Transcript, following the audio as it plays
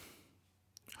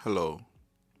Hello,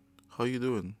 how you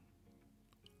doing?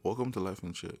 Welcome to Life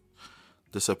and Shit.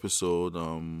 This episode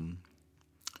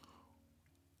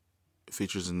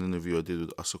features an interview I did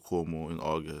with Asakomo in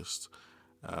August.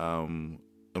 Um,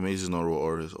 Amazing oral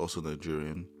artist, also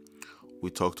Nigerian. We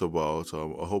talked about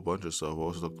a whole bunch of stuff. We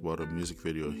also talked about a music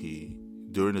video. He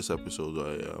during this episode,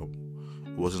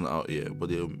 it wasn't out yet, but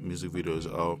the music video is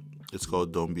out. It's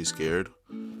called "Don't Be Scared."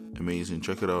 Amazing.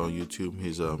 Check it out on YouTube.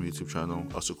 His YouTube channel,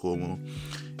 Asukuomo,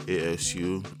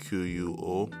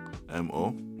 ASUQUOMO.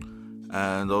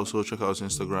 And also check out his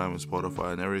Instagram and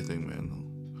Spotify and everything, man.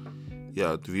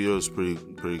 Yeah, the video is pretty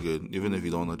good. Even if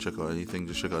you don't want to check out anything,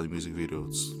 just check out the music video.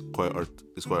 It's quite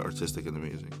artistic and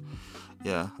amazing.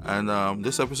 Yeah, and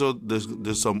this episode,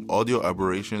 there's some audio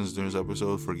aberrations during this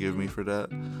episode. Forgive me for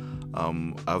that.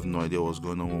 I have no idea what's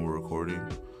going on when we're recording,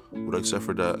 but except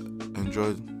for that,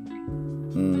 enjoy.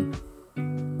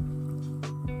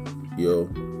 Yo.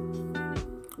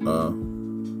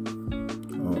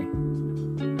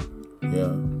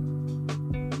 Yeah.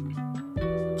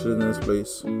 Chilling in this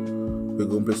place. We're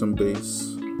gonna play some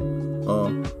bass.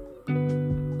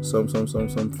 Some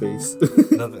face.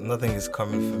 Nothing is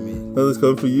coming for me. Nothing's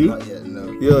coming for you? Not yet,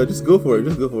 no. Yeah, just go for it.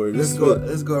 Let's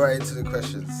go right into the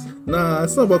questions. Nah,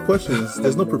 it's not about questions.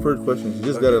 There's no prepared questions. You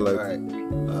just Okay, gotta alright.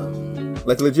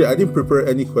 like legit. I didn't prepare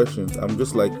any questions. I'm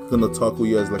just like gonna talk with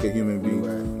you as like a human being.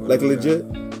 Right. Like legit.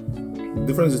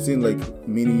 Difference between like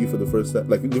meeting you for the first time,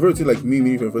 like the difference between like me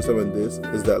meeting you for the first time and this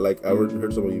is that like I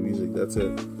heard some of your music. That's it.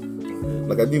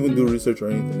 Like I didn't even do research or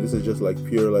anything. This is just like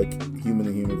pure like human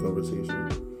to human conversation.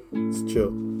 It's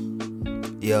chill.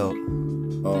 Yo.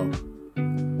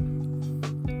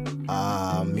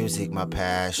 Music, my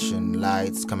passion.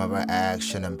 Lights come about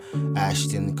action. I'm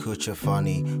Ashton Kutcher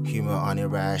funny. Humor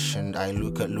unirrationed. I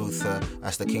look at Luther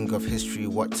as the king of history.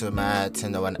 What to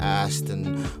Martin or an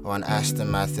Aston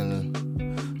Martin.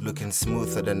 Looking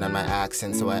smoother than my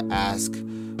accent. So I ask,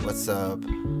 what's up?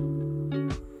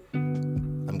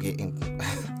 I'm getting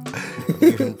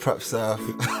giving props off.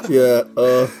 Yeah.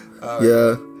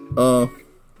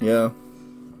 Yeah.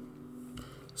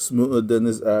 Smoother than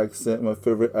his accent. My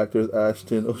favorite actor is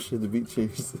Ashton. Oh shit, the beat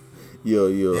changed. Yo.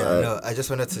 Yeah, I just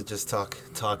wanted to just talk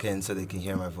in so they can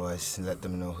hear my voice and let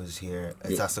them know who's here.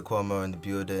 It's Asakwama in the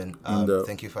building.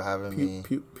 Thank you for having me.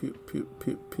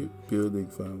 Building,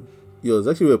 fam. Yo, it's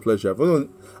actually a pleasure. I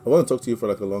want to talk to you for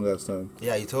like a long ass time.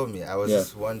 Yeah, you told me. I was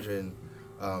just wondering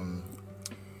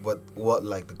what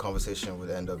like the conversation would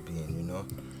end up being, you know?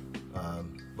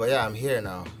 But yeah, I'm here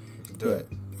now. Do it.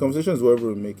 Conversation is wherever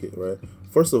we make it, right?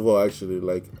 First of all, actually,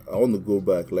 like I want to go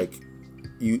back. Like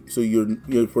you're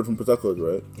from Port Harcourt,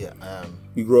 right? Yeah, I am.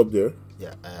 You grew up there?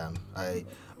 Yeah, I am.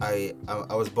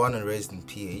 I was born and raised in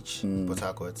PH, Port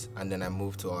Harcourt, and then I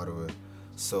moved to Ottawa.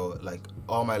 So like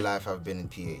all my life I've been in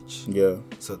PH. Yeah.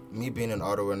 So me being in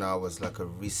Ottawa now was like a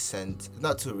recent,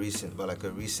 not too recent, but like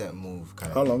a recent move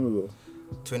kind of. How long ago?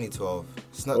 2012.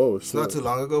 It's not too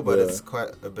long ago, but it's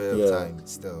quite a bit of time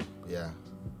still. Yeah.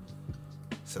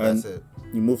 So that's it.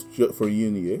 You moved for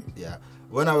uni, eh? Yeah.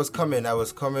 When I was coming to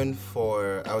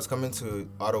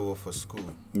Ottawa for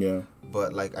school. Yeah.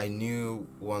 But like I knew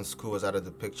once school was out of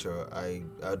the picture, I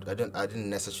didn't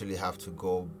necessarily have to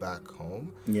go back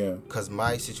home. Yeah. Because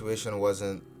my situation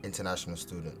wasn't international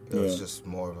student. It was just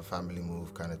more of a family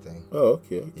move kind of thing. Oh,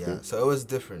 okay. Yeah. So it was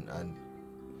different, and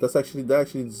that's actually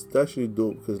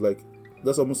dope because like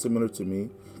that's almost similar to me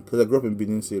because I grew up in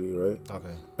Benin City, right?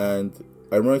 Okay. And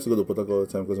I remember I used to go to Port Harcourt all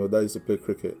the time because my dad used to play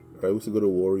cricket. Right, we used to go to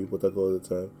Warri, Port Harcourt all the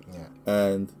time. Yeah.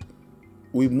 And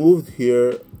we moved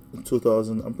here in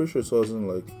 2000. I'm pretty sure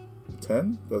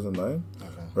 2010, 2009.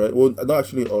 Okay. Right. Well, not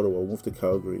actually Ottawa. We moved to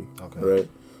Calgary. Okay. Right.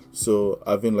 So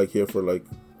I've been like here for like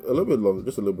a little bit longer,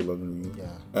 just a little bit longer than you.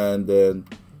 Yeah. And then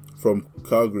from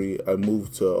Calgary, I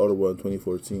moved to Ottawa in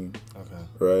 2014. Okay.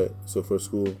 Right. So for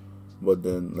school. But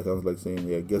then, like I was like saying,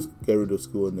 get rid of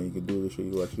school and then you can do the shit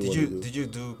you actually want to do. Did you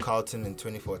do Carleton in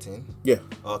 2014? Yeah.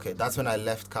 Okay, that's when I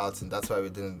left Carleton. That's why we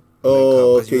didn't.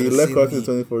 Oh, okay. You left Carleton in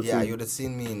 2014. Yeah, you would have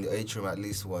seen me in the atrium at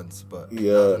least once, but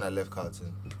yeah, that's when I left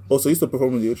Carleton. Oh, so you used to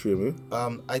perform in the atrium,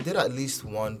 eh? I did at least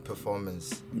one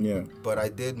performance. Yeah. But I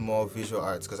did more visual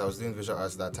arts because I was doing visual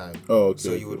arts that time. Oh, okay.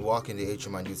 So you would walk in the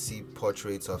atrium and you'd see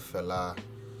portraits of Fela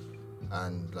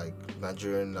and like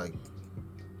Nigerian like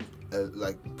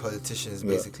politicians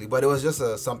basically, but it was just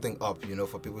something up, you know,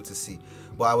 for people to see.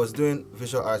 But I was doing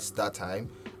visual arts that time,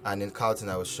 and in Carleton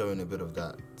I was showing a bit of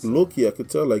that. So. Low-key, I could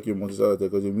tell like you're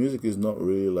multi-talented because your music is not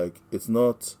really like, it's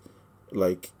not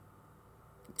like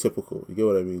typical. You get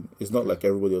what I mean? It's not like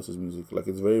everybody else's music. Like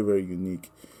it's very, very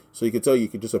unique. So you can tell you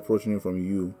could just approach it from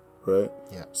you, right?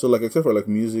 Yeah. So like except for like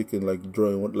music and like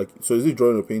drawing, what like so is it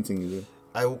drawing or painting? Is it?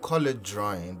 I will call it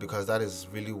drawing because that is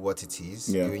really what it is.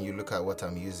 Yeah. When you look at what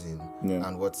I'm using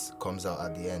and what comes out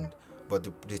at the end. But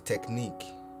the technique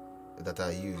that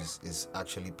I use is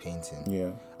actually painting.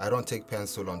 Yeah. I don't take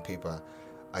pencil on paper.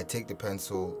 I take the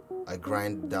pencil, I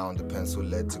grind down the pencil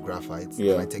lead to graphite,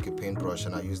 Yeah. and I take a paintbrush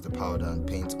and I use the powder and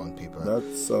paint on paper. That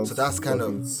sounds So that's kind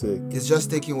of sick. It's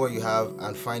just taking what you have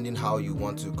and finding how you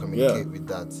want to communicate with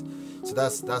that. So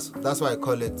that's why I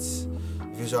call it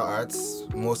visual arts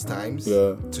most times.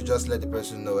 Yeah. To just let the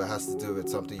person know it has to do with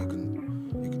something you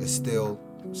can it's still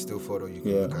photo you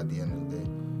can look at the end of the day.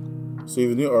 So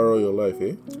you've been doing art all your life,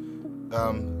 eh?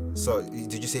 So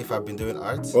did you say if I've been doing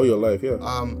art? All your life, yeah.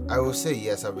 I will say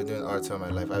yes, I've been doing art all my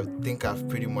life. I think I've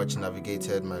pretty much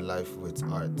navigated my life with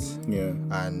art. Yeah.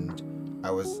 And I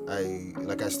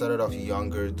started off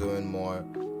younger doing more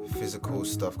physical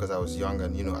stuff because I was young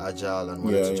and agile and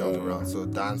wanted to jump around. So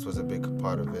dance was a big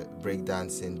part of it, break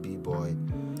dancing, b-boy.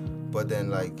 But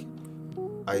then I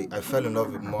fell in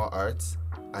love with more art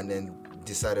and then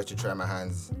decided to try my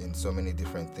hands in so many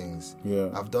different things. Yeah.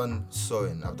 I've done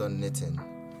sewing, I've done knitting.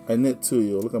 I knit too,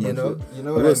 yo. Look at my shit. You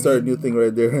know I'm gonna start a new thing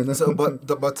right there. So,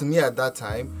 but to me at that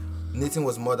time, knitting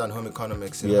was more than home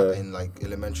economics in like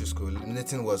elementary school.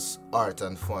 Knitting was art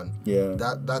and fun. Yeah.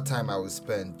 That time I would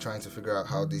spend trying to figure out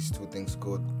how these two things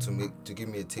go to give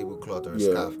me a tablecloth or a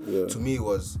scarf. Yeah. To me, it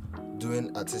was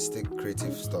doing artistic,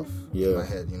 creative stuff in my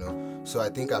head. So I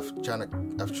think I've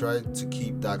tried to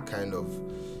keep that kind of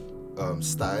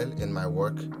style in my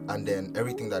work, and then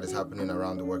everything that is happening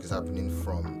around the work is happening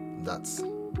from that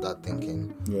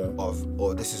thinking of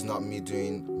this is not me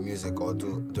doing music or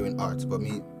doing art, but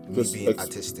me being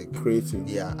artistic, creative.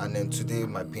 Yeah. And then today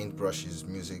my paintbrush is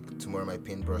music, tomorrow my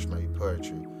paintbrush might be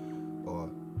poetry, or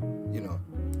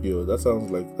Yo, that sounds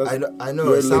like I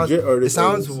know it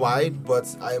sounds wide,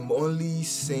 but I'm only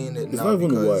saying it it's now. It's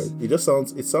not even wide.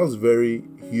 It sounds very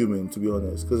human, to be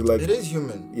honest, because it is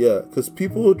human. Yeah, because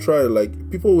people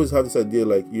always have this idea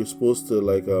you're supposed to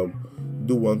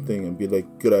do one thing and be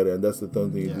good at it, and that's the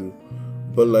thing you do.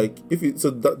 But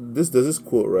there's this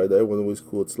quote, right, that everyone always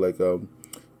quotes, what's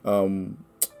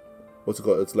it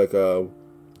called? It's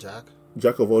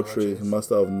Jack of all trades,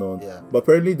 master of none. Yeah. But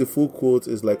apparently the full quote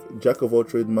is Jack of all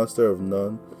trades, master of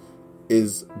none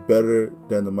is better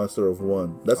than the master of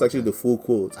one. That's actually the full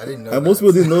quote. I didn't know and most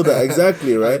people didn't know that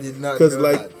exactly, right? I did not know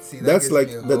that. See, that's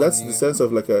the sense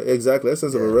of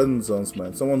a renaissance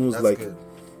man. Someone who's good.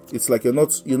 It's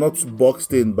you're not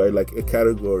boxed in by a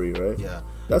category, right? Yeah.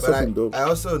 That's something dope. I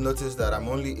also noticed that I'm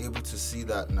only able to see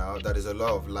that now. That is a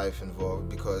lot of life involved,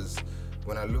 because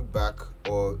when I look back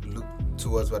or look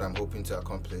towards what I'm hoping to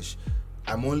accomplish,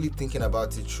 I'm only thinking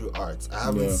about it through art. I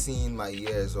haven't seen my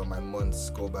years or my months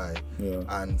go by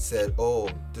and said, oh,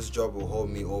 this job will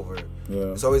hold me over. Yeah.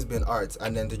 It's always been art,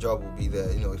 and then the job will be there,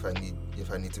 if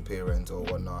I need to pay rent or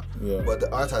whatnot. Yeah. But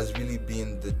the art has really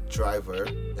been the driver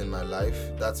in my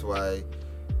life. That's why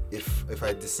if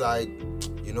I decide,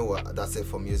 that's it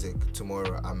for music,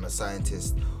 tomorrow I'm a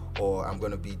scientist or I'm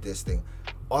going to be this thing,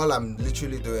 all I'm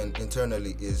literally doing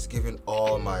internally is giving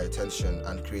all my attention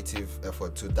and creative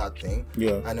effort to that thing.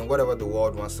 Yeah. And then whatever the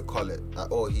world wants to call it,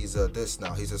 he's a this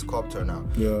now, he's a sculptor now.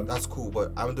 Yeah. That's cool,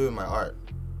 but I'm doing my art.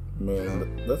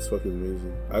 Man, that's fucking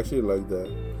amazing. I actually like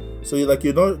that. So you're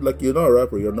not a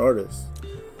rapper, you're an artist.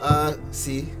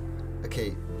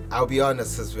 Okay, I'll be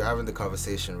honest, since we're having the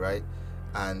conversation, right?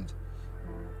 And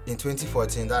in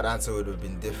 2014, that answer would have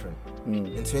been different. In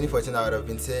 2014, I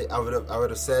would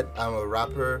have said I'm a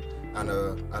rapper and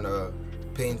a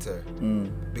painter,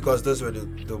 because those were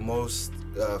the most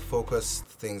focused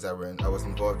things I was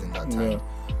involved in that time. Yeah.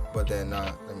 But then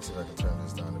let me see if I can turn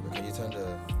this down a bit. Can you turn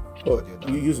the audio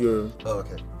down? You use your. Oh,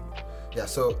 okay. Yeah.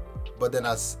 So, but then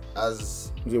as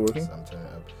is it working? I'm turning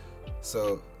it up.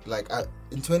 So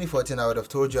in 2014, I would have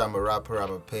told you I'm a rapper,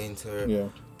 I'm a painter. Yeah.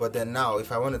 But then now,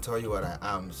 if I want to tell you what I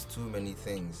am, it's too many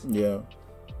things. Yeah.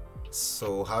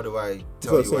 So how do I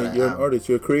tell you what I am? You're an artist.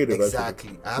 You're a creative.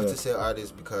 Exactly. I have to say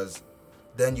artist because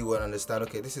then you will understand.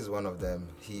 Okay, this is one of them.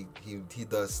 He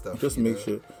does stuff. Just make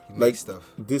sure. He makes stuff.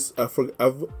 This I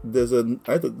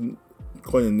had to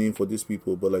coin a name for these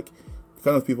people, but the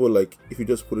kind of people if you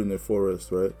just put in a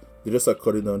forest, right? They just start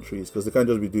cutting down trees because they can't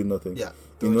just be doing nothing. Yeah,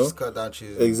 just cut down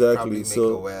trees. Exactly.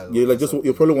 So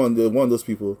you're probably one of those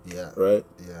people. Yeah. Right.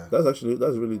 Yeah. That's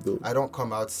really dope. I don't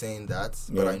come out saying that,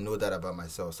 but I know that about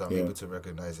myself, so I'm able to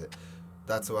recognize it.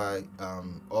 That's why.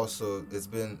 Also, it's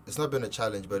not been a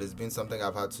challenge, but it's been something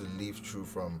I've had to live through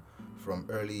from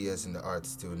early years in the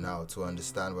arts till now to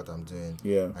understand what I'm doing.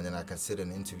 Yeah. And then I can sit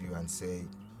in an interview and say,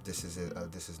 this is it,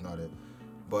 this is not it.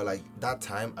 But that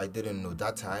time, I didn't know.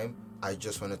 That time, I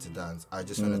just wanted to dance, I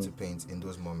just wanted to paint in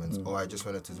those moments, or I just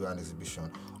wanted to do an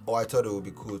exhibition, or I thought it would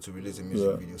be cool to release a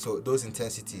music video. So those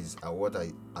intensities are what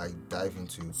I dive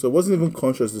into. So it wasn't even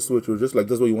conscious, the switch. It was just like,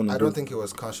 that's what you want to do. I don't think it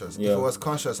was conscious. Yeah. If it was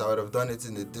conscious, I would have done it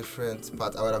in a different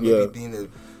part. I would have maybe been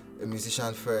a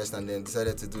musician first and then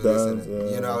decided to do Dance,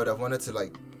 this. And I would have wanted to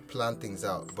like plan things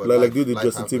out. But like do the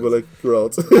Justin Timberlake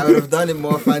route. I would have done it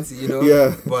more fancy,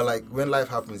 Yeah. But like when life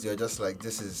happens, you're just like,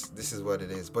 this is what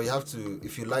it is. But you have to,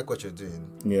 if you like what you're doing,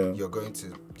 you're going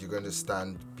to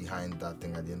stand behind that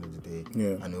thing at the end of the day,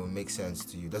 and it will make sense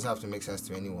to you. It doesn't have to make sense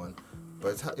to anyone,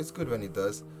 but it's good when it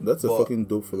does. That's a fucking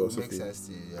dope philosophy. It makes sense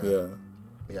to you.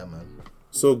 Yeah, man.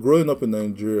 So growing up in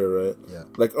Nigeria, right? Yeah.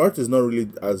 Like art is not really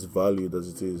as valued as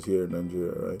it is here in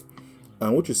Nigeria, right?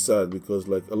 And which is sad because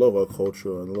like a lot of our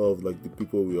culture and a lot of like the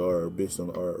people we are based on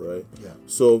art, right? Yeah.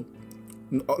 So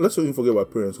let's not even forget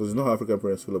about parents, because you know how African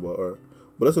parents feel about art.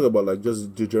 But let's talk about like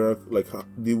just the general, like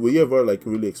were you ever like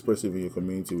really expressive in your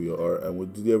community with your art,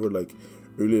 and did you ever like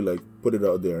really like put it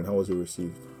out there, and how was it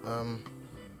received?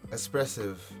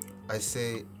 Expressive, I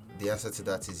say the answer to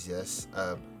that is yes.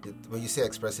 When you say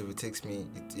expressive, it takes me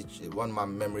my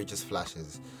memory just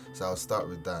flashes. So I'll start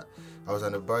with that. I was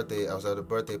at a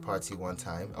birthday party one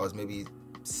time. I was maybe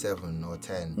 7 or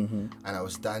 10, and I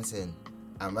was dancing.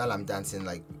 And while I'm dancing,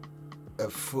 like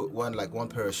one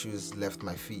pair of shoes left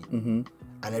my feet, and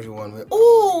everyone went,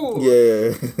 "Oh!"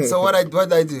 Yeah. So what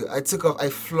did I do? I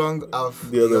flung off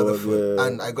the other foot,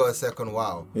 and I got a second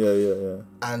wow. Yeah.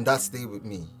 And that stayed with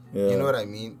me. Yeah. You know what I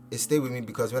mean? It stayed with me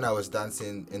because when I was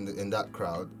dancing in that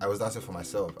crowd, I was dancing for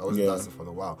myself. I wasn't dancing for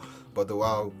the wow. But the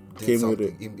wow did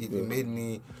something. It made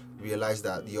me realize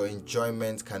that your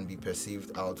enjoyment can be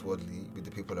perceived outwardly with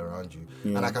the people around you.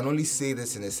 Yeah. And I can only say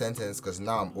this in a sentence because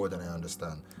now I'm old and I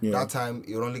understand. Yeah. That time,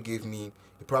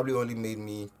 it probably only made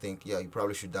me think, you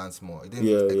probably should dance more. It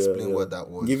didn't explain what that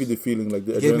was. Give you the feeling, like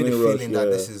the Give me the rush, feeling that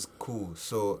this is cool.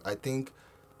 So I think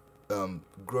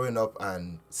growing up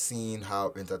and seeing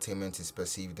how entertainment is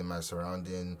perceived in my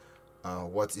surrounding,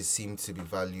 what it seemed to be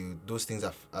valued, those things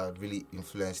have really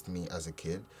influenced me as a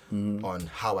kid on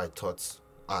how I thought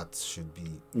art should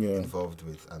be involved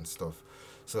with and stuff.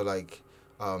 So like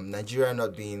Nigeria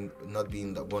not being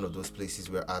one of those places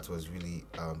where art was really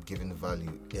given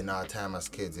value in our time as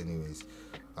kids anyways.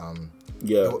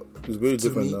 It's very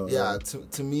different now. Yeah,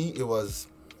 to me it was,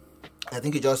 I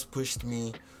think it just pushed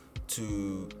me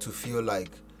to feel like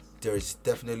there is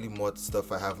definitely more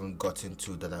stuff I haven't gotten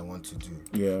to that I want to do.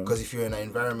 Yeah. Because if you're in an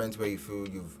environment where you feel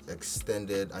you've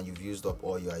extended and you've used up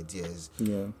all your ideas,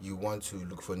 you want to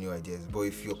look for new ideas. But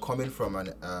if you're coming from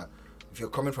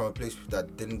a place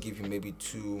that didn't give you maybe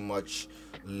too much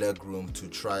leg room to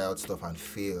try out stuff and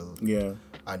fail,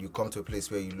 and you come to a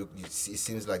place where it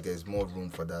seems like there's more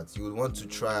room for that, you would want to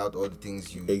try out all the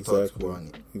things you thought were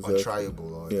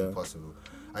untryable or impossible.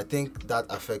 I think that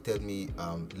affected me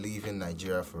leaving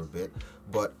Nigeria for a bit.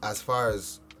 But as far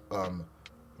as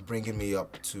bringing me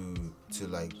up to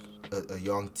like a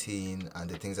young teen and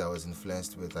the things I was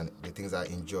influenced with and the things I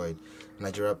enjoyed,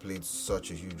 Nigeria played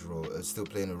such a huge role. It's still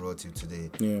playing a role till today.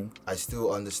 Yeah. I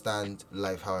still understand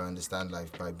life how I understand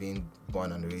life by being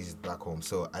born and raised back home.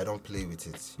 So I don't play with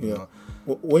it. You know?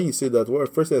 When you say that,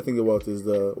 what first thing I think about is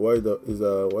the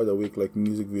Wide Awake like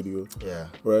music video. Yeah.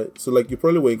 Right. So like you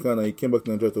probably were in Ghana, you came back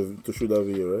to Nigeria to shoot that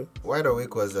video, right? Wide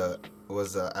Awake was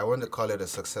I want to call it a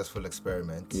successful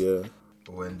experiment. Yeah.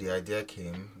 When the idea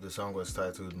came, the song was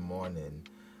titled Morning,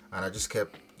 and you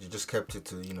just kept it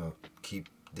to keep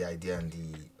the idea and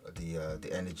the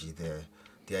energy there.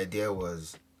 The idea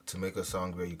was to make a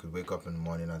song where you could wake up in the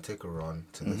morning and take a run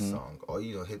to this song, or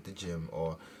hit the gym,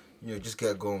 or just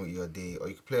get going with your day, or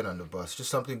you could play it on the bus. Just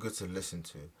something good to listen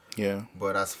to. Yeah.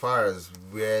 But as far as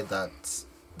where that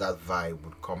vibe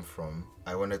would come from,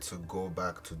 I wanted to go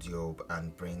back to Diob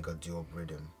and bring a Diob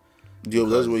rhythm. Diob,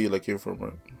 that's where you came from,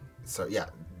 right? So yeah,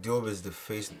 Diob is the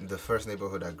first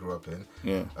neighborhood I grew up in.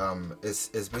 Yeah.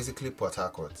 It's basically Port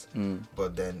Harcourt.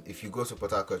 But then if you go to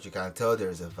Port Harcourt, you can tell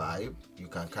there's a vibe. You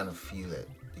can kind of feel it.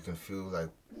 You can feel like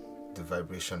the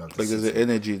vibration of the city. There's an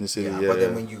energy in the city. Yeah. But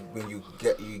then when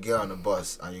you get on a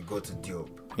bus and you go to Diob,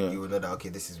 you will know that okay,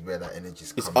 this is where that energy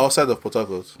is coming. It's outside of Port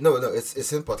Harcourt. No,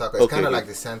 it's in Port Harcourt. It's kind of like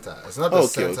the center. It's not the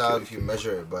center if you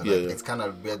measure it, but it's kind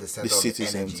of where the center of the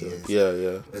energy is.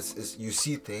 Yeah. It's you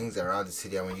see things around the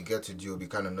city, and when you get to Diob, you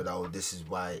kind of know that this is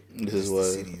why the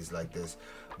city is like this.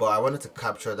 But I wanted to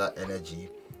capture that energy,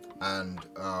 and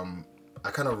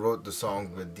I kind of wrote the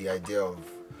song with the idea of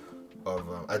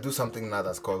I do something now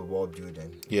that's called world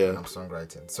building when I'm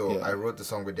songwriting. So I wrote the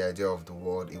song with the idea of the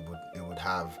world it would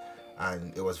have,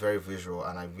 and it was very visual,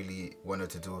 and I really wanted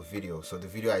to do a video. So the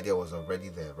video idea was already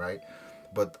there, right?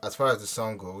 But as far as the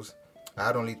song goes, I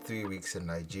had only 3 weeks in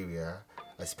Nigeria.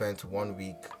 I spent 1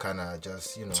 week kind of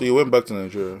just, So you went back to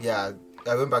Nigeria? Yeah,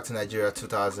 I went back to Nigeria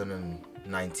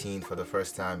 2019 for the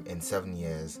first time in 7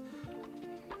 years.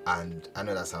 And I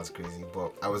know that sounds crazy,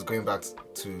 but I was going back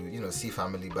to, see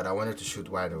family, but I wanted to shoot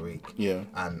Wide Awake. Yeah.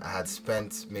 And I had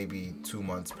spent maybe 2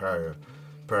 months prior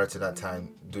to that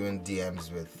time doing IG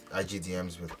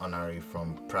DMs with Honorary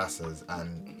from Prasas,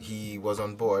 and he was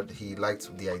on board. He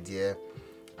liked the idea.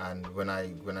 And when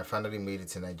I finally made it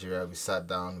to Nigeria, we sat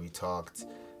down, we talked.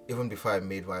 Even before I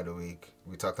made Wide Awake,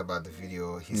 we talked about the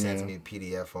video. He sent me a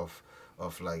PDF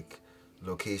of like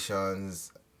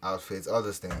locations, outfits, all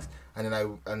those things. And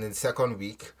then the second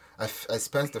week, I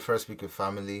spent the first week with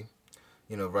family,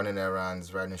 running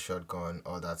errands, riding shotgun,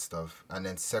 all that stuff. And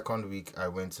then second week, I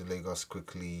went to Lagos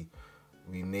quickly.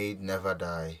 We made Never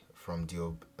Die from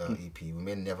Diob EP. We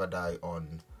made Never Die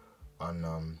on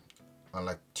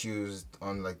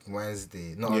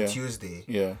Wednesday. No, on Tuesday.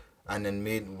 Yeah. And then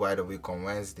made Wide Awake on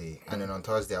Wednesday. And then on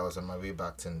Thursday, I was on my way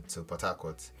back to Port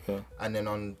Harcourt. Yeah. And then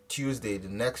on Tuesday, the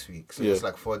next week, so it's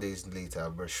like 4 days later,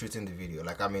 we're shooting the video.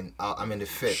 Like, I'm in the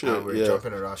fit, and we're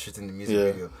jumping around shooting the music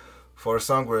video for a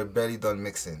song we're barely done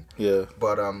mixing. Yeah.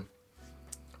 But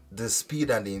the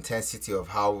speed and the intensity of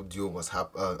how Diob was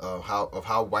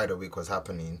how Wide Awake was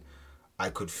happening, I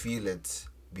could feel it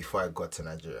before I got to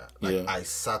Nigeria. I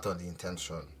sat on the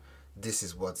intention. This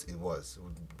is what it was.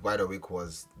 Wide Awake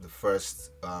was the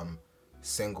first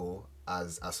single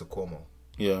as Asukomo.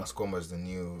 Yeah. Asukomo is the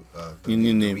new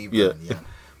name. Rebrand, yeah.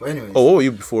 But anyways. Oh, what were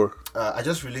you before? I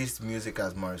just released music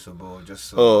as Maurice Obo, just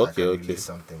so I can release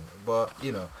something. But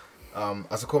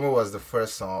Asukomo was the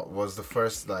first song.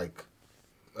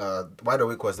 Wide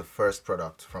Awake was the first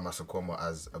product from Asukomo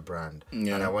as a brand,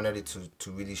 and I wanted it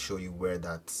to really show you where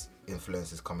that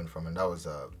influence is coming from, and that was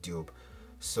Diob.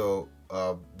 So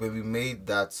when we made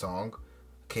that song,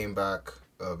 came back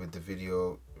with the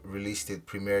video, released it,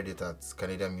 premiered it at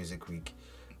Canadian Music Week.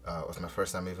 It was my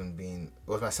first time it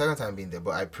was my second time being there,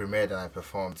 but I premiered and I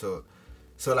performed. So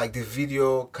like the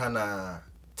video kind of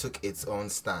took its own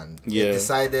stand. Yeah. It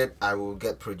decided I will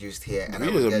get produced here and I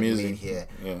will get made here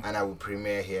and I will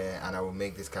premiere here and I will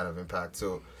make this kind of impact.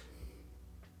 So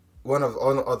one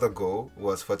other goal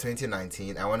was for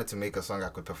 2019, I wanted to make a song I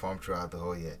could perform throughout the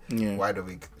whole year. Yeah. Wide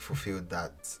Awake fulfilled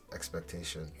that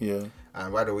expectation. Yeah.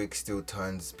 And Wide Awake still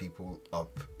turns people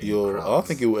up. I don't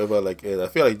think it will ever end. I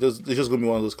feel like it's just gonna be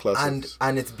one of those classics.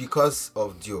 And it's because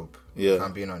of Diob. Yeah. If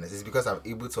I'm being honest, it's because I'm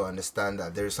able to understand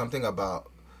that there is something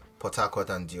about Port Harcourt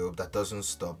and Diob that doesn't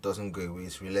stop, doesn't go away.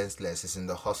 It's relentless. It's in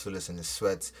the hustle. It's in the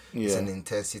sweat. It's in the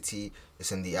intensity.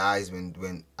 It's in the eyes when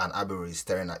an Abero is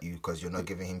staring at you because you're not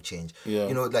giving him change.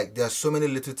 Yeah. There are so many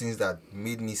little things that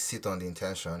made me sit on the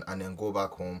intention and then go back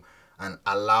home and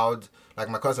allowed. Like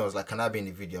my cousin was like, "Can I be in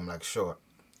the video?" I'm like, "Sure."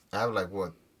 I have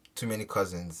too many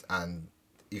cousins, and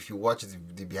if you watch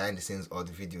the behind the scenes or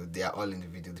the video, they are all in the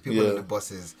video. The people in the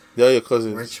buses, they are your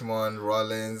cousins. Richmond,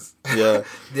 Rollins, yeah,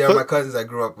 they are my cousins I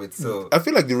grew up with. So I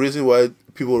feel like the reason why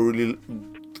people really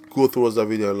go towards that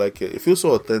video and like it feels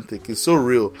so authentic. It's so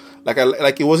real.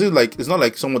 It wasn't like, it's not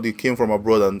like somebody came from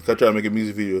abroad and tried to make a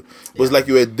music video. It was like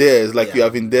you were there. It's like you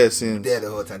have been there since. There the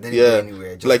whole time. They didn't go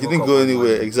anywhere. Just like you didn't go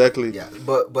anywhere. Exactly. Yeah,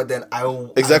 but then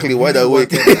exactly. Wide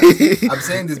Awake. I'm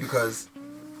saying this because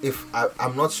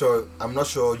I'm not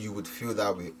sure you would feel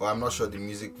that way, or I'm not sure the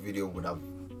music video would have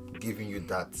given you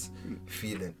that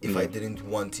feeling if I didn't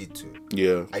want it to.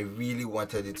 Yeah. I really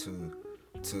wanted it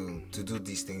to do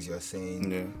these things you're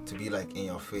saying, to be like in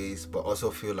your face, but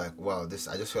also feel like, wow, I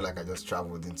just feel like I just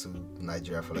traveled into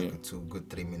Nigeria for like a good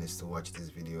 3 minutes to watch this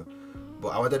video. But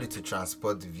I wanted it to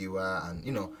transport the viewer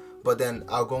and, but then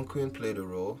Algonquin played a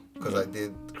role because I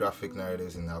did graphic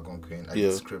narratives in Algonquin. I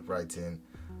did script writing.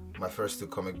 My first 2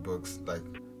 comic books,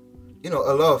 a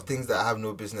lot of things that I have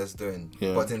no business doing.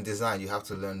 Yeah. But in design, you have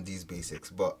to learn these basics.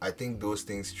 But I think those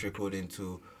things trickled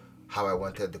into how I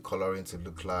wanted the coloring to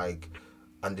look like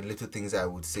and the little things I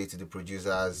would say to the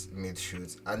producers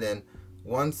mid-shoot. And then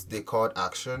once they called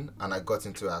action and I got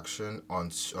into action on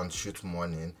shoot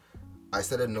morning, I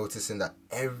started noticing that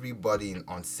everybody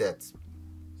on set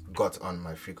got on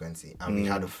my frequency and we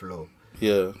had a flow.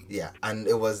 Yeah, and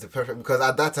it was the perfect, because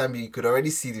at that time you could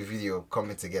already see the video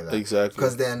coming together. Exactly.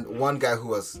 Because then one guy who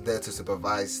was there to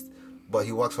supervise but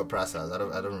he works for Prasas.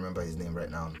 I don't remember his name right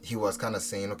now. He was kind of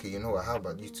saying, okay, you know what? How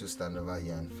about you two stand over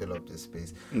here and fill up this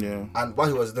space? Yeah. And while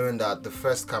he was doing that, the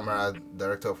first camera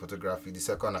director of photography, the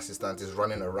second assistant is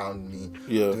running around me,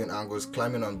 doing angles,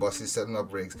 climbing on buses, setting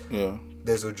up rigs. Yeah.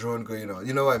 There's a drone going on.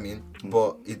 You know what I mean?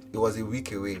 But it was a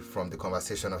week away from the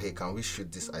conversation of, hey, can we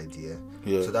shoot this idea?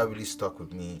 Yeah. So that really stuck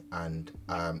with me. And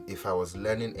if I was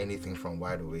learning anything from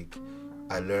Wide Awake,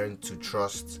 I learned to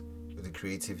trust the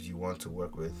creatives you want to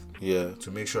work with. Yeah.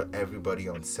 To make sure everybody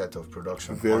on set of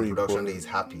production, Very on production important. day is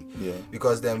happy. Yeah.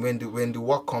 Because then when the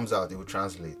work comes out, it will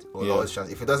translate. It will always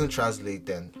translate. If it doesn't translate,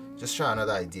 then just try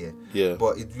another idea. Yeah.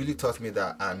 But it really taught me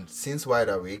that. And since Wide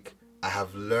Awake, I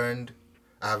have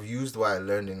used what I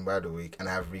learned in Wide Awake, and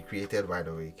I have recreated Wide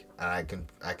Awake, and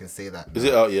I can say that. Is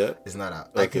it out yet? It's not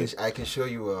out. Okay. I can show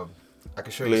you. I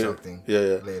can show you Later. something. Yeah.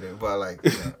 Later, but like,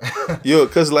 you know. Yo,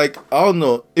 cause like I don't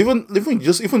know, even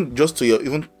just to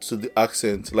the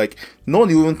accent, like no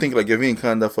one even think like you've been in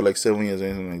Canada for like 7 years or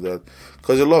anything like that.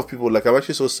 Cause a lot of people, like I'm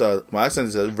actually so sad. My accent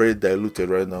is very diluted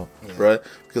right now, right?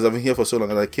 Because I've been here for so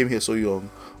long and I came here so young.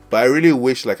 But I really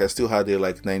wish like I still had a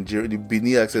like Nigerian, the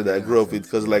Benin accent that I grew up with,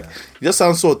 because like it just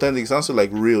sounds so authentic. It sounds so like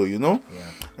real, you know?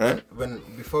 Yeah. Right? When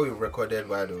before we recorded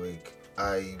Wide Awake,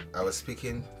 I was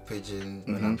speaking pidgin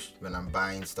when I'm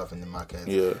buying stuff in the market.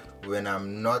 Yeah. When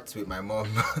I'm not with my mom,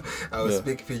 I will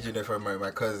speak pidgin in front of my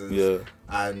cousins. Yeah.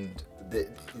 And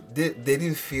they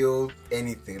didn't feel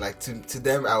anything. Like to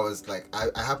them, I was like,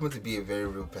 I happen to be a very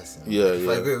real person. Yeah, like if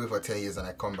yeah. I go away for 10 years and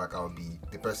I come back, I'll be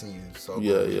the person you saw.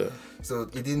 Yeah. So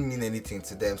it didn't mean anything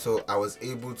to them. So I was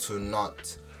able to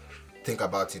not think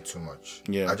about it too much.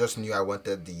 Yeah. I just knew I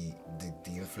wanted the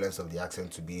influence of the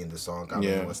accent to be in the song. And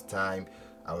when it was time,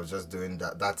 I was just doing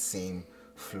that same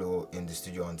flow in the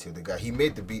studio until the guy, he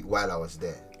made the beat while I was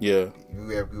there. Yeah.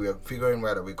 We were figuring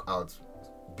Wide Awake out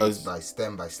beats by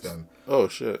stem. Oh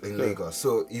shit. In Lagos.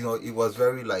 So, you know, it was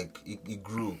very like it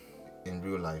grew in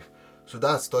real life. So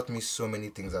that's taught me so many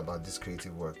things about this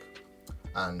creative work.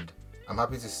 And I'm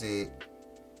happy to say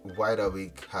Wide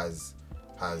Awake has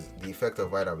the effect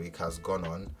of Wide Awake has gone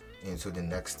on into the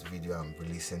next video I'm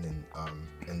releasing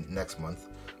in next month,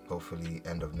 hopefully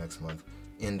end of next month.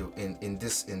 In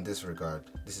this regard,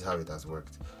 this is how it has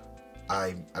worked.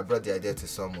 I brought the idea to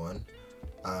someone.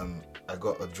 I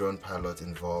got a drone pilot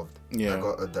involved. Yeah. I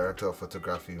got a director of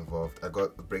photography involved. I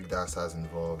got breakdancers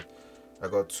involved. I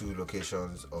got 2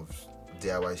 locations of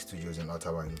DIY studios in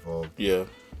Ottawa involved. Yeah.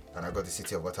 And I got the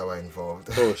city of Ottawa involved.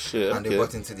 Oh shit. And they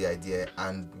bought into the idea,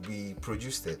 and we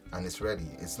produced it, and it's ready.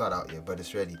 It's not out yet, but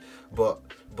it's ready. But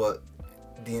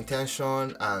the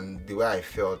intention and the way I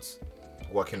felt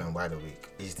working on Wide Awake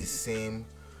is the same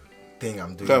thing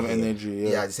I'm doing. Kind of here. energy,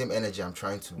 yeah. The same energy I'm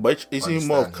trying to. But is it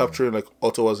more of understand capturing like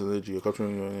Ottawa's energy or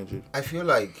capturing your energy? I feel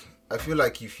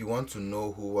like if you want to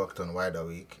know who worked on Wide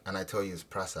Awake, and I tell you it's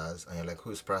Prasas, and you're like,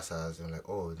 who's Prasas? And you're like,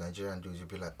 oh, Nigerian dudes. You'll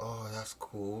be like, oh, that's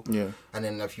cool. Yeah. And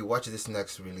then if you watch this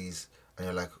next release, and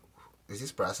you're like, is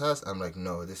this Prasas? I'm like,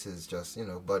 no, this is just, you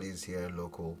know, buddies here,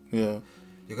 local. Yeah.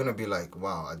 You're gonna be like,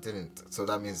 wow, I didn't. So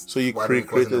that means So you Wide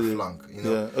Awake wasn't created a it. flunk, you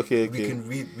know? Yeah. Okay. We can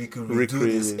redo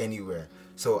Recreate this it. anywhere.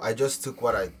 So I just took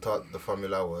what I thought the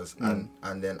formula was, and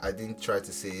then I didn't try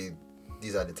to say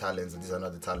these are the talents and these are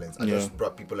not the talents. I just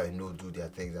brought people I know do their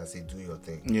things and say, do your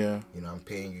thing. Yeah. You know, I'm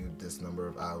paying you this number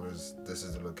of hours. This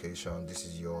is the location. This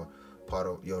is your part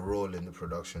of your role in the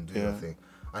production. Do your thing,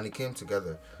 and it came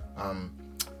together.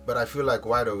 But I feel like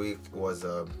Wide Awake was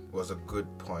a good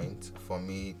point for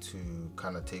me to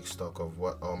kind of take stock of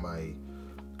what all my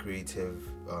creative,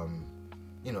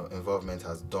 involvement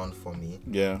has done for me.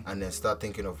 Yeah. And then start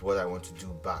thinking of what I want to do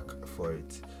back for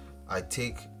it. I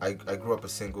grew up a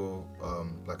single,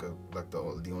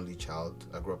 the only child.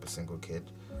 I grew up a single kid,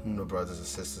 no brothers or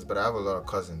sisters, but I have a lot of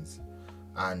cousins.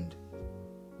 And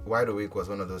Wide Awake was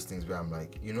one of those things where I'm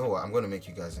like, you know what, I'm gonna make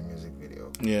you guys a music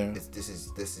video. Yeah. This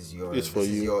is yours. It's for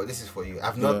you. This is for you.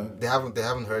 I've not. They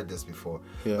haven't heard this before.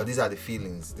 Yeah. But these are the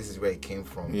feelings. This is where it came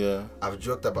from. Yeah. I've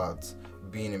joked about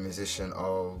being a musician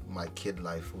all my kid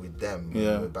life with them when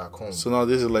Yeah. we were back home. So now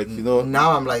this is like, you know.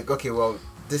 Now I'm like, okay, well,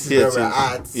 this is Yeah, where we're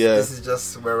at. yeah. This is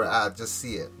just where we're at. Just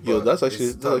see it. Yo, But that's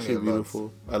it's taught me a lot.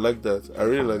 beautiful. I like that. I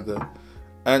really like that.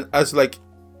 And as like,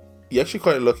 you're actually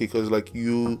quite lucky because like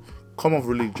you come off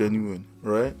really genuine,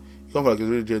 right? You come off like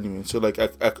really genuine. So like, I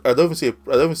don't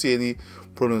even see any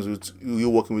problems with you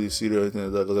working with the studio or anything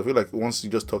like that. Because I feel like once you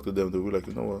just talk to them, they'll be like,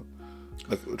 you know what,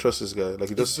 like trust this guy.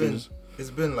 Like it just seems. It's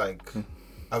been like,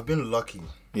 I've been lucky.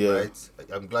 Yeah. Right.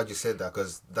 I'm glad you said that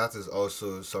because that is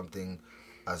also something.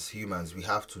 As humans, we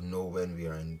have to know when we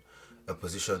are a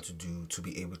position to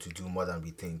be able to do more than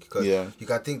we think. Because Yeah. you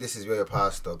can think this is where your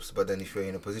power stops, but then if you're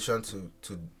in a position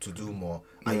to do more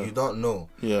and you don't know,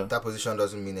 Yeah. that position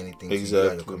doesn't mean anything to you Exactly.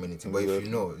 and your community. But if you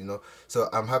know. So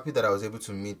I'm happy that I was able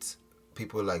to meet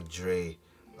people like Dre,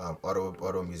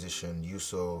 Ottawa musician,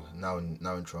 Yuso, now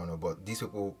in Toronto. But these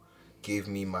people gave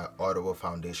me my Ottawa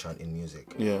foundation in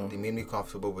music. Yeah. They made me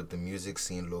comfortable with the music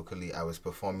scene locally. I was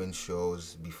performing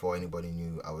shows before anybody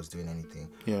knew I was doing anything.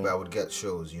 Yeah. But I would get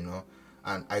shows,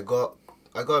 and I got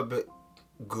a bit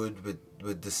good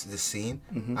with the scene.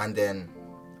 And then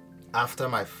after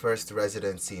my first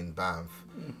residency in Banff,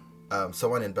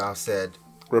 someone in Banff said,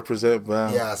 Represent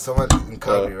Banff. yeah, someone in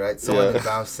Calgary, right? Someone yeah. in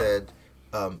Banff said,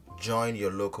 join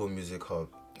your local music hub.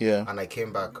 Yeah. And I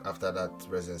came back after that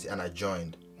residency and I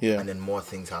joined. Yeah. And then more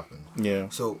things happened. Yeah.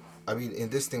 So I mean, in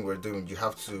this thing we're doing, you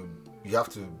have to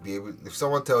be able. If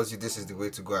someone tells you this is the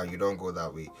way to go and you don't go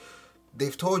that way,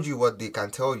 they've told you what they can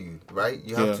tell you, right?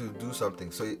 You have to do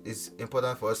something. So it's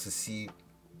important for us to see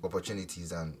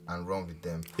opportunities and run with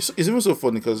them. It's even so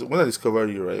funny because when I discovered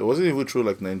you, right, it wasn't even true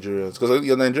like Nigerians, because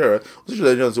you're Nigeria, right? It wasn't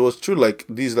true Nigerians. It was true like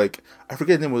these, like, I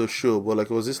forget the name of the show, but like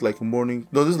it was this like morning,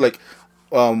 no, this like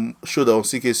show that on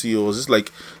CKCO. It was just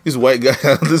like this white guy,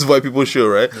 this white people show,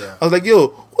 right? Yeah. I was like, yo,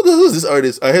 what the hell is this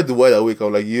artist? I heard the Wide Awake. I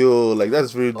was like, yo, like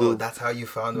that's very dope. Oh, that's how you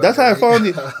found it. That's how I found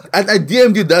it. And I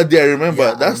DM'd you that day. I remember.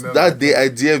 Yeah, That's I remember. that day I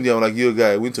DM'd you. I'm like, yo,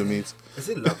 guy, I went to meet. Is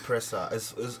it La Presa?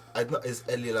 It's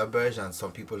Elie Laberge and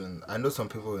some people I know some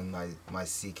people in my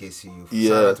CKCU. Yeah.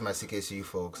 Shout out to my CKCU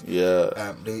folks.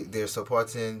 Yeah. They're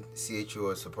supporting CHU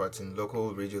or supporting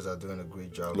local radios are doing a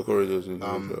great job. Local radios.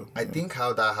 I think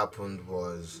how that happened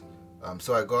was,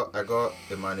 so I got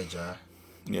a manager.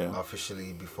 Yeah.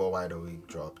 Officially before Wide Awake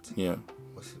dropped. Yeah.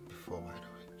 Was it before Wide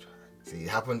Awake dropped? See, it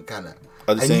happened kind of.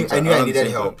 At the same time. I knew I Around the needed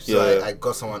same help, time. so Yeah. I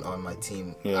got someone on my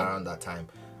team around that time,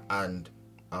 and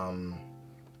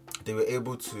they were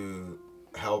able to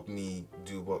help me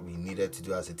do what we needed to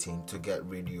do as a team to get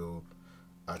radio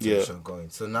attention going.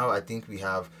 So now I think we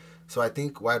have. So I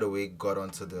think Wide Awake got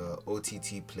onto the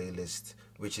OTT playlist,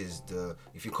 which is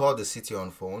if you call the city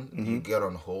on phone, you get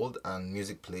on hold and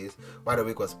music plays. Wide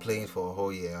Awake was playing for a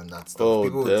whole year on that stuff. Oh,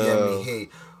 People would DM me, hey,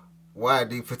 why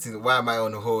am I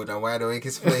on hold and Wide Awake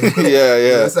is playing?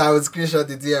 Yeah. So I would screenshot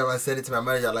the DM and send it to my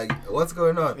manager, like, what's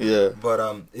going on? Yeah.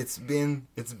 But it's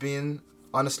been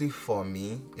honestly, for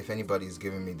me, if anybody is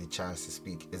giving me the chance to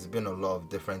speak, it's been a lot of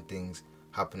different things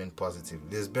happening positive.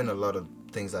 There's been a lot of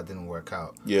things that didn't work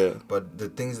out. Yeah. But the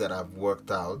things that have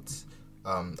worked out,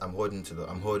 I'm holding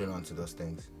on to those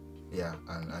things. Yeah,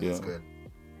 and it's good.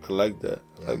 I like that.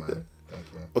 Yeah, I like man. that. Thank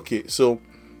you. Okay, so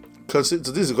this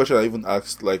is a question I even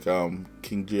asked like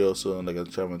King J also and like a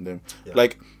chairman them. Yeah.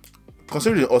 Like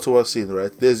considering the Ottawa scene,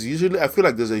 right? I feel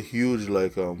like there's a huge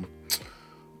like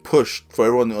push for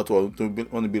everyone in Ottawa to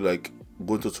want to be like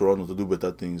going to Toronto to do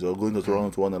better things, or going to Toronto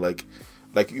to want to like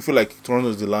you feel like Toronto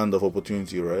is the land of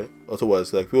opportunity, right? Ottawa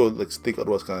is like, people like think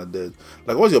Ottawa's kind of dead.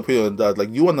 Like, what's your opinion on that? Like,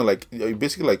 you want to like, you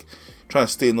basically like trying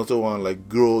to stay in Ottawa and like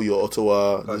grow your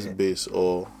Ottawa this base,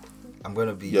 or I'm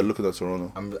gonna be. You're looking at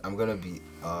Toronto. I'm gonna be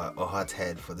a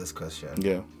hothead for this question.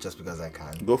 Yeah. Just because I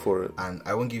can. Go for it. And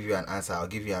I won't give you an answer. I'll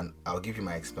give you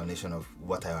my explanation of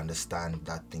what I understand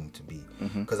that thing to be.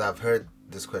 Because I've heard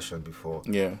this question before.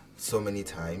 Yeah. So many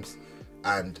times,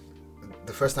 and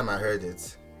the first time I heard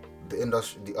it,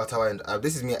 the Ottawa,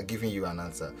 this is me giving you an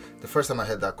answer. The first time I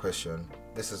heard that question,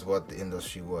 this is what the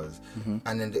industry was,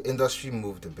 and then the industry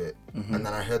moved a bit, and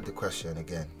then I heard the question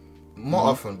again, more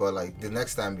often, but like the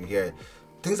next time you hear it,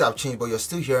 things have changed, but you're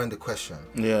still hearing the question.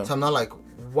 Yeah. So I'm not like,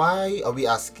 why are we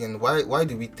asking? Why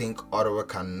do we think Ottawa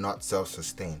cannot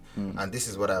self-sustain? And this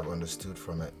is what I've understood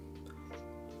from it.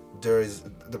 There is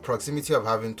the proximity of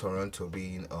having Toronto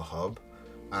being a hub,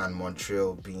 and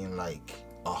Montreal being like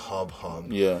a hub.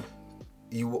 Yeah.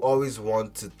 You will always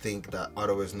want to think that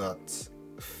Ottawa is not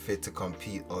fit to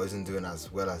compete or isn't doing as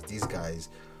well as these guys,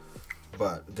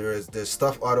 but there's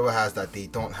stuff Ottawa has that they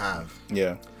don't have.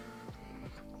 Yeah.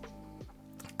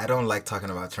 I don't like talking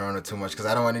about Toronto too much because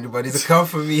I don't want anybody to come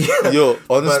for me. Yo,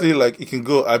 honestly, like you can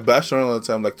go. I bash Toronto all the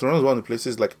time. Like Toronto is one of the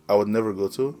places like I would never go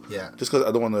to. Yeah. Just because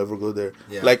I don't want to ever go there.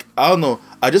 Yeah. Like I don't know.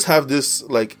 I just have this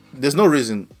like. There's no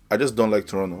reason. I just don't like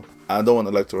Toronto. I don't want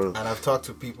to like Toronto. And I've talked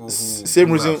to people who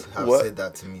have what? said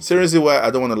that to me. Same reason why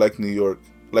I don't want to like New York.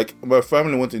 Like my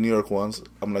family went to New York once.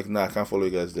 I'm like, nah, I can't follow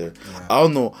you guys there. Yeah. I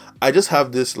don't know. I just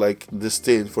have this like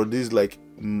disdain for these like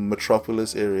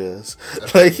metropolis areas.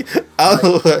 Like I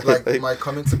don't know. Like my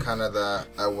coming to Canada,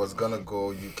 I was gonna go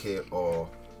UK or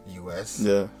US.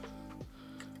 Yeah.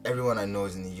 Everyone I know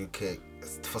is in the UK.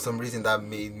 for some reason that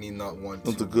made me not want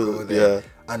to to go go, there. yeah.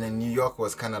 And then New York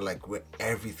was kind of like where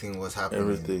everything was happening.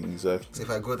 Everything, exactly. So if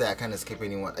I go there, I can't escape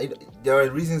anyone. There are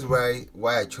reasons why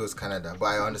I chose Canada, but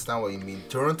I understand what you mean.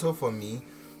 Toronto for me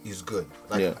is good.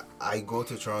 Like Yeah. I go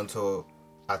to Toronto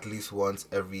at least once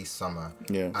every summer,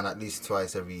 Yeah. and at least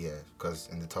twice every year, because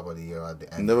in the top of the year at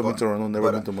the end. Never been to Toronto,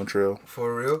 never been to Montreal.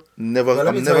 For real? Never. But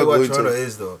let me I'm tell never you what going Toronto to.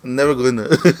 is though. Never going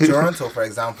to. Toronto, for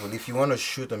example, if you want to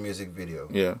shoot a music video,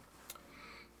 Yeah.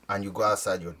 and you go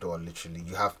outside your door, literally,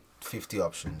 you have 50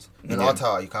 options. In Yeah.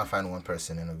 Ottawa, you can't find one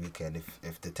person in a weekend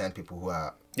if the 10 people who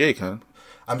are... Yeah, you can.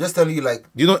 I'm just telling you, like...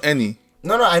 Do you know any?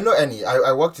 No, I know Annie.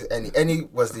 I worked with Annie. Annie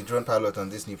was the drone pilot on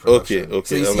this new production. Okay.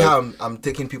 So you I'm see like- how I'm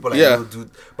taking people like, Yeah. no, dude.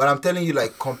 But I'm telling you,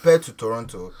 like, compared to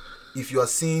Toronto, if you are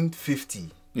seeing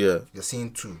 50, Yeah. you're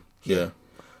seeing 2. Yeah.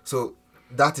 So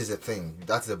that is a thing.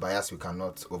 That's a bias we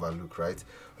cannot overlook, right?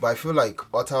 But I feel like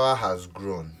Ottawa has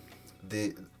grown.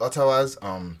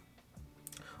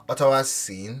 Ottawa's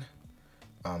scene,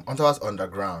 Ottawa's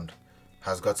underground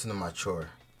has gotten mature,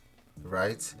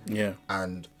 right? Yeah.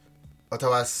 And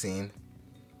Ottawa's scene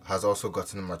has also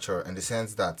gotten mature in the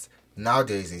sense that now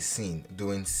there is a scene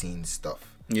doing scene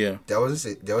stuff. Yeah. There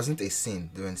wasn't a scene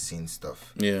doing scene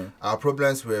stuff. Yeah. Our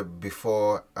problems were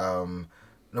before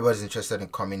nobody's interested in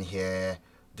coming here.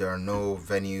 There are no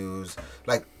venues.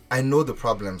 Like, I know the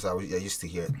problems I used to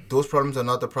hear. Those problems are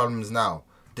not the problems now.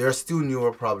 There are still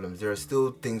newer problems. There are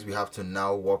still things we have to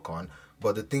now work on.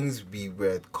 But the things we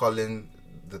were calling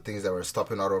the things that were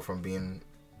stopping Ottawa from being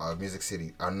Music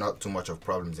City are not too much of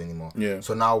problems anymore. Yeah.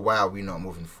 So now why are we not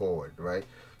moving forward, right?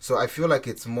 So I feel like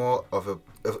it's more of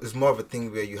a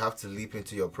thing where you have to leap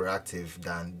into your proactive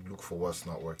than look for what's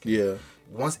not working. Yeah.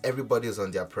 Once everybody is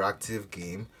on their proactive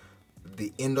game,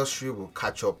 the industry will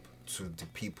catch up to the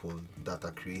people that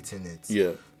are creating it.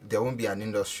 Yeah. There won't be an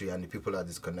industry and the people are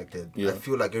disconnected. Yeah. I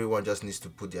feel like everyone just needs to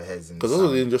put their heads in. Because that's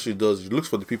what the industry does. It looks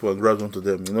for the people and grabs onto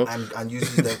them, you know? and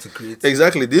uses them to create.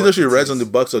 Exactly. The what industry it rides is. on the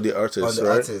backs of the artists, On the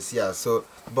right? artists, yeah. So,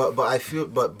 but I feel,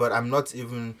 but I'm not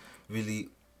even really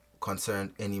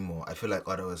concerned anymore. I feel like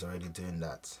Ottawa is already doing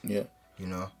that. Yeah. You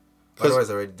know, 'Cause- Ottawa is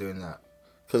already doing that.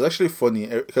 Because actually funny,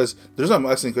 because the reason I'm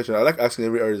asking the question, I like asking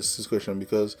every artist this question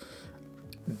because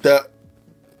that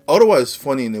Ottawa is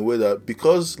funny in a way that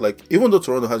because like even though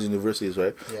Toronto has universities,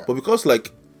 right? Yeah. But because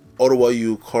like Ottawa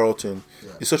U, Carleton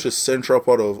Yeah. is such a central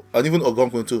part of, and even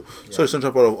Algonquin too, such a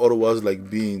central part of Ottawa's like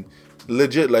being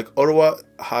legit. Like Ottawa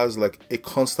has like a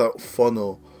constant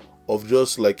funnel of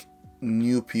just like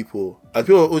new people, and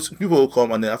people will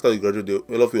come, and then after they graduate,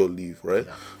 a lot of people leave, right?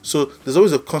 Yeah. So there's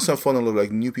always a constant funnel of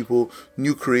like new people,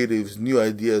 new creatives, new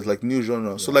ideas, like new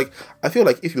genres. So like I feel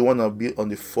like if you wanna be on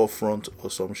the forefront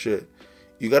of some shit,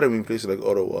 you gotta be in places like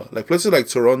Ottawa, like places like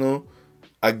Toronto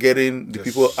are getting the There's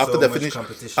people after so they much finish.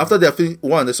 competition. After they finish,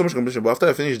 one, there's so much competition, but after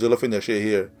they finish developing their shit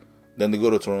here, then they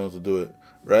go to Toronto to do it,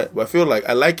 right? But I feel like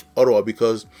I like Ottawa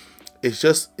because it's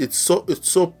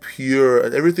so pure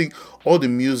and everything. All the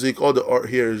music, all the art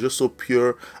here is just so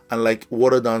pure and like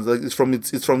watered down. Like it's from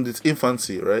its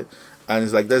infancy, right? And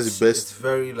it's like that's the best. It's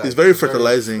very like it's very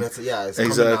fertilizing. it's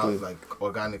Exactly. coming out like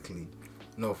organically.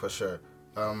 No, for sure.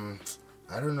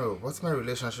 I don't know. What's my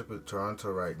relationship with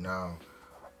Toronto right now?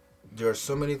 There are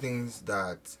so many things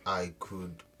that I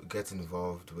could get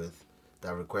involved with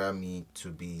that require me to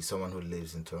be someone who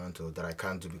lives in Toronto that I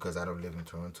can't do because I don't live in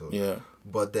Toronto. Yeah.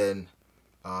 But then,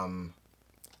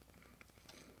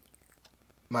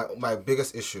 my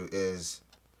biggest issue is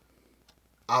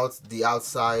the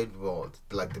outside world,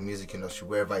 like the music industry,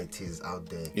 wherever it is out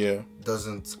there. Yeah.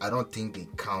 I don't think they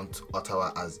count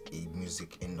Ottawa as a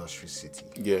music industry city.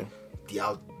 Yeah.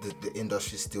 The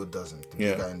industry still doesn't. The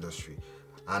Yeah. bigger industry,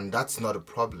 and that's not a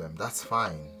problem. That's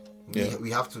fine. Yeah.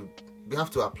 We have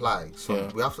to apply. So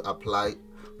Yeah. we have to apply.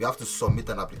 We have to submit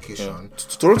an application.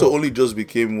 Toronto only just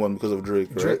became one because of Drake,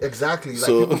 right? Exactly. Like,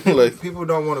 So, people, like- people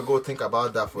don't want to go think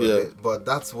about that for Yeah. a bit, but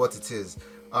that's what it is.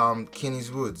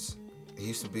 Kenny's Woods. He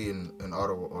used to be in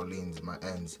Ottawa, Orleans, my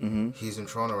ends. Mm-hmm. He's in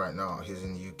Toronto right now. He's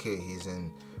in UK. He's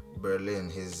in Berlin.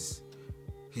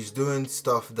 He's doing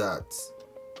stuff that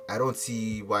I don't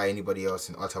see why anybody else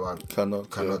in Ottawa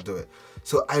Cannot do it.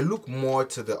 So I look more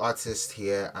to the artists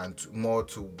here and more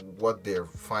to what they're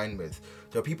fine with.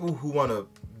 There are people who want to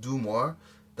do more.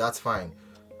 That's fine.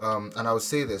 And I would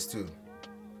say this too.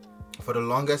 For the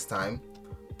longest time,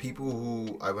 people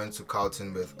who I went to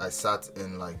Carleton with, I sat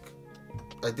in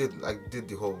I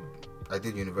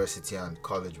did university and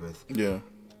college with. Yeah.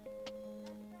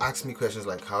 Ask me questions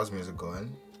like, how's music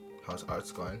going? How's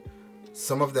arts going?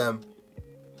 Some of them,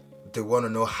 they want to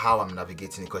know how I'm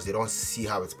navigating it because they don't see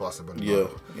how it's possible. Yeah.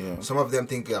 Yeah. Some of them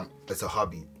think it's a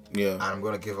hobby Yeah. and I'm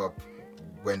going to give up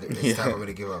when it's time for me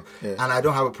to give up. And I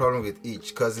don't have a problem with each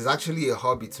because it's actually a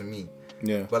hobby to me.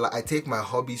 Yeah. But like, I take my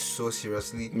hobby so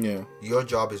seriously. Yeah. Your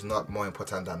job is not more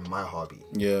important than my hobby.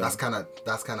 Yeah. That's kind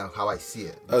of how I see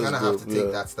it. You kind of have to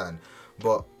take that stand.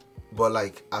 But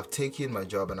like, I've taken my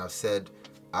job and I've said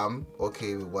I'm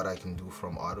okay with what I can do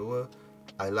from Ottawa.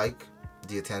 I like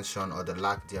the attention or the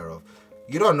lack thereof.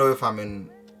 You don't know if I'm in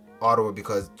Ottawa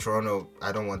because Toronto,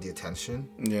 I don't want the attention.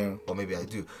 Yeah. Or maybe I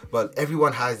do. But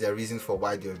everyone has their reasons for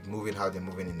why they're moving, how they're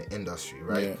moving in the industry,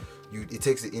 right? Yeah. It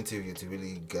takes the interview to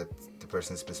really get the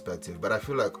person's perspective. But I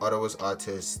feel like Ottawa's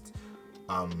artists,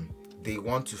 they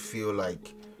want to feel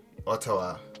like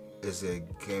Ottawa is a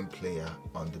game player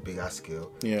on the bigger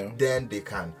scale. Yeah. Then they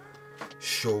can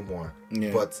show more.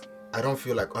 Yeah. But I don't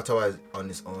feel like Ottawa on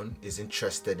its own is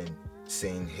interested in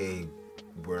saying, hey,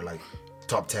 we're like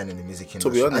top 10 in the music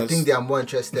industry. To be honest, I think they are more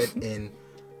interested in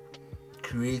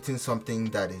creating something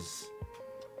that is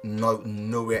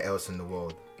nowhere else in the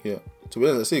world. Yeah. To be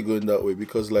honest, I say it going that way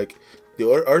because like the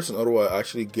artists in Ottawa are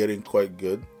actually getting quite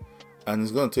good, and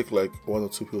it's gonna take like one or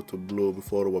two people to blow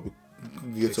before Ottawa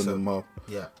gets on the map.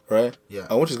 Yeah. Right. Yeah.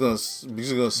 And which is gonna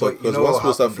suck because once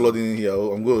people start flooding in here,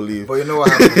 I'm gonna leave. But you know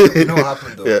what happened? You know what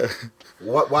happened though? Yeah.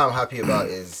 What I'm happy about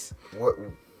is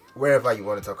wherever you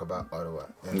want to talk about Ottawa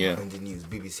in the news,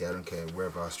 BBC, I don't care,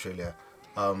 wherever, Australia,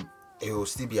 it will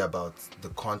still be about the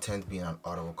content being an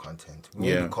Ottawa content.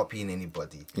 We won't be copying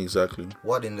anybody. Exactly.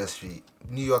 What industry?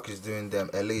 New York is doing them,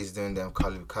 LA is doing them,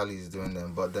 Cali is doing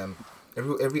them, but then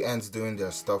every end's doing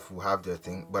their stuff, will have their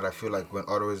thing. But I feel like when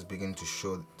Ottawa is beginning to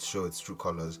show its true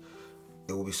colors,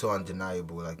 it will be so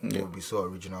undeniable. Like it will be so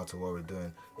original to what we're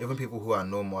doing. Even people who are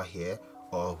no more here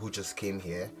or who just came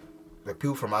here, like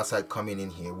people from outside coming in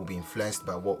here will be influenced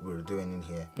by what we're doing in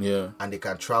here. Yeah. And they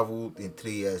can travel in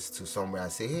 3 years to somewhere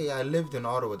and say, hey, I lived in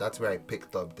Ottawa. That's where I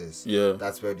picked up this. Yeah.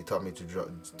 That's where they taught me to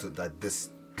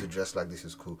dress like this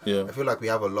is cool. Yeah. I feel like we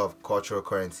have a lot of cultural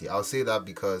currency. I'll say that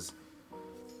because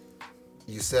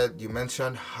you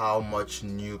mentioned how much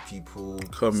new people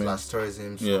 /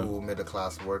 tourism, school, middle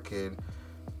class working.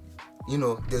 You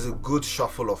know, there's a good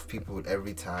shuffle of people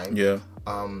every time. Yeah.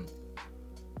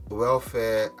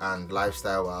 Welfare and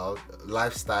lifestyle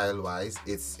wise,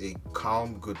 it's a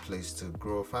calm, good place to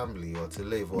grow a family or to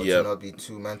live or to not be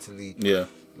too mentally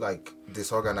like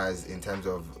disorganized in terms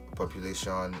of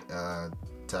population,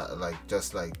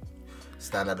 just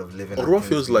standard of living. Ottawa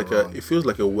feels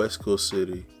like a West Coast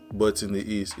city, but it's in the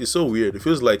east. It's so weird. It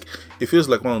feels like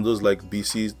one of those like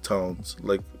BC towns,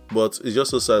 like, but it's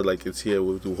just so sad. Like it's here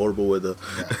with the horrible weather.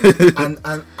 Yeah. and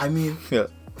I mean. Yeah.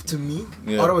 To me,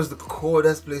 Ottawa is the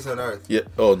coldest place on earth. Yeah.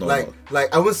 Oh no.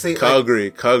 Like I would say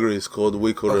Calgary. Calgary is cold,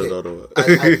 way colder than Ottawa.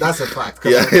 That's a fact.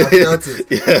 I felt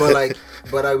it. Yeah.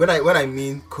 But when I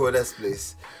mean coldest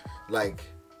place, like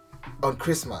on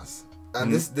Christmas,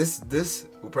 and this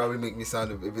will probably make me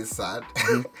sound a bit sad,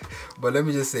 but let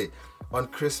me just say, on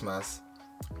Christmas,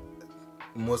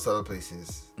 most other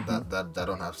places that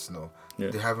don't have snow,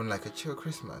 they're having like a chill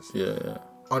Christmas. Yeah. Yeah.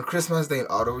 On Christmas Day in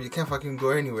Ottawa, you can't fucking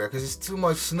go anywhere because it's too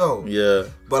much snow. Yeah.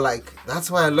 But like,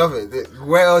 that's why I love it.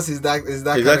 Where else is that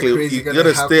exactly. Kind of crazy? You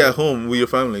gotta stay at home with your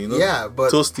family, you know? Yeah, but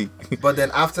toasty. But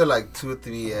then after like 2 or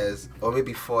 3 years, or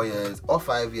maybe 4 years, or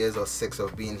 5 years, or 6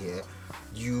 of being here,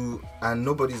 and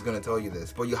nobody's gonna tell you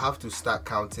this, but you have to start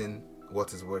counting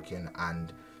what is working,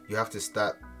 and you have to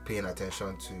start paying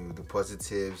attention to the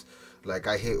positives. Like,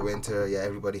 I hate winter. Yeah,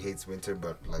 everybody hates winter,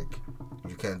 but like,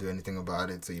 you can't do anything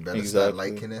about it. So you better start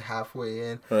liking it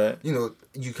halfway in. Right. You know,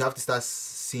 you have to start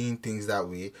seeing things that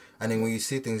way. And then when you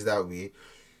see things that way,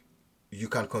 you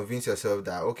can convince yourself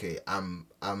that, okay, I'm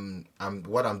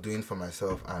what I'm doing for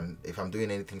myself, and if I'm doing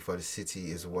anything for the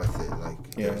city is worth it.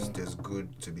 Like, there's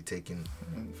good to be taken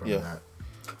from that.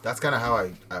 That's kind of how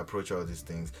I approach all these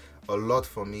things. A lot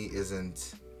for me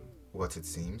isn't what it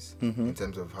seems in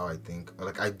terms of how I think.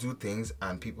 Like, I do things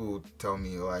and people tell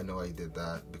me, oh, I know I did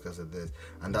that because of this,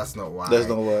 and that's not why. That's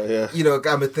not why. Yeah. You know,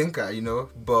 I'm a thinker, you know,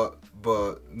 but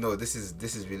no, this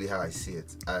is really how I see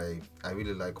it. I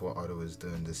really like what Ottawa is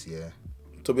doing this year.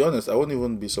 To be honest, I wouldn't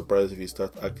even be surprised if you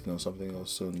start acting on something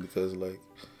else soon,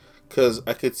 because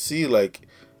I could see, like,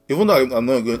 even though I'm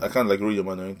not going, I can't like read your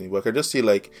mind or anything, but I can just see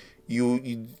like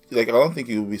you like, I don't think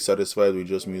you'll be satisfied with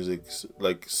just music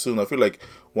like soon. I feel like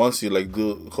once you like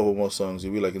do a couple more songs,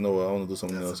 you'll be like, you know what, I want to do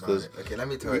something else. Okay, let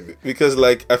me tell you. Because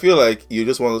like, I feel like you're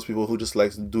just one of those people who just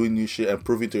likes doing new shit and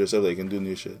proving to yourself that you can do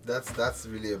new shit. That's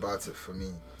really about it for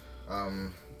me.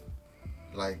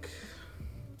 Like,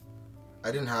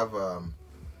 I didn't have a,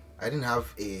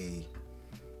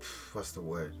 what's the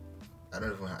word? I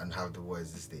don't even have the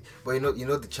words this day. But you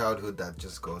know the childhood that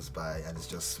just goes by and it's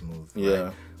just smooth. Yeah.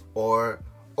 Right? Or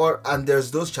and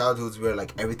there's those childhoods where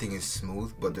like everything is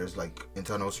smooth, but there's like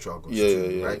internal struggles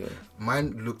right?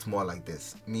 Mine looked more like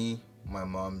this. Me, my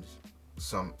mom's,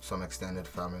 some extended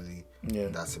family.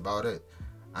 That's about it.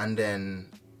 And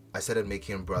then I started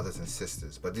making brothers and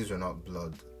sisters, but these were not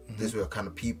blood. These were kind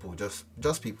of people, just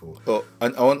people. Oh,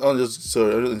 and I want just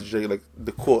sorry, I just like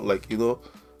the quote, like, you know,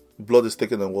 blood is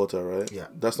thicker than water, right? Yeah.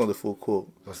 That's not the full quote.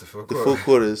 What's the full The quote? full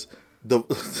quote is the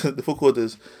full quote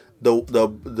is the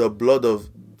blood of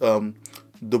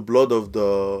the blood of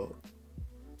the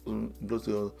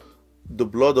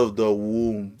blood of the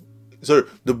womb. Sorry,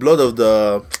 the blood of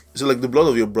the so like the blood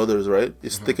of your brothers, right?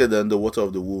 Is thicker than the water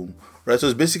of the womb, right? So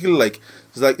it's basically like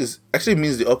it's actually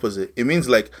means the opposite. It means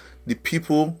like the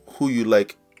people who you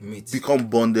like become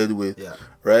bonded with,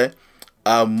 right,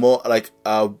 are more like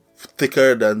are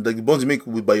thicker than the bonds you make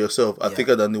with by yourself are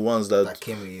thicker than the ones that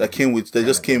came with they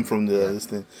just came from this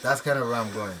thing. That's kind of where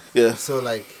I'm going. Yeah. So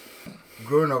like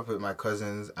growing up with my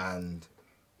cousins and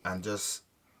just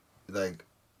like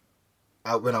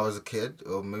when I was a kid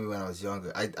or maybe when I was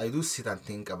younger, I do sit and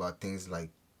think about things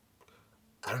like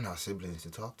I don't have siblings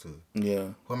to talk to. Yeah.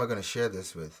 Who am I going to share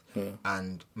this with? Yeah.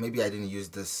 And maybe I didn't use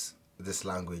this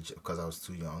language because I was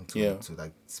too young to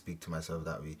like speak to myself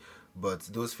that way. But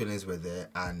those feelings were there,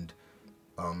 and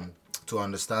to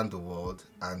understand the world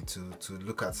and to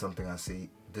look at something and say,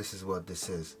 this is what this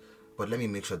is. But let me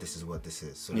make sure this is what this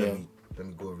is. So let me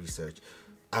go research.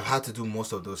 I've had to do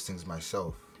most of those things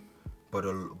myself, but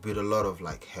with a lot of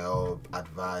like help,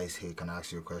 advice. Hey, can I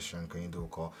ask you a question? Can you do a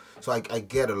call? So I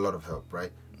get a lot of help,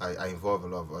 right? I involve a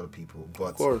lot of other people, but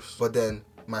of course. But then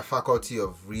my faculty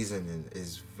of reasoning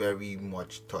is very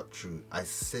much taught through. I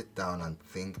sit down and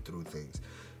think through things.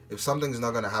 If something's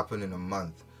not gonna happen in a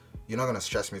month, you're not gonna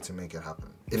stress me to make it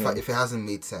happen. If it hasn't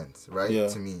made sense, right,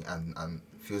 to me and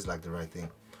feels like the right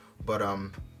thing. But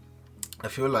I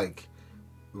feel like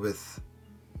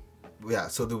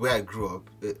so the way I grew up,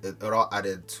 it all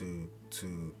added to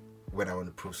when I want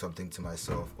to prove something to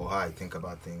myself or how I think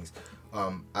about things.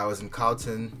 I was in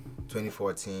Carlton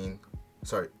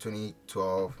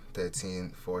 2012,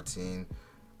 13, 14,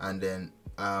 and then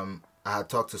I had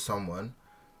talked to someone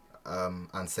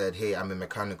and said, hey, I'm in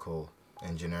mechanical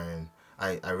engineering.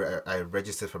 I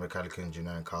registered for mechanical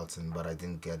engineering in Carlton, but I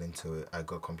didn't get into it. I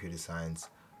got computer science.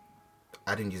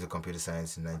 I didn't use a computer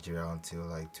science in Nigeria until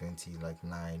like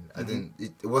 29. I didn't.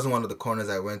 It wasn't one of the corners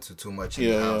I went to too much in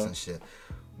the house and shit.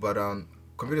 But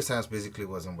computer science basically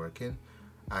wasn't working.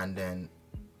 And then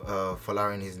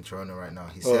Folarin, he's in Toronto right now.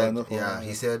 He said,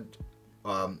 he said,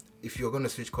 if you're going to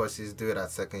switch courses, do it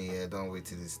at second year. Don't wait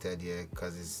till it's third year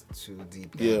because it's too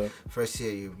deep. First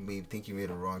year, you may think you made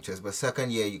a wrong choice. But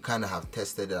second year, you kind of have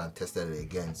tested it and tested it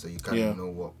again. So you kind of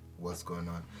know what's going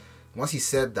on. Once he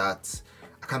said that,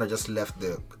 I kind of just left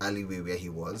the alleyway where he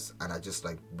was. And I just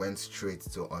like went straight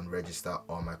to unregister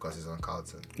all my courses on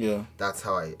Carlton. Yeah. That's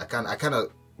how I kind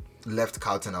of left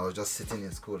Carlton. I was just sitting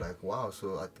in school like, wow,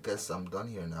 so I guess I'm done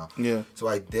here now. Yeah. So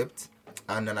I dipped.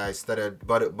 And then I started,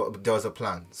 but there was a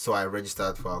plan. So I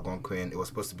registered for Algonquin. It was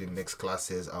supposed to be mixed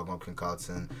classes, Algonquin,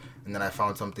 Carlton. And then I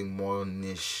found something more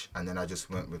niche, and then I just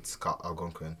went with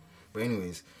Algonquin. But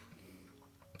anyways,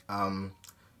 when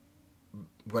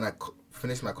I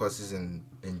finished my courses in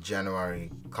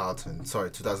January,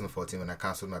 2014, when I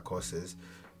cancelled my courses,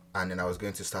 and then I was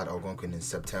going to start Algonquin in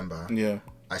September. Yeah.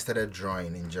 I started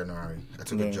drawing in January. I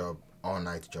took a job,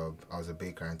 all-night job. I was a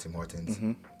baker in Tim Hortons.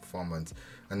 4 months,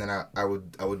 and then I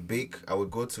would bake. I would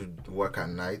go to work at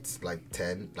night, like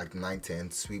 9,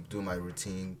 10, sweep, do my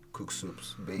routine, cook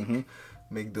soups, bake,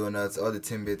 make donuts, all the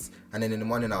timbits, and then in the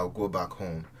morning I'll go back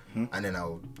home, and then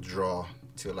I'll draw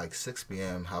till like 6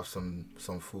 p.m. Have some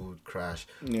food, crash.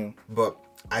 Yeah. But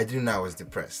I didn't know I was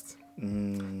depressed.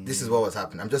 This is what was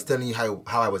happening. I'm just telling you how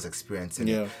I was experiencing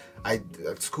it.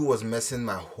 School was messing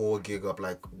my whole gig up.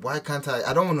 Like, why can't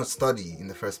I don't want to study in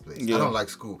the first place. I don't like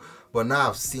school. But now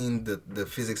I've seen the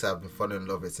physics I've been falling in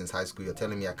love with since high school. You're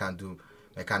telling me I can't do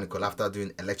mechanical after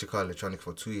doing electronics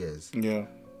for 2 years. Yeah.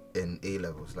 In A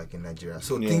levels, like in Nigeria.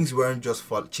 So things weren't just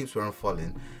chips weren't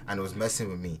falling, and it was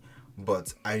messing with me.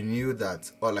 But I knew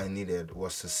that all I needed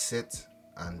was to sit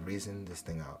and reason this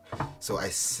thing out. So I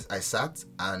sat,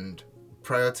 and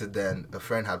prior to then, a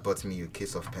friend had bought me a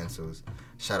case of pencils.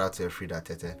 Shout out to Frida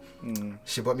Tete.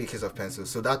 She bought me a case of pencils.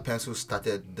 So that pencil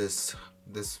started this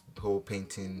whole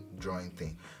painting, drawing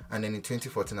thing. And then in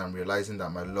 2014, I'm realizing that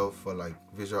my love for like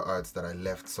visual arts that I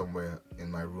left somewhere in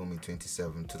my room in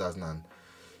 2000,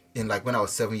 in like when I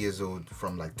was 7 years old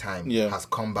from like time, has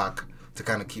come back to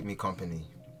kind of keep me company.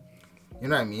 You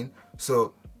know what I mean?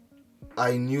 So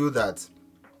I knew that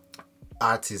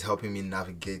art is helping me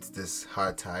navigate this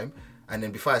hard time. And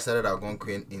then before I started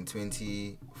Algonquin in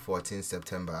 2014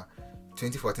 September,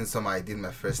 2014 summer, I did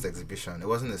my first exhibition. It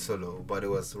wasn't a solo, but it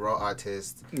was raw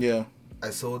artist. Yeah. I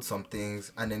sold some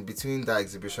things, and then between that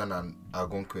exhibition and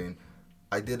Algonquin,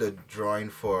 I did a drawing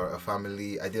for a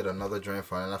family. I did another drawing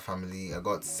for another family. I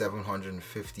got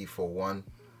 750 for one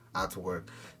artwork.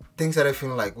 Things that I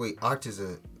feel like, wait, art is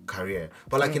a career.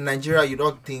 But like in Nigeria, you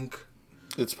don't think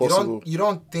it's possible. You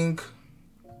don't think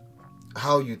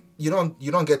how you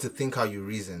don't get to think how you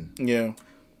reason. Yeah.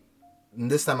 And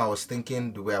this time I was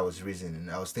thinking the way I was reasoning.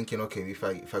 I was thinking, okay, if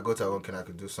I go to Algonquin, I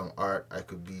could do some art. I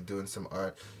could be doing some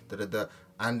art.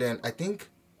 And then I think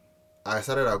I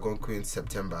started Algonquin in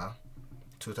September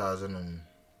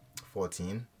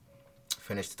 2014,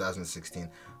 finished 2016.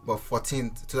 But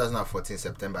 2014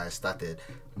 September I started.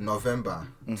 November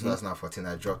 2014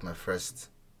 I dropped my first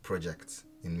project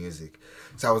in music.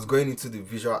 So I was going into the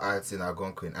visual arts in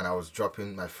Algonquin, and I was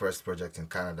dropping my first project in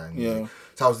Canada in music.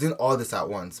 So I was doing all this at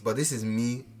once. But this is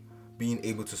me being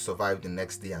able to survive the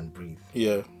next day and breathe.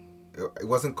 Yeah. It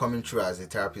wasn't coming through as a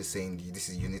therapist saying you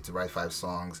need to write 5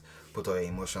 songs, put all your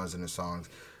emotions in the songs.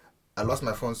 I lost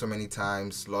my phone so many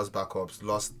times, lost backups,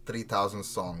 lost 3,000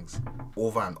 songs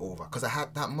over and over because I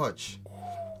had that much.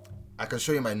 I can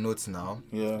show you my notes now.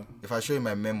 Yeah. If I show you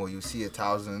my memo, you'll see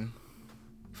 1,000.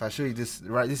 If I show you this,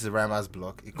 right, this is a rhymer's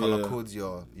block. It color codes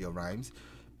your rhymes.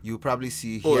 You'll probably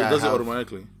see here. Oh, it does it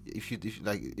automatically.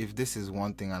 If this is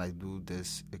one thing and I do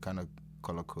this, it kind of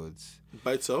color codes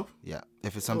by itself. Yeah.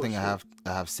 If it's something I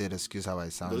have said, excuse how I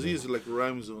sound. Does he use like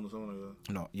rhyme zone or something like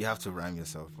that? No, you have to rhyme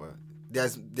yourself. But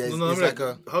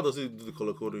how does he do the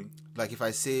color coding? Like if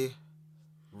I say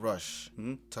rush,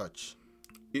 touch.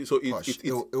 It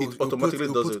automatically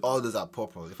does put it. all those at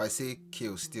purple. If I say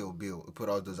kill, steal, bill, it put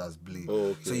all those as bleed.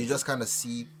 Oh, okay. So you just kind of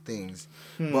see things.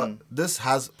 But this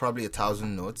has probably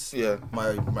 1,000 notes. Yeah.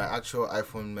 My actual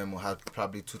iPhone memo had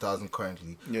probably 2,000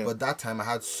 currently. Yeah. But that time I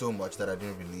had so much that I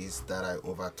didn't release that I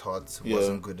overthought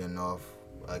wasn't good enough.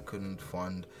 I couldn't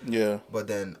fund. Yeah. But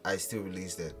then I still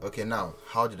released it. Okay, now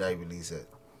how did I release it?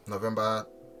 November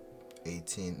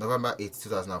 8th,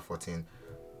 2014.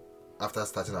 After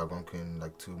starting Algonquin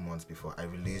like 2 months before, I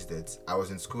released it. I was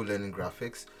in school learning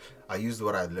graphics. I used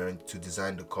what I learned to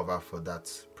design the cover for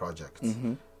that project.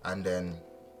 And then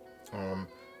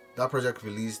that project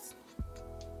released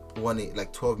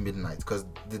 12 midnight because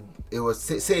it was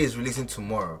say it's releasing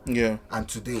tomorrow. Yeah. And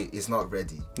today it's not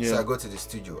ready. Yeah. So I go to the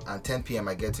studio and 10 p.m.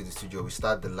 I get to the studio. We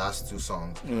start the last 2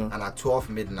 songs. Yeah. And at 12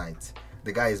 midnight,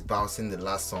 the guy is bouncing the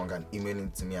last song and emailing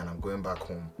to me, and I'm going back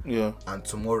home. Yeah. And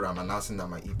tomorrow I'm announcing that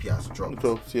my EP has dropped.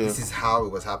 Yeah. This is how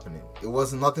it was happening.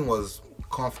 Nothing was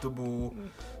comfortable.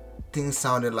 Things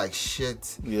sounded like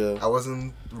shit. Yeah. I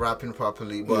wasn't rapping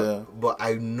properly, but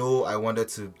I know I wanted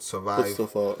to survive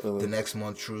the next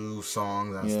month through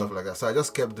songs and stuff like that. So I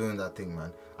just kept doing that thing,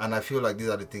 man. And I feel like these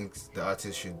are the things the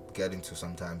artists should get into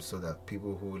sometimes, so that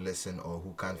people who listen or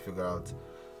who can't figure out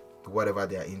whatever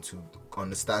they are into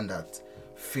understand that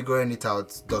figuring it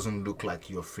out doesn't look like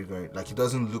you're figuring it. Like, it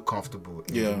doesn't look comfortable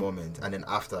in the moment, and then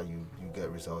after you get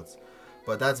results.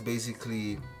 But that's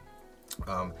basically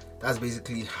how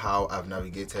I've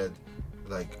navigated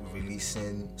like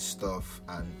releasing stuff,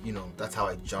 and that's how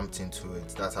I jumped into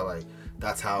it.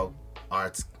 That's how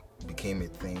art became a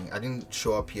thing. I didn't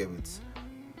show up here with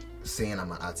saying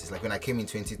I'm an artist. Like when I came in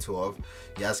 2012,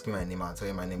 you ask me my name, I'll tell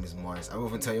you my name is Morris. I won't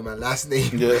even tell you my last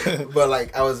name. Yeah. But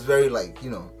like I was very like,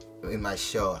 in my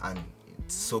shell and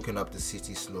soaking up the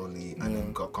city slowly, and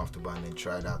then got comfortable and then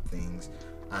tried out things.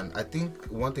 And I think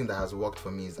one thing that has worked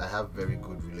for me is I have very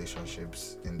good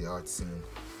relationships in the art scene.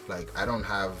 Like I don't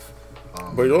have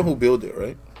but you're the one who built it,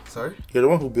 right? Sorry? You're the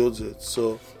one who builds it,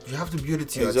 so you have to build it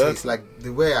to your taste. Like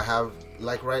the way I have,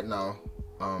 like right now,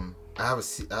 I have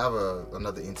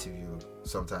another interview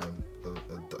sometime,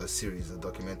 a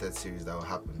documented series that will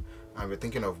happen, and we're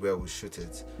thinking of where we'll shoot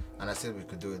it. And I said we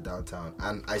could do it downtown,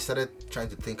 and I started trying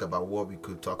to think about what we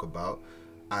could talk about,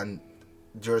 and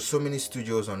there are so many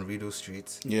studios on Rideau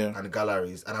Street and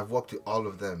galleries, and I've worked with all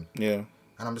of them. Yeah,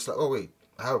 and I'm just like, oh wait,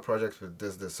 I have a project with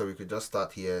this, so we could just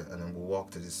start here, and then we'll walk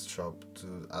to this shop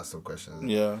to ask some questions.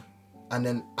 Yeah, and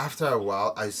then after a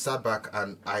while, I sat back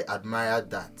and I admired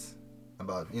that.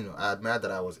 I admired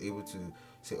that I was able to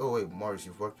say, oh wait, Morris,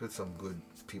 you've worked with some good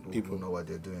people who know what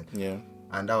they're doing. Yeah.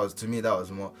 And that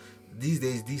was more, these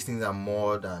days, these things are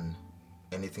more than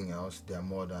anything else. They're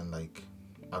more than like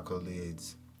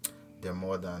accolades. They're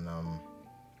more than,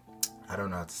 I don't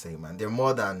know how to say it, man. They're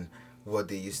more than what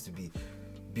they used to be.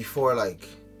 Before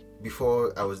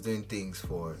I was doing things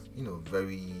for,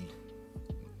 very,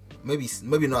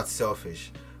 maybe not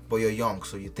selfish, but you're young,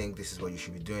 so you think this is what you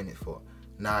should be doing it for.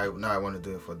 now I want to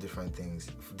do it for different things,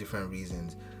 for different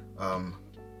reasons.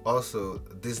 Also,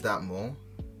 This That More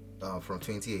from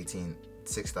 2018,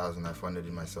 6,000 I funded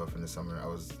it myself in the summer. I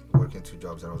was working 2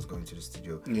 jobs and I was going to the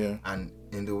studio. Yeah. And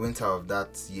in the winter of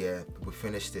that year, we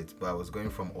finished it. But I was going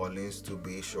from Orleans to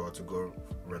Bayshore to go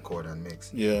record and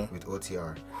mix. Yeah. With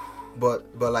OTR. But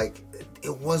like,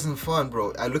 it wasn't fun,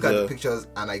 bro. I look at the pictures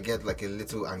and I get like a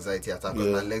little anxiety attack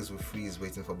because my legs would freeze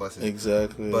waiting for buses.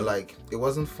 Exactly. But like, it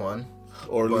wasn't fun.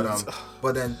 Orleans.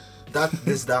 But then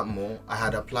that more, I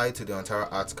had applied to the Ontario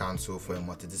Arts Council for a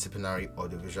multidisciplinary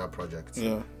audiovisual project.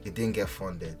 Yeah. It didn't get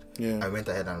funded. Yeah. I went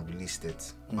ahead and released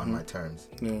it on my terms.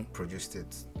 Yeah. Produced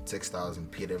it,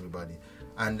 6,000, paid everybody.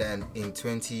 And then in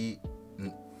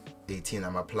 2018,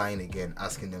 I'm applying again,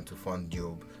 asking them to fund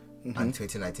Diob. And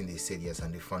 2019 they said yes,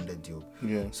 and they funded Diob.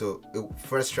 Yeah. So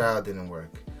first trial didn't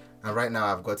work. And right now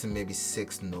I've gotten maybe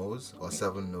 6 no's or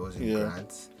 7 no's in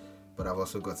grants. But I've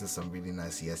also gotten some really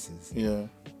nice yeses. Yeah.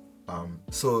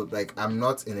 So like, I'm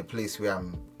not in a place where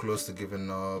I'm close to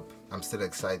giving up. I'm still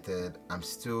excited. I'm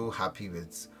still happy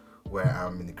with where I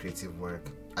am in the creative work.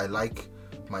 I like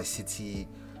my city.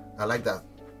 I like that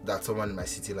someone in my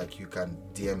city like you can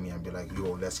DM me and be like,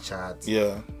 yo, let's chat.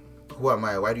 Yeah. Who am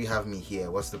I? Why do you have me here?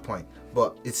 What's the point?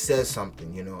 But it says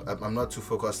something, you know. I'm not too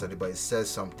focused on it, but it says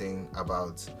something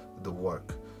about the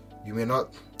work. You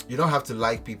don't have to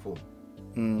like people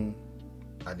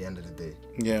at the end of the day.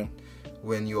 Yeah.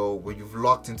 When you've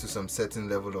locked into some certain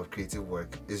level of creative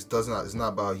work, it's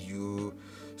not about you,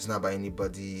 it's not about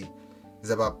anybody.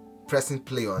 It's about pressing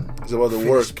play on it's about the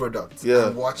finished work product yeah.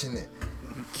 and watching it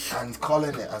and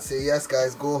calling it and say, yes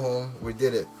guys, go home, we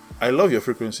did it. I love your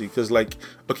frequency because, like,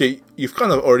 okay, you've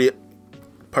kind of already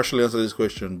partially answered this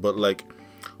question, but like,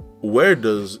 where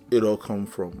does it all come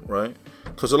from, right?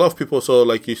 Because a lot of people, so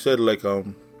like you said, like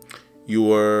you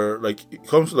were like, it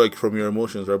comes like from your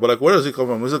emotions, right? But like, where does it come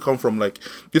from? Does it come from like,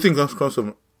 do you think it comes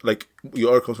from like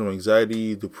comes from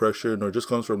anxiety, depression, or just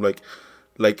comes from like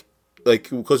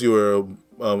because you were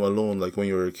alone, like when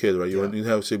you were a kid, right? You didn't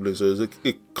have siblings, so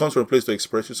it comes from a place to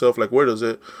express yourself. Like, where does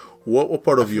it? What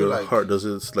part of your heart does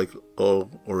it like all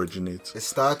originate? It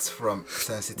starts from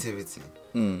sensitivity.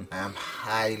 I am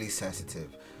highly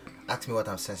sensitive. Ask me what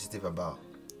I'm sensitive about.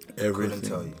 Everything. I couldn't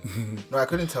tell you. No, I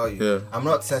couldn't tell you. Yeah. I'm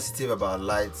not sensitive about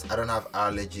lights. I don't have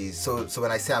allergies. So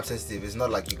when I say I'm sensitive, it's not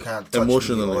like you can't touch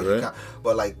emotionally, me or right? you can't,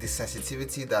 but like the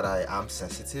sensitivity that I am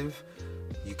sensitive,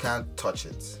 you can't touch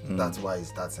it. That's why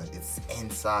it's that sensitive. It's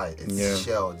inside. It's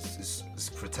shelled. It's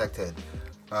protected.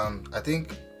 I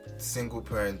think single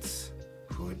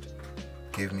parenthood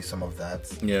gave me some of that.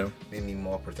 Yeah. Made me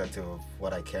more protective of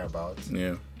what I care about.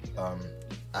 Yeah.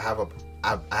 I have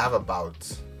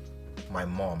about my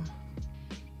mom.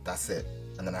 That's it.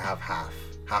 And then I have half.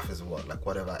 Half is what? Like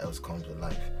whatever else comes with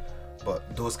life.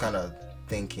 But those kind of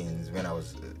thinkings when I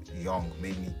was young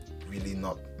made me really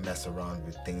not mess around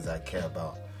with things I care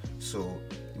about. So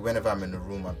whenever I'm in a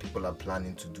room and people are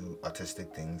planning to do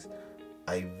artistic things,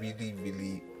 I really,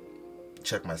 really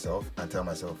check myself and tell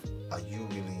myself, are you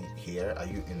really here? Are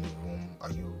you in the room?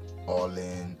 Are you all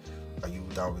in? Are you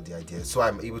down with the idea? So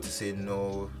I'm able to say,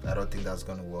 no, I don't think that's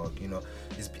going to work. You know,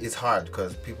 it's hard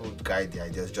because people guide the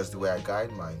ideas just the way I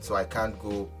guide mine. So I can't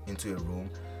go into a room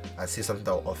and say something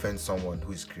that will offend someone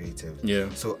who is creative. Yeah.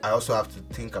 So I also have to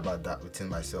think about that within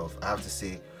myself. I have to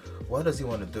say, why does he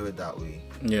want to do it that way?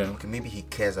 Yeah. Okay, maybe he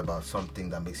cares about something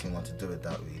that makes him want to do it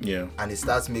that way. Yeah. And it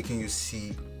starts making you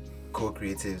see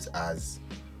co-creatives as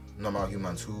normal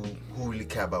humans who really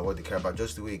care about what they care about,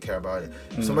 just the way you care about it.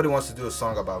 If somebody wants to do a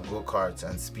song about go-karts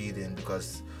and speeding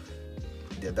because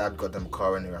their dad got them a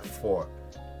car when they were 4,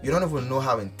 you don't even know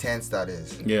how intense that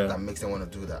is. Yeah. That makes them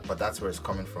want to do that. But that's where it's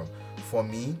coming from. For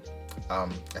me, I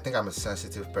think I'm a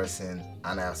sensitive person,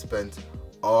 and I have spent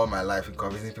all my life in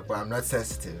convincing people I'm not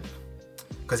sensitive.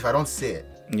 Because if I don't say it,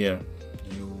 you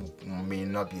may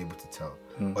not be able to tell.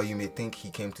 Or you may think he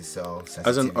came to sell sensitivity.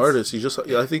 As an artist,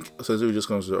 I think sensitivity just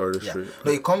comes with artistry. Yeah.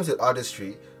 No, it comes with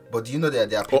artistry, but do you know that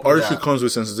there are people artistry comes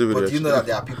with sensitivity. But do you know that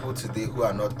there are people today who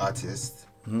are not artists,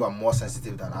 who are more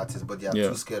sensitive than artists, but they are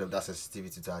too scared of that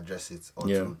sensitivity to address it or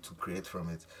to create from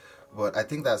it. But I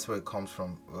think that's where it comes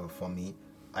from for me.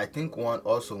 I think one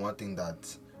thing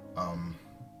that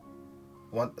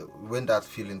when that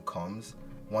feeling comes,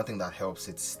 one thing that helps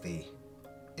it stay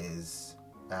is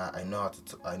I know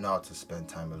how to spend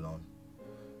time alone.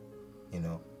 You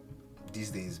know,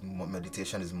 these days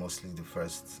meditation is mostly the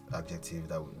first adjective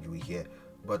that you will hear,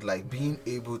 but like being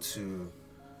able to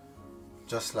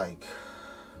just like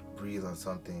breathe on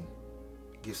something,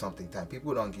 give something time.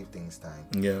 People don't give things time.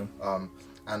 Yeah.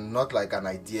 And not like an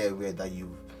idea where that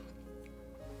you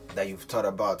that you've thought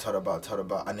about,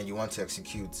 and then you want to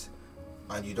execute,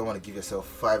 and you don't want to give yourself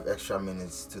 5 extra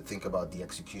minutes to think about the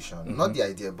execution, not the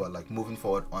idea, but like moving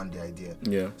forward on the idea.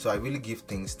 Yeah. So I really give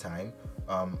things time.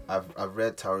 I've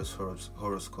read Taurus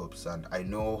horoscopes, and I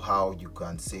know how you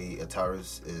can say a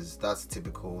Taurus that's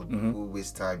typical, who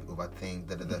waste time,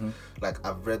 overthink, Like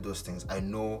I've read those things. I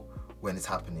know when it's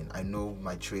happening. I know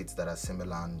my traits that are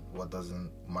similar and what doesn't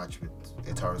match with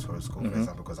a Taurus horoscope, for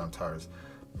example, because I'm Taurus.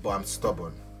 But I'm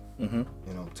stubborn. You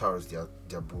know, Taurus,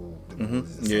 they're bull. The bull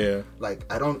is the same. Yeah.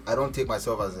 Like I don't take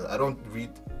myself I don't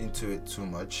read into it too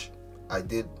much. I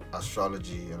did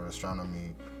astrology and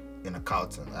astronomy in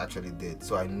Carleton. I actually did.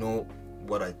 So I know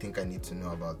what I think I need to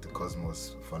know about the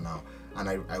cosmos for now. And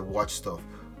I watch stuff.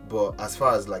 But as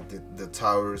far as like the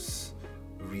Taurus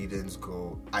readings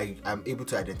go, I'm able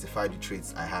to identify the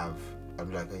traits I have.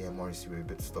 I'm like, oh yeah, Maurice, you were a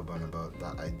bit stubborn about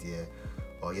that idea.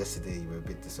 Or yesterday you were a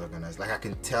bit disorganized. Like I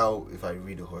can tell if I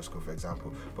read a horoscope, for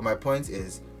example. But my point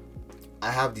is,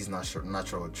 I have these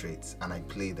natural traits and I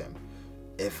play them.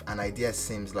 If an idea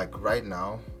seems like right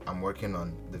now, I'm working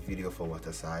on the video for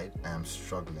Waterside, I am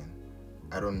struggling.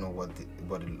 I don't know what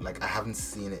like I haven't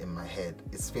seen it in my head.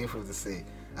 It's painful to say.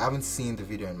 I haven't seen the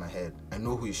video in my head. I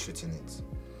know who is shooting it.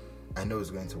 I know it's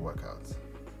going to work out.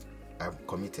 I'm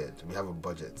committed. We have a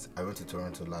budget. I went to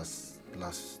Toronto last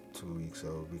 2 weeks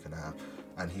or a week and a half,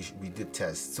 and we did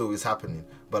tests, so it's happening.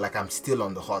 But like I'm still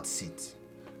on the hot seat,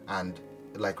 and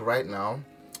like right now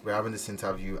we're having this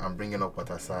interview. I'm bringing up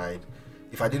Waterside.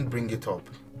 If I didn't bring it up,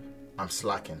 I'm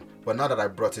slacking. But now that I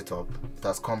brought it up, it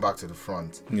has come back to the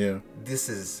front. Yeah. This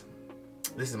is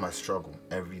my struggle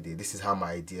every day. This is how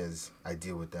my ideas, I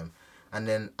deal with them. And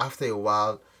then after a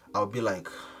while, I'll be like,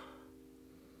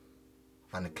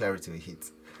 and the clarity will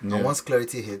hit. Yeah. And once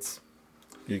clarity hits,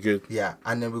 you're good. Yeah.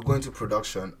 And then we're going to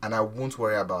production, and I won't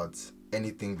worry about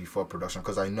anything before production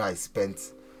because I know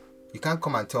you can't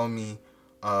come and tell me,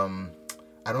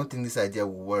 I don't think this idea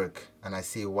will work. And I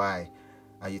say, why?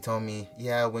 And you tell me,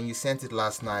 yeah, when you sent it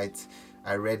last night,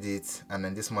 I read it, and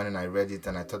then this morning I read it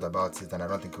and I thought about it and I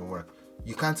don't think it will work.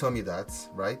 You can't tell me that,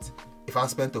 right? If I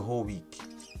spent the whole week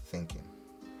thinking.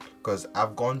 Because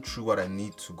I've gone through what I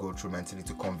need to go through mentally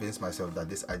to convince myself that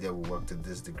this idea will work to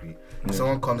this degree. If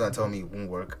someone comes and tells me it won't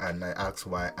work and I ask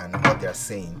why, and what they're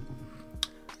saying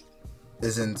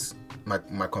isn't,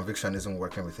 my conviction isn't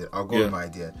working with it, I'll go with my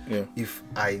idea. Yeah. If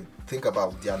I think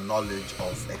about their knowledge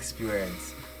of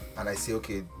experience and I say,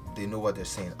 okay, they know what they're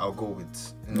saying, I'll go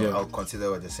with, I'll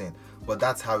consider what they're saying. But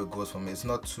that's how it goes for me. It's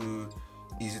not too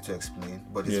easy to explain,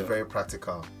 but it's very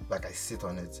practical. Like I sit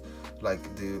on it. Like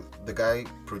the guy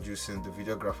producing, the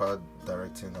videographer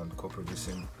directing and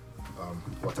co-producing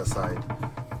Waterside,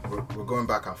 we're going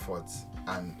back and forth,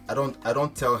 and I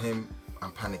don't tell him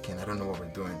I'm panicking, I don't know what we're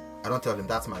doing. I don't tell him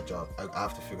that's my job. I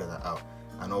have to figure that out,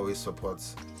 and always support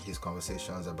his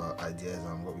conversations about ideas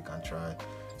and what we can try.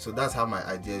 So that's how my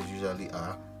ideas usually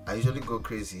are. I usually go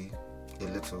crazy a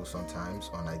little sometimes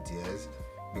on ideas.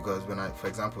 Because for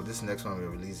example, this next one we're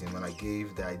releasing, when I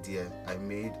gave the idea, I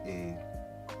made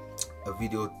a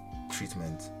video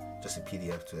treatment, just a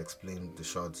PDF to explain the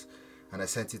shots, and I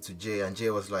sent it to Jay, and Jay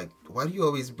was like, why do you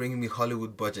always bring me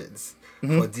Hollywood budgets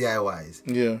for DIYs?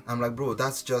 Yeah. I'm like, bro,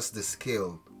 that's just the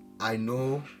scale. I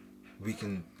know we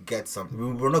can get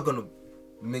something. We're not going to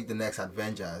make the next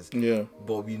Avengers,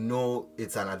 but we know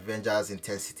it's an Avengers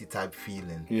intensity type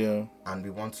feeling, and we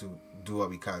want to do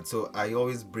what we can. So I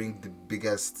always bring the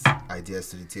biggest ideas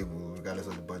to the table regardless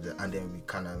of the budget, and then we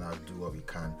kind of now do what we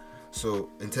can. So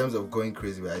in terms of going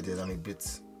crazy with ideas, I'm a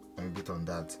bit on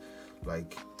that.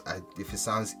 Like if it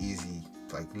sounds easy,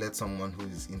 like let someone who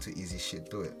is into easy shit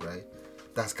do it, right?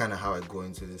 That's kind of how I go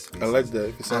into this space. I like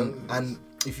that. And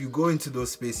if you go into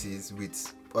those spaces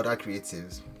with other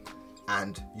creatives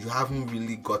and you haven't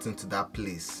really gotten to that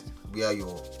place where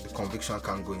the conviction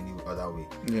can't go any other way,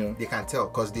 they can tell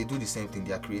because they do the same thing.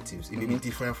 They are creatives. It may be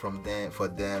different for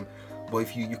them, but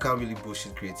if you can't really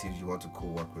bullshit creatives you want to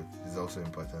co-work with, is also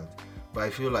important. But I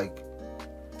feel like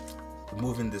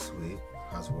moving this way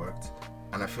has worked,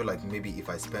 and I feel like maybe if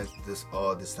I spent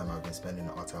all this time I've been spending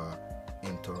in Ottawa,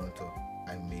 in Toronto,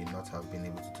 I may not have been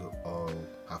able to do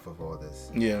half of all this.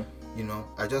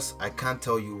 I can't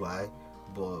tell you why,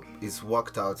 but it's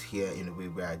worked out here in a way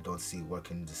where I don't see it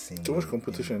working the same. Too much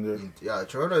competition there.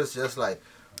 Toronto is just like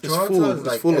it's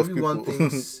full everyone of people.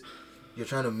 thinks you're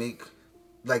trying to make,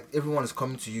 like everyone is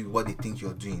coming to you what they think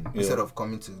you're doing instead of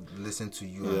coming to listen to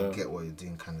you and get what you're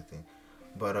doing, kind of thing.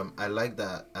 But I like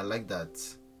that.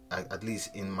 At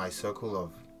least in my circle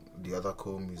of the other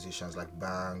co-musicians, like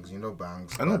Bangs,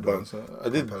 Bangs. I know Bangs.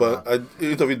 I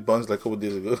interviewed Bangs like a couple of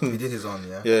days ago. He did his own,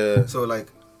 Yeah. So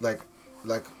like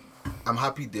I'm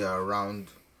happy they're around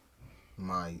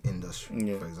my industry,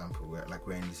 Yeah. for example, where like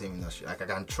we're in the same industry. Like I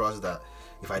can trust that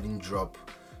if I didn't drop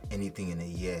anything in a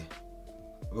year,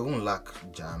 we won't lack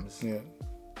jams. Yeah.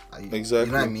 Exactly.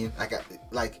 You know what I mean?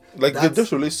 Like they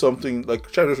just released something.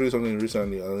 Like Chad just released something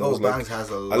recently, and it was Banks like, has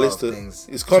a lot of things.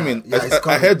 It's coming. Yeah, it's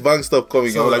coming. I heard Banks stuff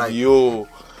coming. So, I was like, yo.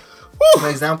 For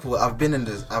example, I've been in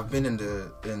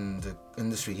the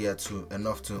industry here too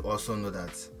enough to also know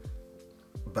that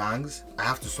Banks, I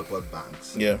have to support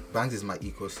Banks. Yeah. Banks is my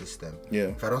ecosystem. Yeah.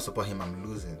 If I don't support him, I'm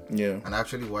losing. Yeah. And I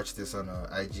actually watched this on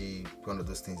IG, one of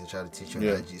those things they try to teach you on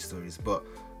Yeah. IG stories. But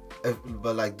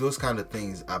like those kind of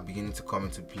things are beginning to come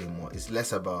into play more. It's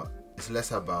less about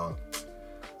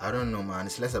I don't know, man.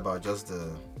 It's less about just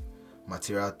the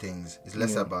material things. It's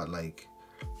less about like,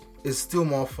 it's still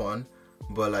more fun.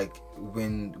 But like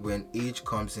when age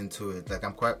comes into it, like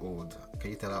I'm quite old. Can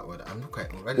you tell that word? I'm not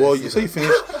quite old. Right? Well, you say you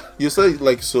finished. You say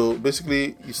like, so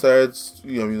basically you started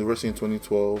university in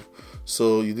 2012.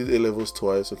 So you did A levels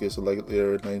twice. Okay, so like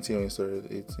you're 19 when you started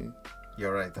 18.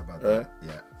 You're right about right? that.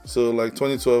 Yeah. So like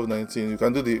 2012, 19. You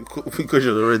can do the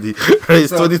question already. Right?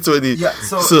 It's 2020. Yeah.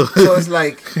 So it's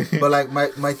like, but like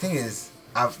my thing is,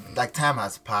 like time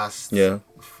has passed. Yeah.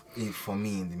 For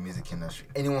me in the music industry,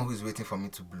 anyone who's waiting for me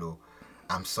to blow,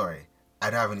 I'm sorry, I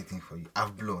don't have anything for you.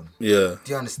 I've blown. Yeah.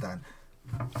 Do you understand?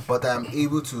 But I'm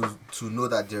able to know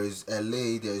that there is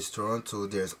LA, there is Toronto,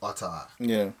 there is Ottawa.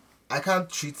 Yeah. I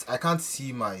can't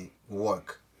see my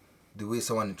work the way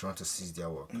someone in Toronto sees their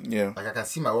work. Yeah. Like I can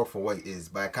see my work for what it is,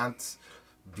 but I can't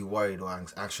be worried or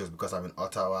anxious because I'm in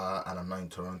Ottawa and I'm not in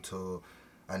Toronto.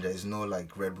 And there is no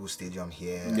like Red Bull Stadium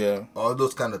here. Yeah. All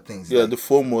those kind of things. Yeah, like, the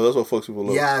FOMO, that's what fucks people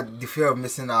up. yeah, the fear of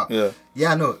missing out. Yeah.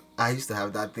 Yeah, no, I used to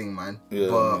have that thing, man. Yeah.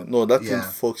 But, Man. No, that thing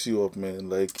fucks you up, man.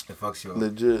 Like, it fucks you up.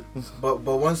 legit. But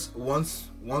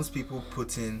once people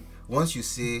put in, once you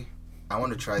say, I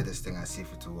want to try this thing and see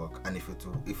if it will work, and if it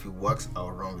works,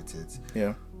 I'll run with it.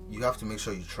 Yeah. You have to make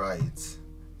sure you try it.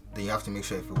 Then you have to make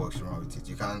sure if it works, you run with it.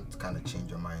 You can't kind of change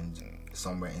your mind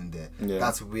somewhere in there. Yeah.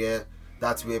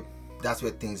 That's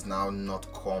where things now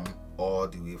not come all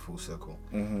the way full circle.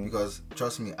 Mm-hmm. Because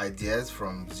trust me, ideas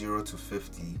from 0 to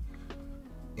 50,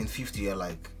 in 50 you're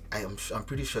like, I'm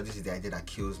pretty sure this is the idea that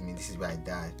kills me. This is where I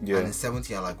die. Yeah. And in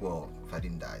 70 you're like, well, if I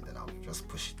didn't die, then I'll just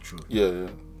push it through. Yeah.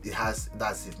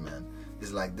 That's it, man.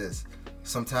 It's like this.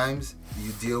 Sometimes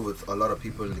you deal with a lot of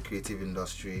people in the creative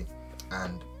industry,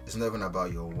 and it's not even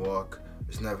about your work.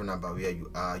 It's not even about where you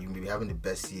are. You may be having the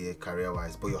best year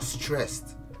career-wise, but you're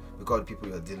stressed because of the people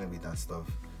you're dealing with and stuff.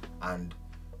 And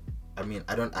I mean,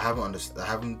 I haven't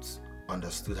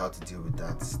understood how to deal with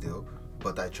that still,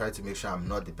 but I try to make sure I'm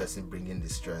not the person bringing the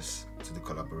stress to the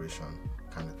collaboration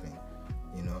kind of thing,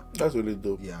 you know. That's really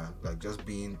dope. Yeah, like just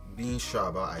being sure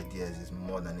about ideas is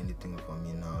more than anything for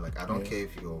me now. Like I don't care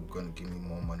if you're going to give me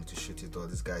more money to shoot it, or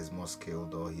this guy is more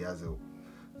skilled, or he has a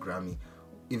Grammy.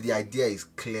 If the idea is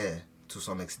clear to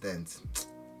some extent,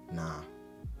 nah,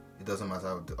 it doesn't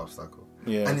matter the obstacle.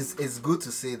 Yeah. And it's good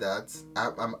to say that.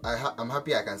 I'm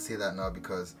happy I can say that now,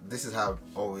 because this is how I've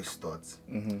always thought.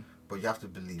 Mm-hmm. But you have to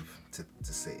believe to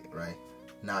say it, right?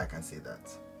 Now I can say that.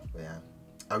 But yeah,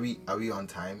 are we on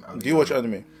time? Do you watch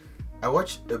anime? I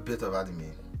watch a bit of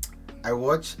anime.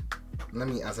 Let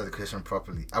me answer the question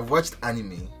properly. I watched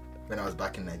anime when I was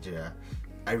back in Nigeria.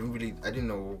 I didn't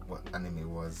know what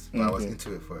anime was, but I was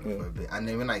into it for a bit. And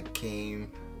then when I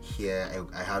came here,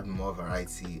 I had more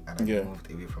variety, and I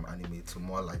moved away from anime to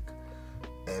more like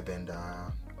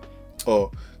Airbender.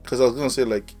 Oh, because I was gonna say,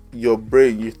 like, your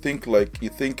brain, you think like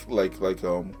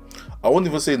I won't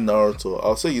even say Naruto.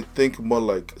 I'll say you think more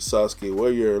like Sasuke,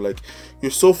 where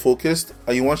you're so focused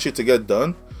and you want shit to get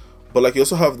done, but like you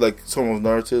also have like some of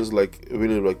Naruto's like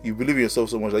really like you believe in yourself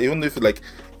so much that even if like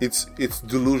it's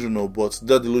delusional, but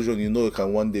that delusion it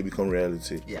can one day become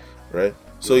reality. Yeah. Right.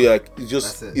 So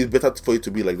it's better for you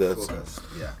to be like that. Focus.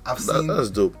 Yeah. That's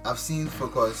dope. I've seen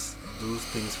Focus do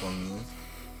things for me,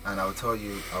 and I'll tell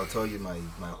you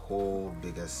my whole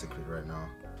biggest secret right now.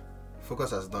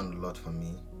 Focus has done a lot for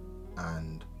me,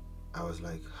 and I was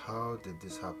like, how did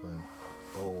this happen?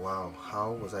 Oh wow,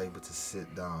 how was I able to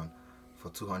sit down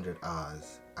for 200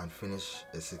 hours and finish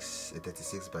a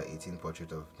 36 by 18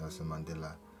 portrait of Nelson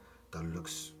Mandela that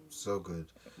looks so good?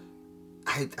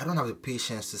 I don't have the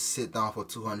patience to sit down for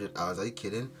 200 hours. Are you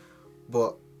kidding?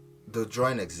 But the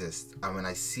drawing exists, and when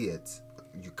I see it,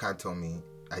 you can't tell me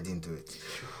I didn't do it.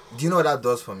 Do you know what that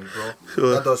does for me, bro?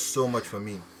 Sure. That does so much for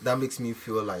me. That makes me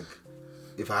feel like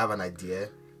if I have an idea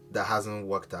that hasn't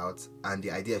worked out, and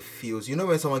the idea feels, you know,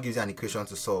 when someone gives you an equation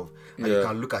to solve, and you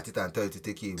can look at it and tell it to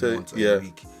take you a month or a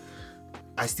week.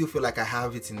 I still feel like I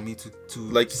have it in me to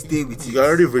like stay with you it.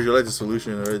 already visualize the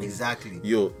solution already. Exactly.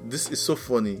 Yo, this is so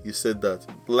funny you said that.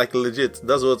 Like legit,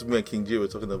 that's what me and King J were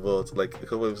talking about like a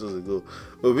couple episodes ago.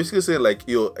 But basically saying like,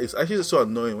 yo, it's actually so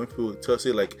annoying when people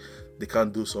say like they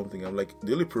can't do something. I'm like,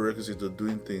 the only prerequisite to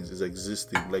doing things is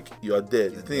existing. Like you are there.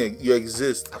 The thing, you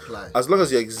exist. Apply. As long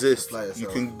as you exist, Apply you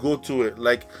yourself. can go to it.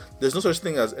 Like there's no such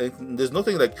thing as there's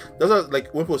nothing like that's not,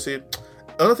 like when people say.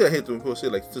 Another thing I hate when people say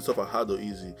like stuff are hard or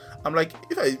easy. I'm like,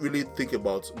 if I really think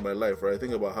about my life, right? I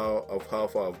think about how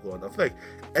far I've gone. I feel like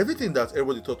everything that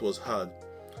everybody thought was hard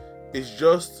is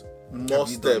just more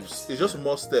steps. It's just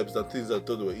more steps than things that I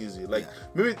thought were easy. Like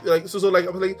maybe like so like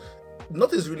I'm like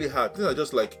nothing's really hard. Things are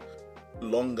just like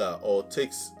longer or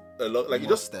takes a lot. Like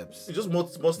More it's just more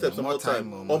steps and more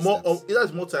time or more steps. either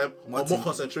it's more time More or more time,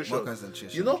 concentration. more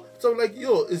concentration. You know, so I'm like,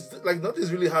 yo, it's like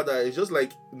nothing's really harder. It's just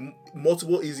like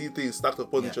multiple easy things stacked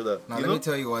upon each other. Now you let know? me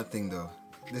tell you one thing though.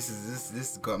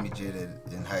 This got me jaded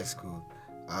in high school.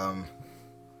 I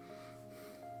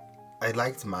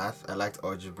liked math, I liked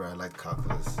algebra, I liked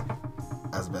calculus,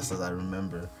 as best as I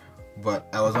remember. But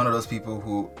I was one of those people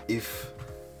who, if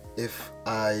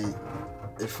I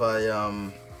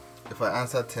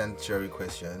answered 10 theory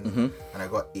questions and I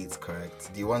got 8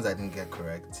 correct, the ones I didn't get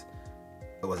correct,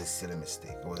 it was a silly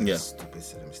mistake. It was a stupid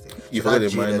silly mistake. You So forgot that the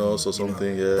jaded minors me, or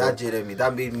something, you know, yeah. That jaded me.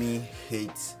 That made me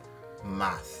hate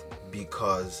math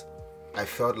because I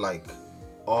felt like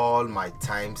all my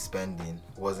time spending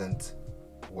wasn't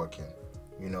working,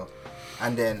 you know.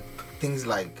 And then things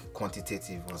like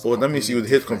quantitative was. Oh, that means you would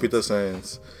hate different. computer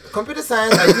science. Computer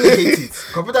science, I didn't hate it.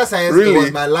 Computer science Really?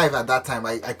 was my life at that time.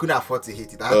 I couldn't afford to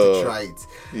hate it. I had to try it.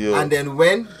 Yeah. And then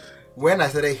when I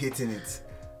started hating it,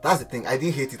 that's the thing. I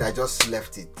didn't hate it. I just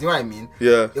left it. Do you know what I mean?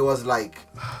 Yeah. It was like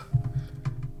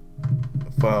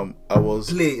Fam, I was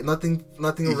play, nothing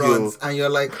Yo. runs, and you're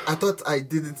like, I thought I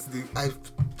did it.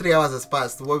 3 hours has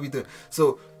passed. What are we doing?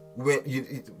 So but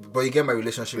you get my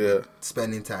relationship with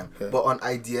spending time. Yeah. But on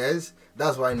ideas,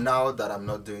 that's why now that I'm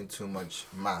not doing too much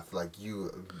math, like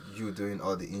you doing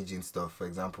all the engine stuff, for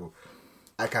example,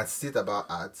 I can sit about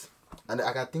art and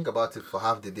I can think about it for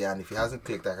half the day, and if it hasn't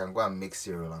clicked, I can go and make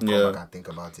cereal and come back and think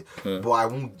about it. Yeah. But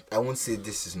I won't say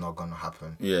this is not gonna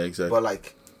happen. Yeah, exactly. But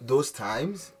like those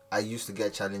times, I used to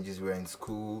get challenges where in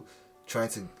school, trying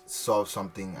to solve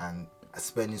something and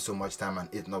spending so much time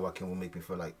and it not working will make me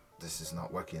feel like this is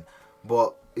not working.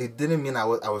 But it didn't mean I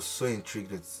was so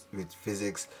intrigued with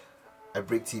physics. I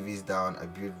break TVs down, I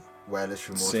build wireless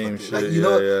remotes. Same shit. Like you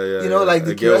know, like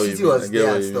the curiosity was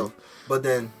there and stuff. But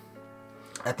then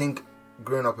I think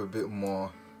growing up a bit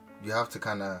more, you have to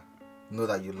kind of know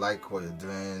that you like what you're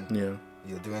doing. Yeah.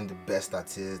 You're doing the best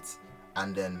at it,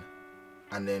 and then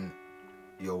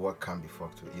your work can be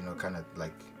fucked with. You know, kind of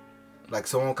like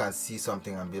someone can see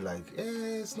something and be like,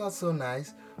 it's not so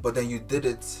nice. But then you did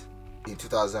it in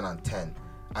 2010,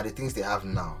 and the things they have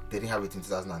now, they didn't have it in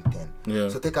 2010. Yeah.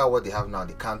 So take out what they have now,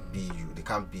 they can't be you, they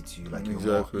can't beat you. Like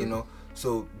Exactly. you know.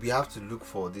 So we have to look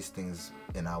for these things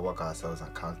in our work ourselves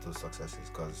and count those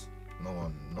successes, because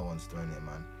no one's doing it,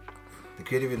 man. The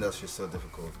creative industry is so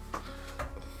difficult.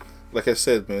 Like I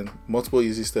said, man, multiple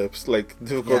easy steps. Like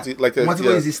difficulty, like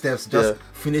multiple easy steps. Just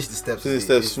finish the steps. Finish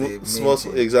the steps. Small,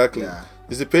 exactly. Yeah.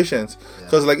 It's the patience.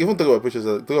 Because like even talk about patience,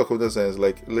 talk about computer science.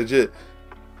 Like legit,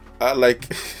 I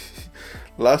like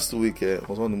last week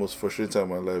was one of the most frustrating times of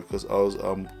my life, because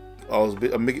I'm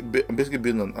basically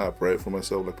building an app, right, for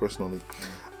myself, like personally,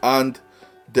 and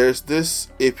there's this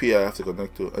API I have to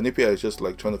connect to. An API is just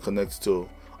like trying to connect to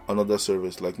another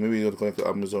service, like maybe you want to connect to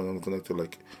Amazon, you want to connect to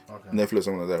like Netflix or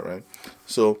something like that, right?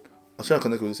 So I was trying to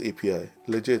connect with this API.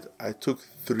 Legit, I took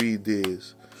 3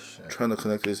 days trying to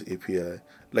connect to this API.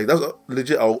 Like that's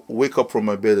legit. I'll wake up from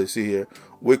my bed, I see here,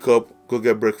 wake up, go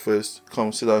get breakfast,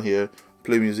 come sit down here,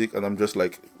 play music, and I'm just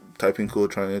like typing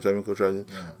code, trying.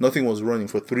 Nothing was running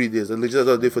for 3 days. I legit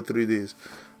I did for 3 days.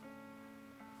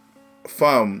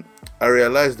 Fam, I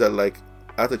realized that like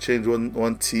I had to change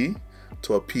one T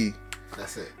to a P.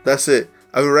 That's it.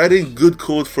 I've been writing good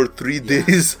code for 3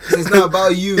 days. It's not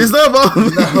about you. It's not about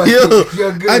me. You're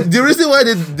good. And the reason why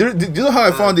do you know how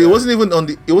I found it? It wasn't even on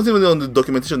the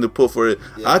documentation they put for it.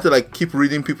 I had to like keep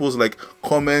reading people's like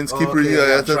comments,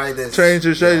 trying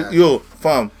to yo,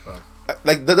 fam.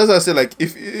 Like that's what I say. Like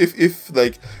if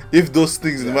those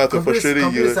things in the matter frustrating you,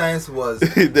 computer science was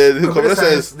computer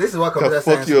science. This is what computer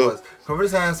science was. Computer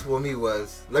science for me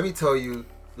was. Let me tell you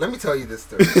this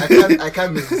story. I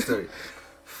can't miss this story.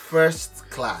 First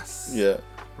class. Yeah.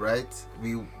 Right?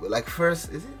 We like first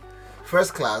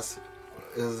class.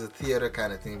 It was a theater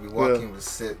kind of thing. We walk in, we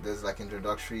sit. There's like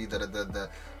introductory.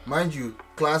 Mind you,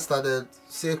 class started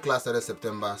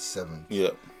September 7th. Yeah.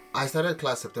 I started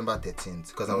class September 13th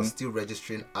because I was still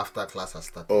registering after class had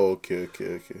started. Oh, okay.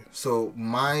 So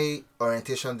my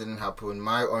orientation didn't happen.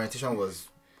 My orientation was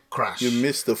crash. You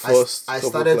missed the first I couple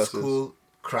started classes. school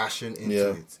crashing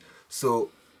into it. So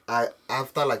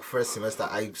after like first semester,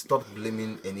 I stopped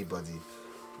blaming anybody,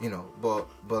 but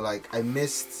like I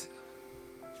missed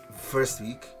first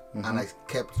week and I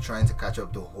kept trying to catch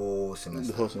up the whole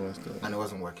semester. And it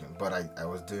wasn't working, but I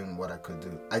was doing what I could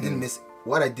do. I didn't miss.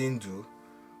 What I didn't do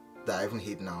that I even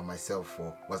hate now myself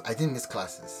for was I didn't miss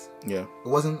classes. Yeah. It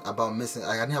wasn't about missing.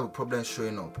 I didn't have a problem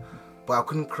showing up, but I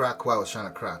couldn't crack what I was trying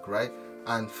to crack, right?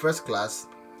 And first class,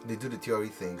 they do the theory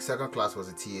thing. Second class was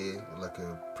a TA, like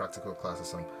a practical class or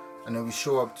something. And then we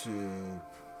show up to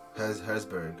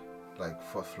Herzberg, like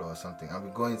 4th floor or something. And we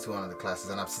go into one of the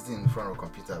classes, and I'm sitting in front of a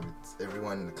computer with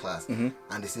everyone in the class, and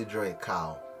they say draw a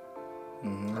cow. I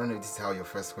don't know if this is how your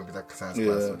first computer science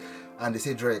class. And they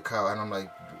say draw a cow, and I'm like,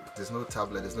 there's no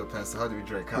tablet, there's no pencil. How do we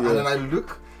draw a cow? And then I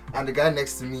look, and the guy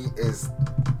next to me is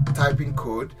typing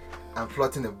code and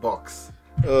plotting a box.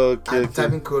 Okay. I'm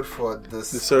typing code for the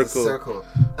circle.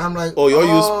 I'm like, you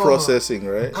use processing,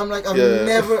 right? I'm like, I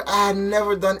had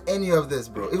never done any of this,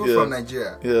 bro. Even from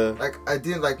Nigeria. Yeah. Like I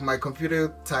didn't like my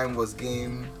computer time was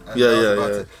game. And Yeah, that was yeah,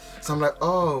 about yeah. it. So I'm like,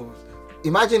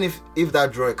 imagine if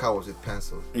that draw a car was with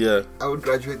pencil. Yeah. I would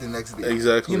graduate the next day.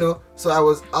 Exactly. So I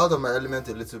was out of my element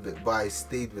a little bit, but I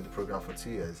stayed with the program for 2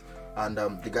 years. And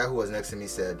the guy who was next to me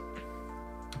said,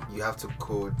 you have to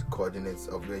code coordinates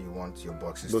of where you want your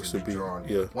boxes to be drawn.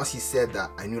 Yeah. Once he said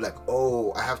that, I knew like,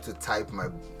 I have to type my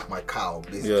cow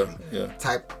basically. Yeah.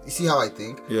 Type. You see how I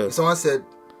think? Yeah. If someone said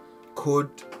code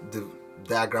the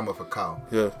diagram of a cow,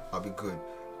 I'll be good.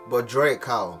 But draw a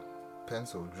cow,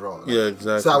 pencil, draw. Yeah,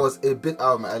 exactly. So I was a bit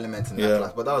out of my element in that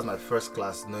class, but that was my first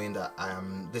class, knowing that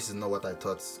this is not what I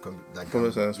thought.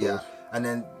 Computer science was. And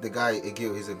then the guy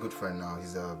Egil, he's a good friend now.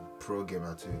 He's a pro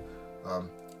gamer too.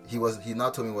 He now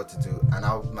told me what to do, and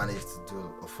I managed to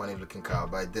do a funny looking cow,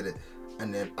 but I did it.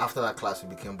 And then after that class, we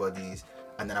became buddies,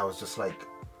 and then I was just like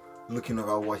looking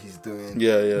over what he's doing.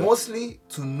 Yeah. Mostly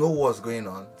to know what's going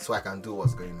on, so I can do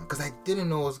what's going on, because I didn't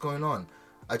know what's going on.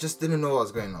 I just didn't know what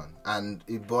was going on, and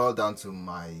it boiled down to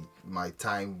my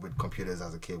time with computers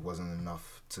as a kid wasn't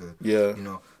enough to,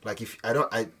 like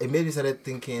it made me started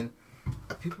thinking,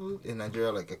 are people in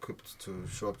Nigeria like equipped to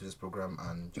show up to this program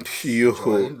and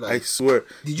join? Like, I swear.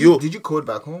 Did you code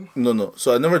back home? No.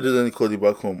 So I never did any coding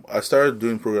back home. I started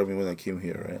doing programming when I came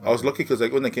here, right? I was lucky because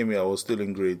like when I came here, I was still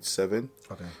in grade 7.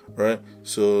 Okay. Right?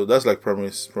 So that's like primary.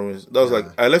 That was like,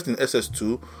 I left in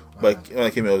SS2, but when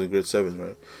I came here, I was in grade 7,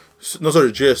 right?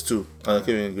 JS2, and I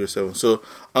came in grade 7. So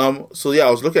I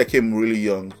was lucky I came really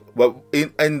young. But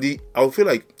I feel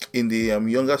like in the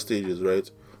younger stages, right,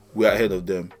 we're ahead of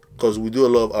them. Because we do a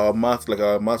lot of our maths,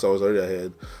 I was already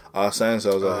ahead. Our science,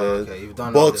 I was ahead. Okay, you've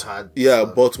done all the hard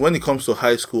stuff. But when it comes to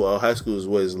high school, our high school is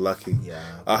where it's lacking. Yeah.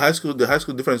 The high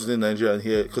school difference in Nigeria and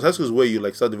here, because high school is where you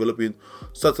like start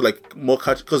to like more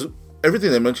catch, because everything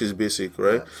they mention is basic,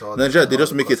 right? Yeah, so Nigeria, they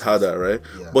just make it harder, right?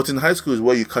 Yeah. But in high school is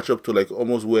where you catch up to like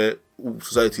almost where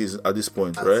society is at this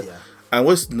point, right? Yeah. And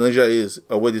where Nigeria is,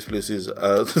 or where this place is,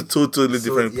 totally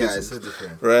different places. Yeah, it's so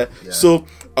different. Right? Yeah. So,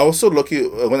 I was so lucky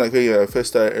when I came here, I first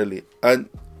started early. And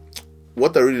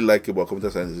what I really like about computer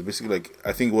science is basically like,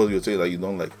 I think what you're saying like you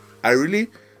don't like. I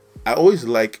always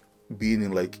like being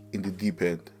in the deep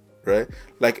end, right?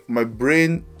 Like, my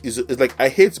brain is like, I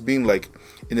hate being like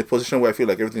in a position where I feel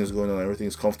like everything is going on, everything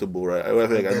is comfortable, right? I feel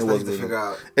like I know what's going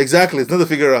on. Exactly, it's not to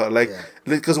figure out. Like,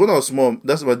 because when I was small,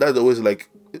 that's my dad always like,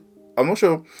 I'm not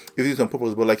sure if it's on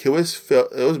purpose, but like he always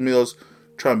made us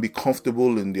try and be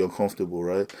comfortable in the uncomfortable,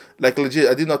 right? Like legit,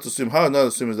 I did not swim. How I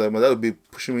not swim is like my dad would be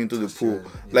pushing me into the pool. Yeah.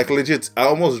 Like legit, I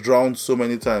almost drowned so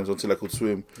many times until I could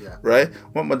swim. Yeah. Right?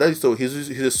 When my dad he's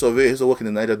a surveyor. He used to work in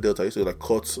the Niger Delta. He used to like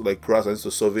cut like grass and used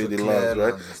to survey the lands,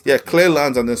 right? Clear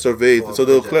lands and then survey it. So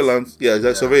they'll clear lands.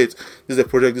 Survey it. This is a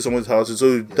project. This is someone's house.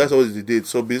 So that's what he did.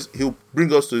 So he'll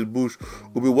bring us to the bush.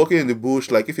 We'll be walking in the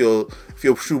bush. Like if your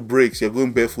shoe breaks, you're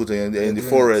going barefoot and in the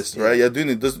forest, right? You're doing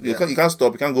it. You can't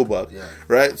stop. You can't go back,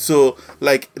 right? So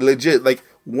like legit, like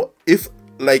if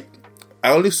like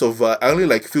I only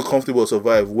like feel comfortable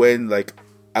survive when like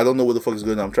I don't know what the fuck is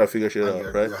going on. I'm trying to figure shit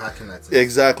out, right? You're hacking at it.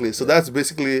 Exactly. So that's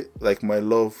basically like my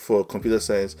love for computer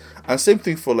science, and same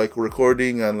thing for like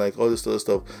recording and like all this other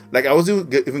stuff. Like I was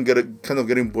even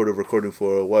getting bored of recording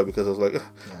for a while because I was like,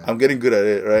 I'm getting good at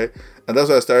it, right? And that's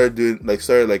why I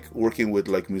started working with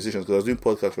like musicians, because I was doing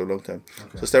podcasts for a long time.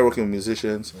 Okay. So I started working with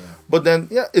musicians, but then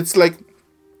it's like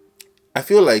I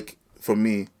feel like for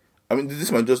me, I mean,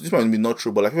 this might be not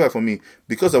true, but I feel like for me,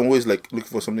 because I'm always like looking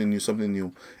for something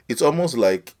new, it's almost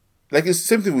like like it's the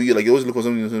same thing with you. Like you always look for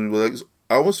something, but like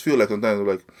I always feel like sometimes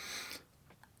like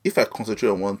if I concentrate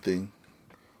on one thing,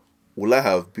 will I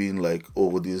have been like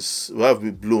will I have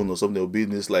been blown or something, or been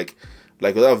this like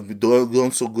will I have been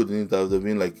done so good in it that I've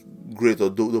been like great or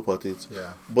dope at it.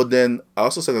 Yeah. But then I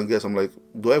also second guess. I'm like,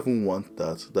 do I even want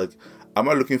that? Like, am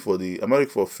I looking for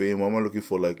fame? Or am I looking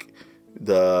for like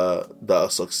the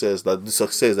success that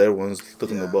everyone's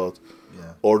talking about?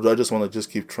 Yeah. Or do I just want to just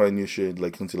keep trying new shit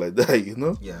like until I die? You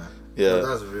know? Yeah. Yeah. No,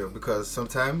 that's real, because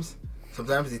sometimes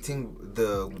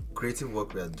the creative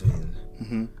work we are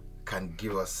doing can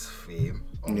give us fame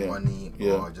or money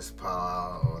or just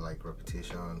power or like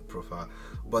reputation, profile,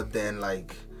 but then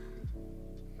like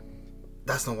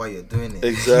that's not why you're doing it.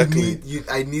 Exactly.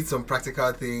 I need some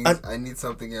practical things. I need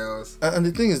something else. And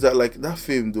the thing is that like that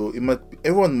fame though,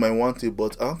 everyone might want it,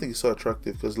 but I don't think it's so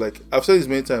attractive because like I've said this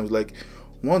many times. Like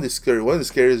one of the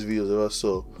scariest videos I ever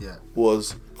saw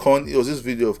was It was this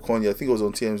video of Kanye. I think it was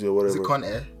on TMZ or whatever. Is it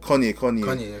Kanye?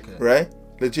 Kanye, okay. right?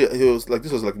 Legit, he was like,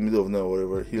 this was like middle of night or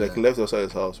whatever. He like left outside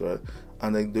his house, right?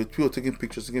 And like the people taking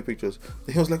pictures. Then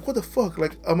he was like, "What the fuck?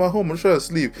 Like, I'm at home. I'm trying to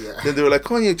sleep." Yeah. Then they were like,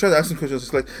 Kanye trying to ask him questions.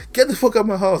 He's like, "Get the fuck out of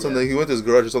my house!" And then he went to his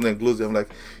garage or something and closed it. I'm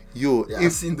like, "Yo,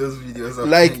 I've seen those videos." Of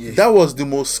like Kanye. that was the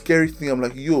most scary thing. I'm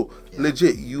like, "Yo,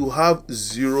 legit, you have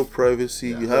zero privacy.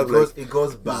 You have it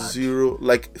goes bad. Zero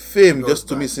like fame. Just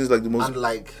to me seems like the most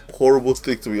horrible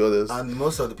thing, to be honest." And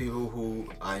most of the people who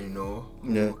I know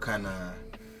who kind of,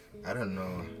 I don't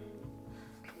know.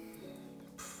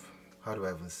 How do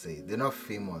I even say it? They're not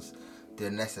famous,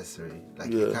 they're necessary.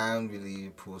 Like you can't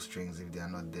really pull strings if they are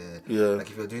not there. Like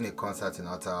if you're doing a concert in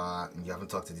Ottawa and you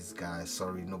haven't talked to this guy,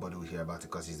 sorry, nobody will hear about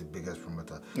it because he's the biggest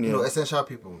promoter. You know, essential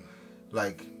people,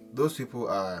 like those people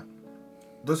are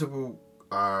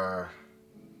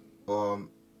or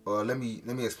let me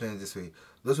explain it this way.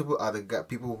 Those people are the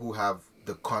people who have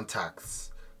the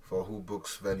contacts for who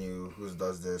books venue, who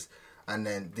does this, and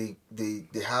then they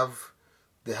have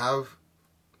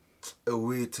a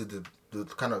way to the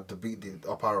kind of the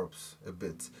upper ups a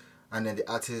bit, and then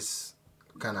the artists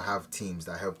kind of have teams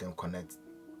that help them connect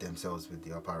themselves with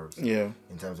the upper ups in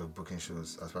terms of booking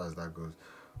shows as far as that goes.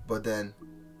 But then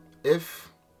if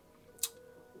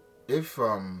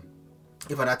an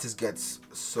artist gets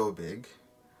so big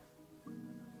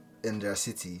in their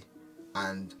city,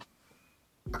 and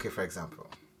okay, for example,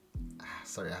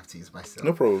 sorry, I have to use myself.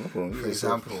 No problem. For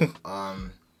example,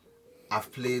 I've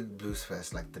played Blues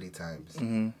Fest like 3 times.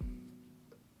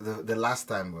 The last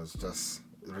time was just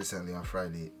recently on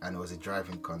Friday, and it was a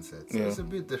drive-in concert. So it's a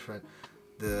bit different.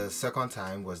 The second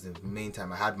time was the main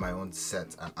time. I had my own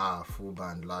set, an hour, full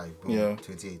band live, boom,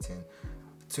 2018.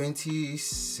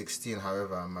 2016,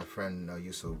 however, my friend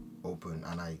used to open,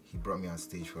 and he brought me on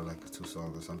stage for like 2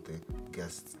 songs or something,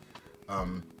 guests.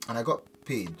 And I got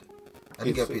paid. I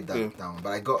didn't get paid that down,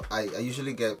 but I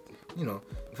usually get, you know,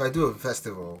 if I do a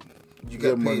festival, you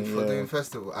get paid money, for doing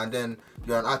festival, and then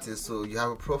you're an artist, so you have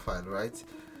a profile, right?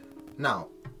 Now,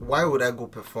 why would I go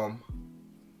perform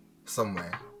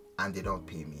somewhere and they don't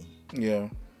pay me? Yeah.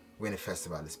 When a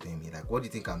festival is paying me, like, what do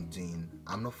you think I'm doing?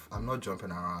 I'm not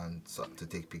jumping around to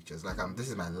take pictures. Like, this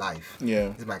is my life. Yeah.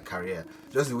 This is my career.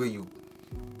 Just the way you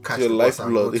catch your the bus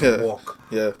and go to walk,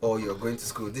 or you're going to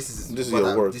school. This is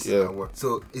your work. This is my work.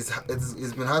 So it's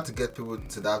been hard to get people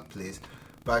to that place,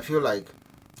 but I feel like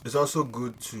it's also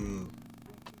good to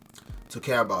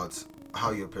care about how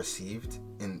you're perceived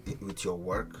with your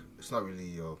work. It's not really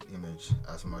your image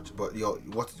as much, but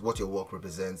what your work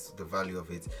represents, the value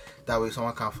of it. That way,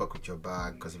 someone can't fuck with your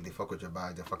bag, because if they fuck with your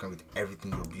bag, they're fucking with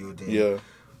everything you're building. Yeah.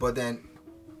 But then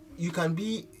it can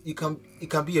be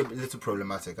a little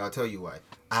problematic. I'll tell you why.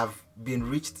 I've been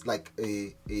reached, like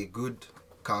a good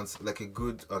council, like a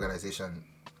good organization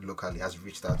locally has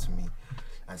reached out to me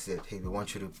and said, "Hey, we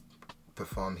want you to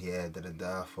perform here,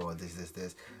 for this,"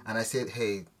 and I said,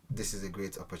 "Hey, this is a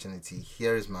great opportunity.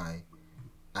 Here is my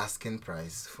asking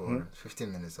price for 15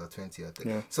 minutes or 20 or 30."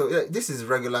 Yeah. So this is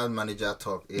regular manager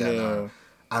talk, and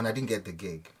I didn't get the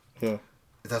gig. Yeah,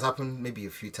 it has happened maybe a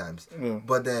few times. Yeah.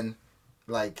 But then,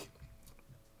 like,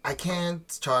 I can't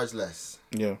charge less.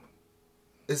 Yeah,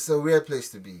 it's a weird place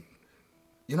to be.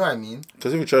 You know what I mean?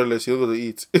 Because if you charge less, you're going to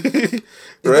eat. It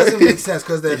doesn't make sense,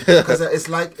 because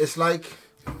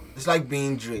it's like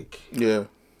being Drake. Yeah.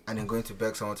 And then going to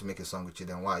beg someone to make a song with you,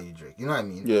 then why are you Drake? You know what I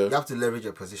mean? Yeah. You have to leverage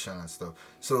your position and stuff.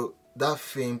 So that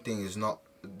fame thing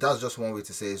that's just one way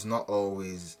to say it's not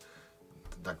always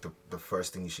like the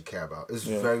first thing you should care about. It's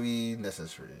very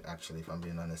necessary, actually, if I'm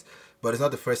being honest. But it's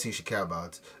not the first thing you should care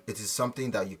about. It is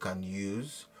something that you can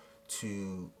use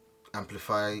to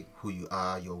amplify who you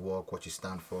are, your work, what you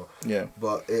stand for. Yeah.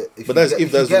 But if that's you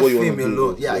get what you fame want to do.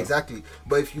 alone, yeah, exactly.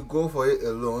 But if you go for it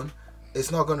alone,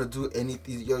 it's not gonna do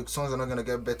anything. Your songs are not gonna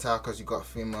get better because you got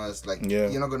famous. Like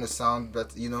you're not gonna sound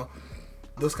better. You know,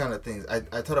 those kind of things. I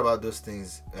thought about those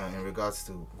things in regards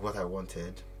to what I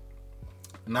wanted.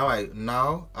 Now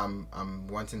I'm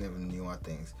wanting even newer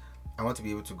things. I want to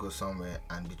be able to go somewhere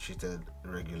and be treated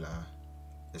regular.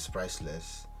 It's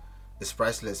priceless. It's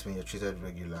priceless when you're treated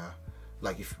regular.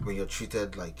 Like when you're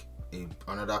treated like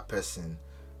another person,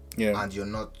 and you're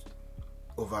not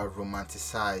over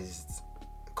romanticized.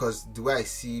 Because the way I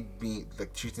see being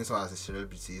like treating someone as a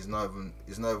celebrity is not even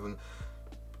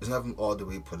all the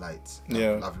way polite.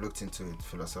 I've looked into it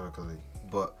philosophically,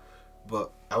 but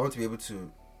I want to be able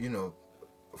to, you know,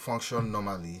 function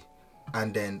normally,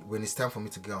 and then when it's time for me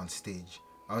to get on stage,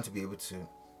 I want to be able to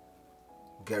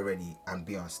get ready and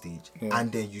be on stage,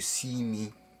 and then you see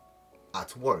me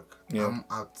at work. I'm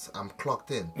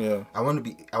clocked in. I want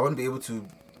to be able to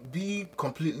be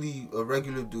completely a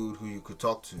regular dude who you could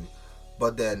talk to,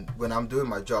 but then when I'm doing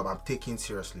my job, I'm taken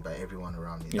seriously by everyone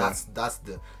around me.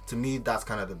 To me that's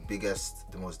kind of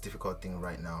the most difficult thing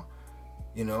right now.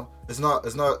 You know, it's not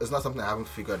something I haven't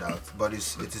figured out, but it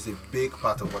is a big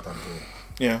part of what I'm doing.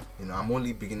 Yeah. You know, I'm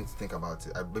only beginning to think about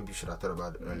it. I maybe should have thought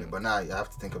about it earlier, but now I have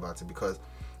to think about it, because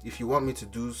if you want me to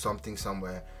do something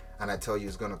somewhere and I tell you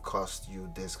it's going to cost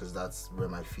you this because that's where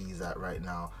my fee is at right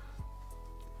now,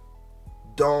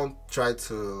 don't try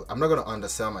to... I'm not going to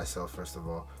undersell myself, first of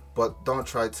all, but don't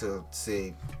try to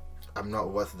say I'm not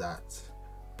worth that.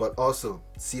 But also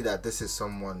see that this is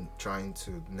someone trying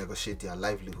to negotiate their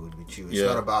livelihood with you. It's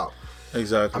not about...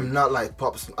 Exactly. I'm not like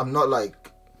Pops. I'm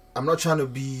not trying to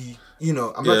be... You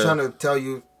know, I'm not trying to tell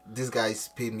you this guy's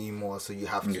paid me more, so you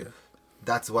have to... Yeah.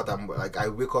 That's what I'm... Like, I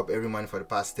wake up every morning for the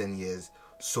past 10 years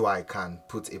so I can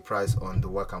put a price on the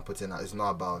work I'm putting out. It's not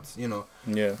about, you know...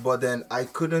 Yeah. But then I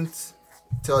couldn't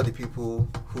tell the people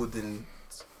who didn't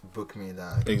book me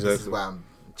that this is why I'm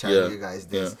charging you guys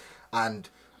this. Yeah. And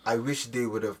I wish they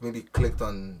would have maybe clicked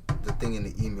on the thing in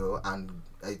the email and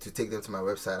to take them to my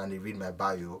website, and they read my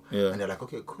bio and they're like,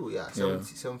 okay, cool,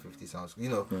 750 sounds, you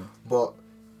know. But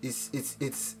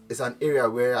it's an area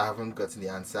where I haven't gotten the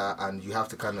answer, and you have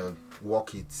to kind of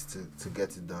walk it to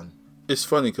get it done. It's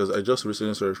funny because I just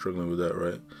recently started struggling with that,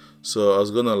 right? So I was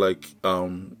gonna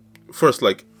first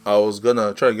I was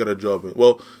gonna try and get a job.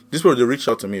 Well, this people, they reached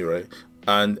out to me, right?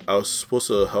 And I was supposed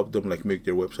to help them make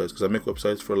their websites, because I make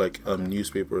websites for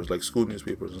newspapers, like school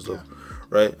newspapers and stuff,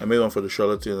 right? I made one for the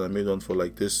Charlatan, and I made one for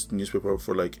this newspaper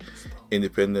for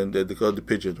independent. They call it the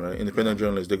Pigeon, right? Independent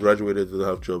journalists. They graduated, they don't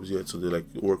have jobs yet, so they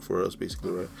work for us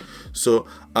basically, right? So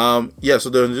so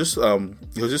there was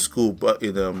this school, but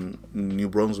in New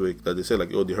Brunswick, that they said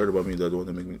they heard about me, that they want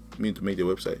to make me to make their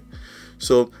website.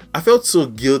 So I felt so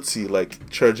guilty,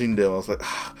 charging them. I was like,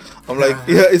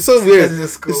 it's so weird.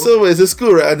 It's so weird. It's a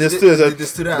school, right? And the students, the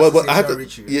student association I had to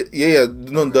reach you.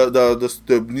 No,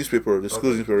 the newspaper, the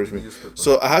school's newspaper reached me.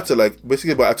 So I had to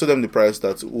basically, but I told them the price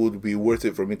that would be worth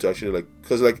it for me to actually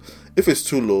because if it's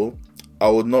too low, I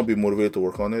would not be motivated to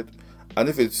work on it. And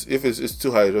if it's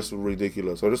too high, it's just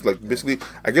ridiculous. So just basically,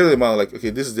 I get the amount okay,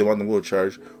 this is the amount I'm going to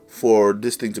charge for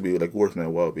this thing to be worth my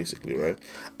while, basically, right?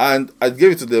 And I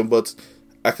gave it to them, but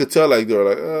I could tell they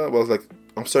were I was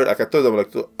I'm sorry. I told them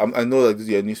I know this is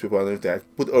your newspaper and everything. I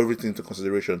put everything into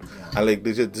consideration, and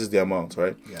this is the amount,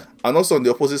 right? Yeah. And also on the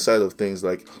opposite side of things,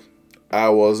 I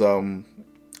was trying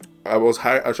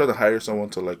to hire someone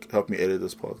to help me edit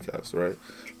this podcast, right?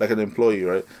 Like an employee,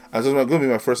 right? And so it was going to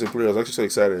be my first employee. I was actually so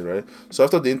excited, right? So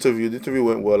after the interview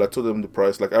went well. I told them the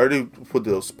price. I already put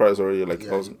the price already.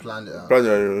 I was planned it and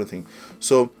everything.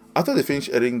 So after they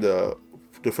finished editing the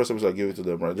first episode, I gave it to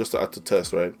them, right? Just to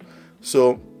test, right?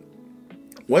 So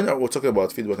when I was talking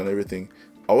about feedback and everything,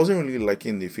 I wasn't really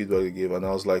liking the feedback they gave, and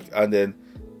I was and then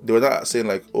they were not saying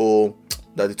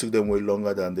that it took them way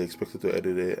longer than they expected to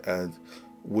edit it, and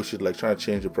we should try to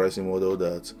change the pricing model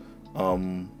that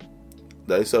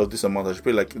instead of this amount I should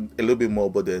pay a little bit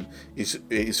more, but then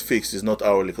it's fixed, it's not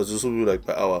hourly, because it's supposed to be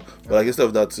per hour, but instead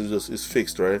of that it's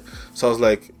fixed, right? So I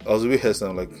was a bit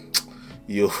hesitant,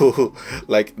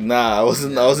 nah, I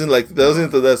wasn't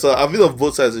into that. So I've been on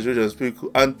both sides of the situation. It's pretty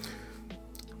cool, and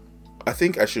I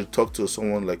think I should talk to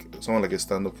someone like a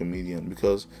stand-up comedian,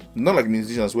 because not like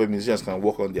musicians, where musicians can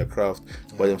work on their craft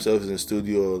by themselves in the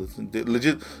studio. They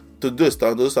legit, to do a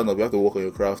stand up, you have to work on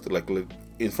your craft, like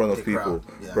in front of The people, crowd,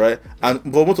 yeah. right? And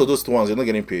for most of those ones, you're not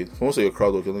getting paid. For most of your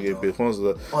crowd work, you're not getting paid. For most of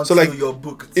the, Until so like you're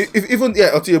booked. if even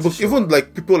until your book, even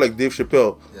like people like Dave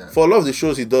Chappelle, Yeah. for a lot of the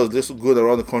shows he does, just going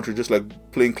around the country, just like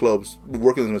playing clubs,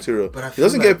 working his material. But I He feel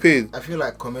doesn't like, get paid. I feel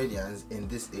like comedians in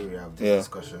this area of this Yeah.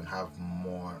 discussion have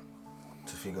more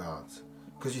to figure out.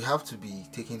 Because you have to be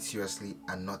taken seriously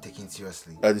and not taken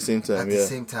seriously. At the same time, At yeah. the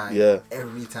same time. Yeah.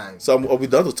 Every time. So I'll be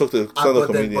down to talk to stand-up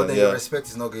comedian. But then Yeah. your respect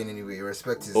is not going anywhere. Your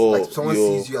respect is Oh, like if someone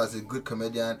yo. sees you as a good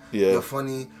comedian, Yeah. you're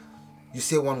funny, you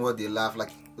say one word, they laugh.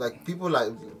 Like people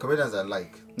like comedians are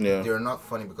like Yeah. they're not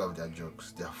funny because of their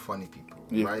jokes. They're funny people.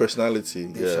 Yeah, right? personality.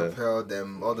 Dave Yeah. Chappelle,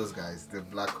 them, all those guys, the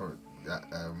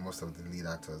most of the lead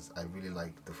actors. I really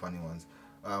like the funny ones.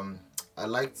 I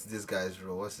liked this guy's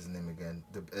role. What's his name again?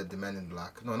 The Man in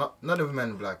Black. No, not the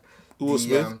Man in Black. Will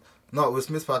Smith? No, Will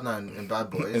Smith's partner in Bad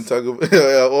Boys.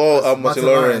 Yeah. Oh, Martin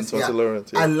Lawrence. yeah. Martin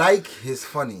Lawrence. I Yeah. like his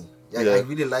funny. Yeah, Yeah. I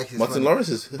really like his Martin funny. Lawrence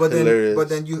is But hilarious.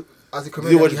 then you, as a Did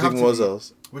comedian, you watch you have Big to Mouth's be-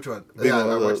 House? Which one? Big Yeah, I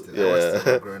Mouth's watched House. it. I watched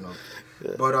Yeah. it growing up.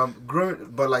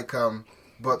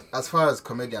 But as far as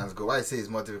comedians go, why I say it's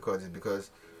more difficult is because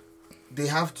they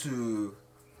have to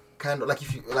kind of like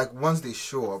if you like once they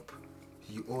show up,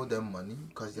 you owe them money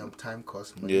because their time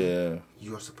costs money. Yeah.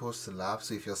 You are supposed to laugh,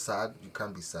 so if you're sad, you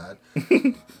can't be sad.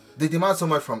 They demand so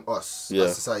much from us Yeah.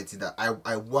 as society that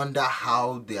I wonder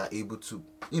how they are able to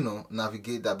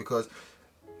navigate that because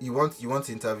you want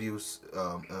to interview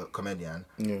a comedian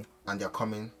Yeah. and they're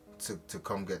coming to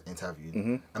come get interviewed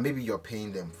Mm-hmm. and maybe you're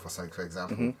paying them for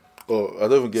example. Oh, I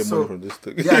don't even get So- money from this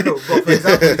thing. Yeah, no, but for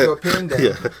example, if you're paying them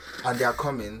Yeah. and they are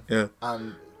coming, Yeah.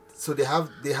 and so they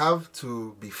have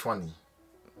to be funny.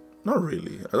 Not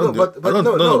really. I No, don't. but I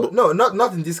don't, no,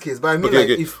 not in this case. But I mean, Okay, like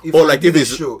okay. if Or I like did if a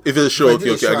it's show, if it's a show. if I did Okay,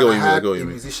 a okay. I show get what and you mean. I had get what a you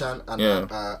mean. musician and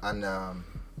Yeah.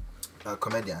 a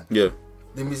comedian. Yeah.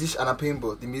 The musician and I'm paying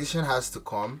both. The musician has to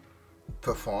come,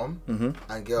 perform,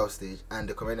 and get off stage, and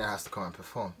the comedian has to come and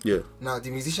perform. Yeah. Now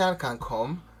the musician can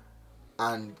come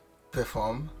and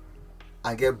perform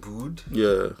and get booed.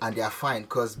 Yeah. And they are fine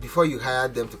because before you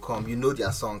hired them to come, you know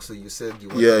their song, so you said you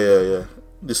want Yeah.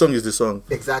 The song is the song.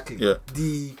 Exactly. Yeah.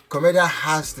 The comedian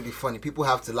has to be funny. People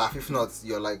have to laugh. If not,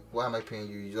 you're like, why am I paying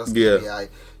you? You just Yeah. came here.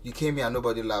 You came here and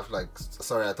nobody laughed. Like,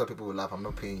 sorry, I thought people would laugh. I'm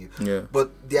not paying you. Yeah.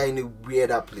 But they are in a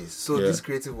weirder place. So Yeah. this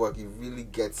creative work, it really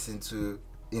gets into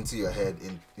your head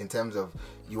in terms of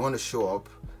you want to show up,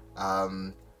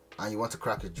 and you want to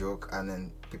crack a joke, and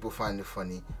then people find it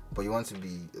funny. But you want to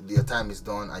be your time is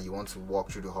done, and you want to walk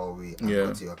through the hallway and Yeah.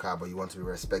 go to your car. But you want to be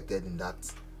respected in that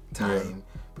time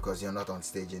because you're not on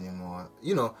stage anymore.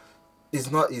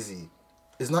 It's not easy.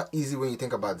 It's not easy when you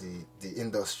think about the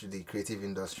industry, the creative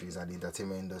industries and the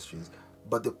entertainment industries.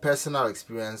 But the personal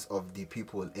experience of the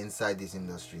people inside these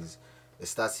industries, it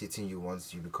starts hitting you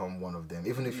once you become one of them.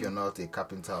 Even if you're not a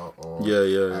carpenter or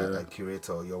a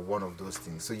curator, you're one of those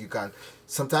things. So you can.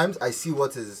 Sometimes I see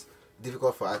what is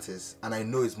difficult for artists, and I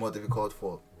know it's more difficult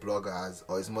for bloggers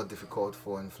or it's more difficult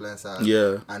for influencers.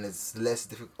 Yeah. And it's less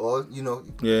difficult.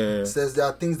 Yeah. Says there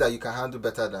are things that you can handle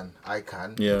better than I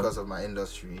can because of my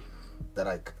industry,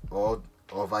 that or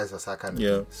vice versa kind of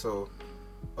thing. So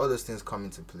all those things come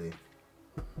into play.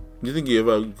 Do you think you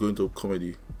ever go into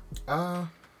comedy?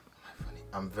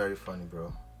 I'm very funny,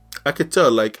 bro. I could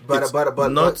tell, like, But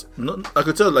I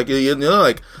could tell, like, you're not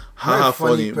like haha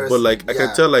funny, person, but like I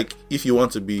can tell, like, if you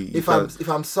want to be. If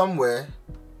I'm somewhere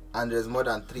and there's more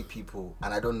than 3 people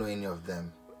and I don't know any of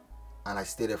them, and I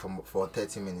stay there for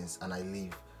 30 minutes and I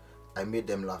leave, I made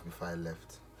them laugh before I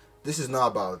left. This is not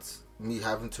about me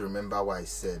having to remember what I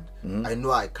said. I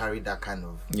know I carry that kind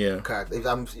of character.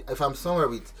 If I'm somewhere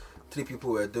with 3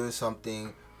 people, we're doing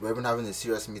something, we're even having a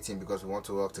serious meeting because we want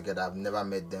to work together. I've never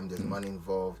met them. There's money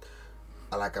involved.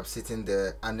 I'm sitting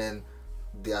there and then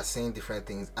they are saying different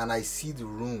things, and I see the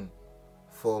room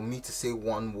for me to say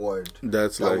one word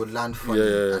that would land funny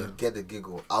and get a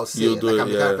giggle. I'll say it. Like,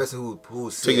 I'm the kind of person who will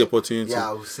say take the opportunity. Yeah,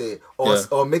 I will say it.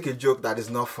 Or make a joke that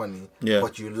is not funny,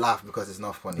 but you laugh because it's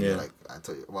not funny. You're like, I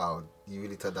thought, wow, you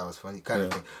really thought that was funny, kind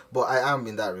of thing. But I am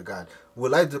in that regard.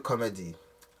 Will I do comedy?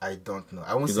 I don't know.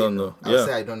 I won't say no. I'll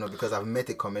say I don't know because I've met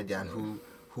a comedian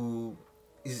who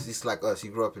is like us. He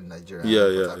grew up in Nigeria.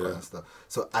 And stuff.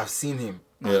 So I've seen him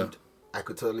and I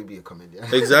could totally be a comedian.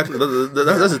 Exactly.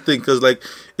 That's the thing, because like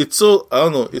it's so, I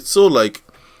don't know, it's so like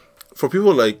for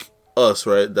people like us,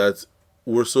 right, that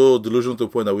we're so delusional to the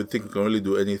point that we think we can really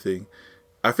do anything.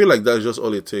 I feel like that's just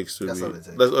all it takes to That's be. all it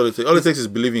takes. That's all it takes. All it takes is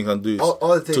believing you can do it.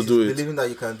 All it takes to is do it. believing that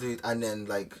you can do it, and then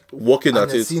like Working and at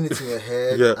then it. seeing it in your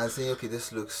head Yeah. and saying, okay,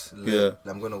 this looks lit.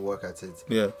 Yeah. I'm gonna work at it.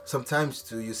 Yeah. Sometimes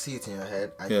too, you see it in your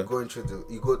head and Yeah. you go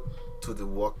to the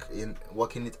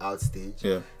working it out stage.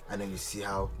 Yeah. And then you see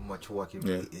how much work it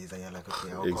really is, and you're like,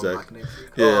 okay, I'll come Exactly. back next week.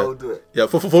 Yeah. Oh, I'll do it. Yeah,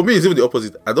 for me, it's even the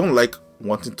opposite. I don't like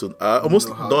wanting to. I almost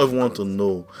Know how don't to even want do to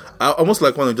know. I almost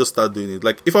like want to just start doing it.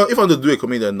 Like if I want to do a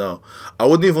comedian now, I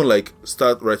wouldn't even like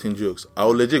start writing jokes. I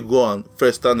would legit go and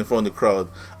first stand in front of the crowd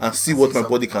and see what my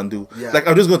body can do. Yeah. Like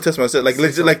I'm just gonna test myself. Like See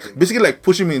legit, like something. basically like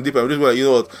pushing me in deep. I'm just like, you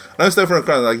know what? Let me stand in front of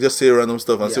the crowd and like just say random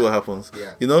stuff and see Yeah. what happens.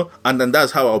 Yeah. You know, and then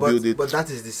that's how I'll build it. But that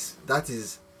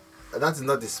is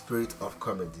not the spirit of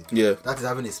comedy. Yeah. That is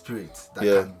having a spirit that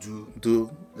Yeah. can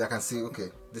Do that can say, okay,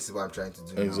 this is what I'm trying to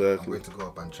do. Now. Exactly. I'm going to go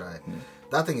up and try.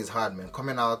 That thing is hard, man.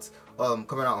 Coming out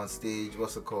on stage,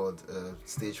 what's it called?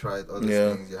 Stage fright, all those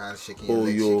Yeah. things, your hands shaking, Oh, your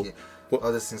legs yo. shaking. What-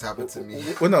 All those things happen to me.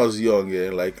 when I was young,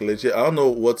 yeah, like legit, I don't know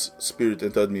what spirit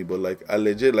entered me, but like I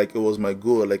legit, like it was my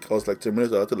goal. Like I was like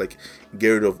Terminator, I had to like get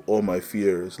rid of all my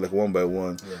fears, like one by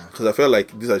one, Yeah. because I felt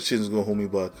like these are shit's gonna hold me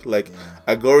back. Like Yeah.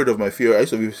 I got rid of my fear. I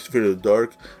used to be afraid of the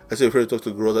dark. I used to be afraid to talk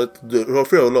to girls. I was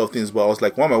afraid of a lot of things, but I was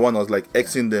like one by one, I was like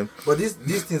Xing them. But these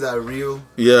things are real.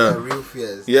 Yeah. They're real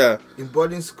fears. Yeah, In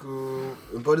boarding school,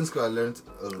 I learned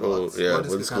a lot. Oh, yeah, Boarding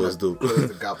boarding school was kinda dope. closed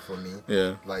the gap for me.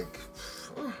 yeah, Like,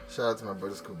 shout out to my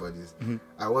boarding school buddies. Mm-hmm.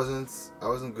 I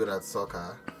wasn't good at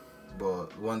soccer,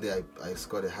 but one day I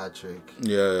scored a hat trick.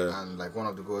 yeah, And like one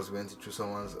of the goals went through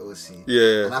someone's OC.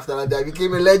 yeah. And after that, I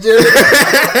became a legend.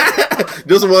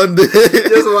 Just one day.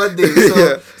 Just one day. So,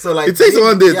 Yeah. so like It takes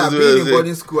one day to yeah, do being in everything.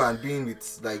 boarding school and being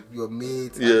with like your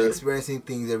mates Yeah. and experiencing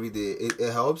things every day,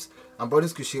 it helps. And boarding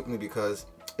school shaped me because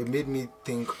it made me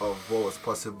think of what was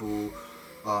possible.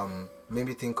 Made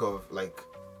me think of like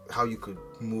how you could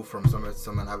move from somewhere to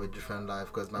somewhere and have a different life.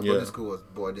 Because my Yeah. boarding school was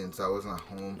boarding, so I wasn't at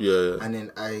home. Yeah. And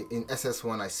then in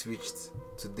SS1 I switched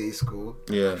to day school.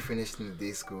 Yeah. I finished in the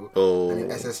day school. Oh. And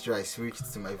in SS3 I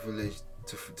switched to my village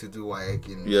to do WAEC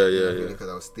in Yeah, because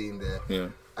I was staying there. Yeah.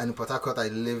 And in Port Harcourt I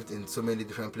lived in so many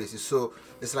different places. So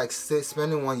it's like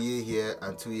spending 1 year here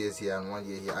and 2 years here and 1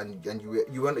 year here, and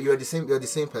you're the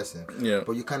same person. Yeah.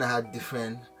 But you kind of had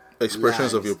different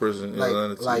Expressions of lives. your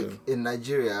personality. Like in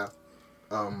Nigeria,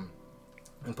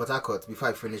 in Port Harcourt, before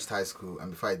I finished high school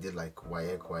and before I did like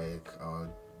WAEC or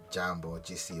JAMB or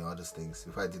GC, all those things,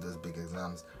 before I did those big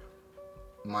exams,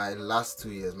 my last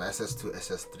 2 years, my SS2,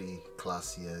 SS3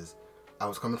 class years, I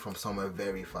was coming from somewhere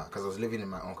very far because I was living in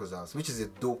my uncle's house, which is a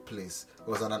dope place. It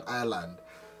was on an island.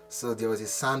 So there was a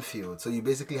sand field. So you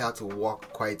basically had to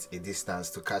walk quite a distance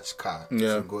to catch car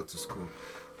to go to school.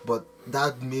 But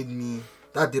that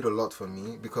did a lot for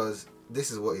me because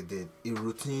this is what it did. It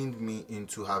routined me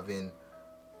into having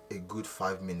a good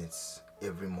 5 minutes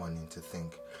every morning to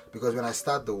think. Because when I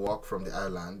start the walk from the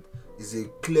island, it's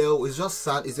just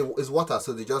sand, it's water,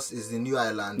 so it's the new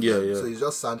island. Yeah. So it's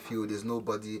just sand field, there's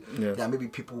nobody. Yeah. There may be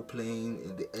people playing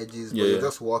in the edges, but Yeah. you're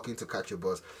just walking to catch your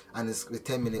bus, and it's a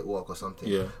 10-minute walk or something.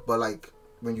 Yeah. But like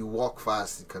when you walk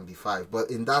fast, it can be 5.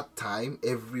 But in that time,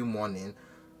 every morning,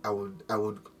 I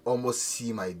would almost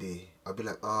see my day. I'll be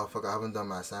like, oh fuck, I haven't done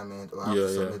my assignment, or I have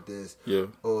to submit this. Yeah.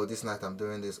 Oh, this night I'm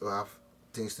doing this, or I have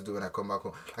things to do when I come back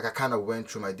home. Like I kind of went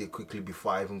through my day quickly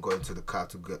before I even got into the car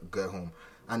to get home.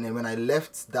 And then when I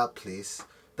left that place,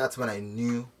 that's when I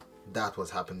knew that was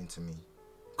happening to me.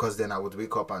 Because then I would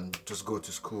wake up and just go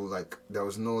to school. Like there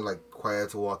was no like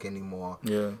quiet walk anymore.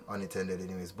 Yeah. Unattended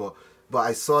anyways. But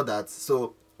I saw that.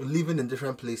 So living in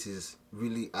different places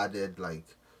really added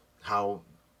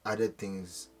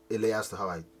things, layers to how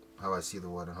I see the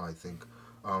world and how I think.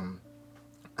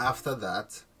 After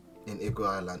that, in Ego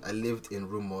Island, I lived in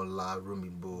Rumola,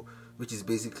 Rumimbo, which is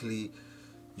basically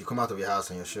you come out of your house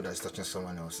and your shoulder is touching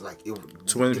someone else. Like Too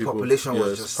many the people. population Yeah,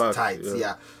 was it's just packed, tight. yeah.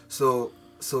 Yeah. So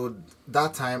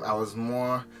that time I was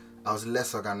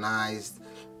less organized.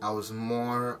 I was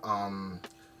more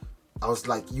I was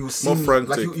like, you see More me, frantic,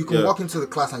 like you can yeah. walk into the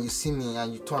class and you see me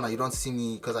and you turn and you don't see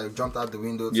me because I jumped out the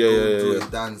window to Yeah, go yeah, do yeah.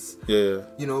 a dance. Yeah.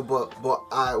 You know, but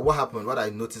what happened? What I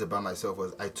noticed about myself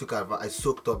was I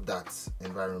soaked up that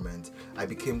environment. I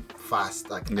became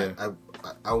fast. Like Yeah.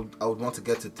 I would want to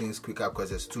get to things quicker because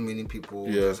there's too many people.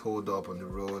 Yeah. Just hold up on the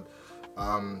road.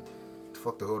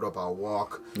 Fuck the hold up. I'll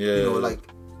walk. Yeah, You know, yeah. like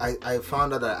I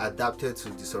found that I adapted to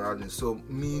the surroundings. So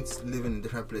me living in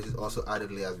different places also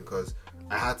added layers because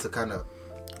I had to kind of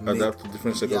Adapt to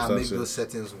different circumstances. make those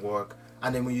settings work.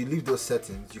 And then when you leave those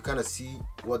settings, you kind of see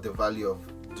what the value of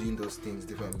doing those things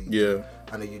differently. Yeah.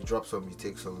 And then you drop some, you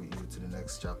take some with you to the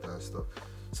next chapter and stuff.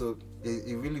 So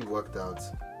it really worked out.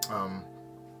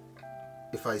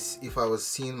 if I was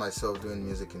seeing myself doing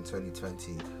music in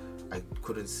 2020, I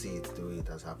couldn't see it the way it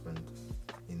has happened,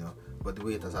 you know. But the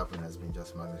way it has happened has been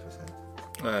just magnificent.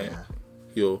 Alright. Yeah.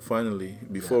 Yo, finally,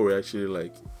 before we actually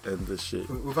like end this shit,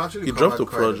 We've actually he dropped a covered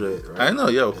quite project. bit, right? I know,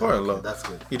 yeah, quite a lot. That's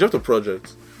good. He dropped a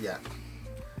project. Yeah.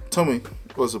 Tell me,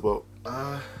 what's it about?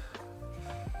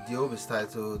 Diob is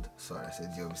titled. Sorry, I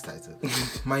said Diob is titled.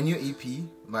 My new EP,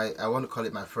 I want to call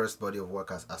it my first body of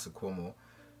work as Asuquomo.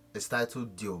 It's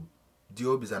titled Diob.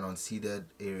 Diob is an unceded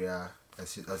area,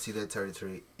 unceded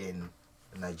territory in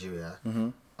Nigeria.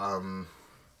 Mm-hmm.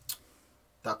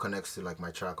 That connects to like my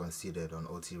track Unceded on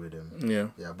OT Rhythm. Yeah.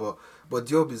 Yeah, but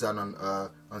Diob is an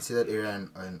unceded area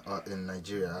in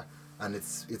Nigeria, and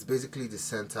it's basically the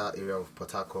center area of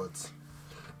Port Harcourt.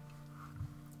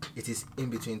 It is in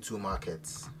between two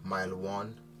markets, Mile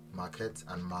 1 Market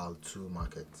and Mile 2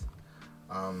 Market.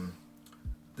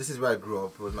 This is where I grew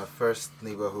up. It was my first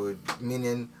neighborhood,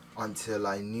 meaning until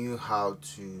I knew how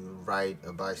to ride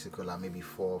a bicycle at maybe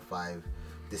 4 or 5.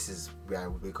 This is where I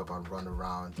would wake up and run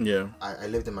around. Yeah. I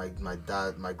lived in my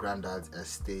granddad's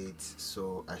estate,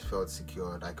 so I felt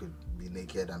secured. I could be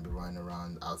naked and be running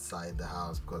around outside the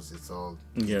house because it's all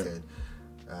gated.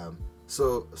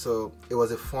 So it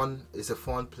was a fun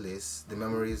place. The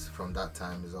memories from that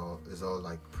time is all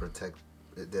like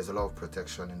there's a lot of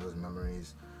protection in those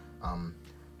memories.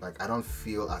 Like I don't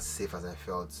feel as safe as I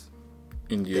felt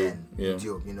in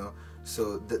Diob, you know.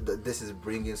 So this is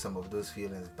bringing some of those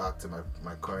feelings back to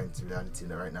my current reality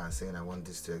right now and saying I want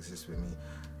this to exist with me.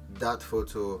 That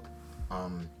photo,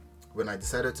 when I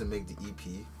decided to make the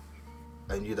EP,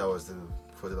 I knew that was the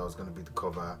photo that was going to be the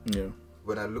cover. Yeah.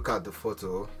 When I look at the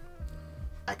photo,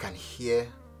 I can hear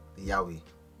Yahweh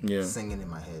singing in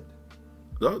my head.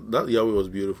 That Yahweh was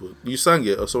beautiful. You sang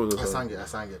it or someone else? I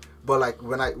sang it. But like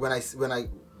when I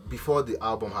before the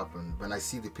album happened, when I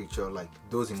see the picture, like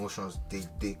those emotions,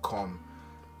 they come.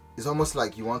 It's almost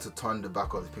like you want to turn the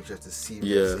back of the picture to see if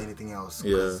there's anything else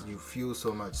because you feel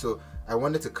so much. So I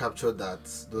wanted to capture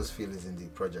those feelings in the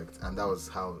project, and that was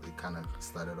how it kind of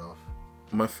started off.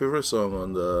 My favorite song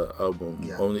on the album,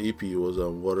 on the EP, was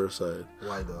Waterside.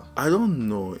 Why though? I don't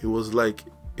know. It was like,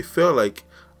 it felt like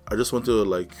I just wanted to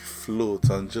like float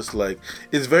and just like,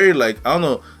 it's very like, I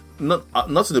don't know,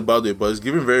 not in a bad way, but it's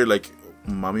giving very like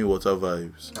Mami Water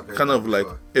vibes. Kind of like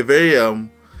a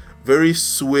very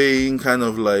swaying kind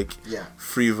of like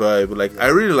free vibe. Like I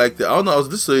really liked it. I don't know. I was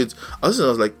listening. I was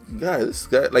like, this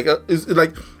guy, like it's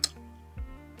like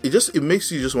it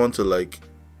makes you just want to like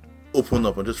open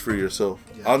up and just free yourself.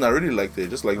 I really liked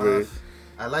it. Just like very.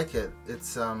 I like it.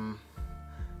 It's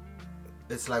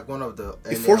like one of the.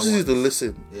 It forces you to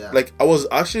listen. Yeah. Like I was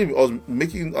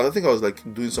making. I think I was like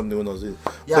doing something when I was in.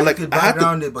 Yeah, but like I had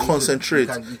to but concentrate.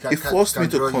 It forced me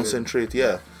to concentrate.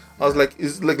 Yeah. I was like,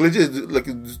 it's like legit. Like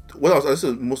when I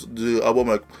listened to the album,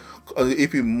 like on the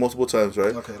EP multiple times,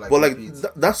 right? Okay, like but like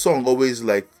that song always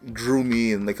like drew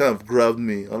me and like kind of grabbed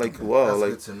me. I'm like, wow, that's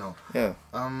like good to know. Yeah.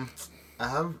 I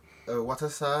have a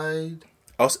Waterside.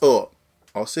 I'll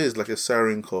say it's like a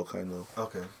siren call kind of.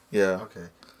 Okay. Yeah. Okay.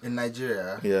 In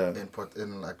Nigeria, in Port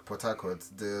Harcourt,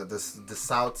 the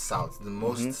south, the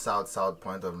most south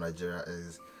point of Nigeria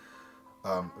is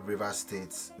River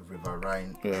State's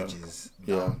riverine edges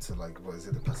down to like what is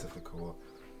it, the Pacific War,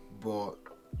 but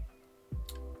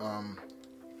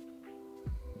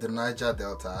the Niger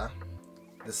Delta,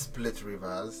 the split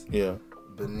rivers. Yeah.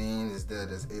 Benin is there.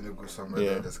 There's Enugu somewhere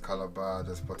there. There's Calabar.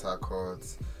 There's Port Harcourt.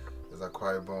 There's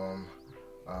Akwa Ibom.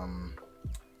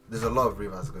 There's a lot of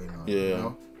rivers going on. Yeah. You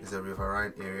know? It's a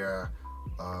riverine area.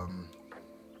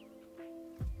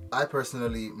 I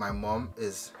personally, my mom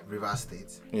is River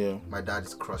State. Yeah. My dad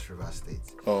is Cross River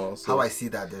State. Oh, so how I see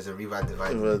that there's a river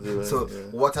dividing. So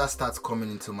water starts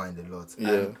coming into mind a lot.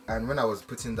 Yeah. And when I was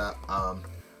putting that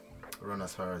run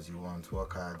as far as you want,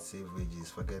 work hard, save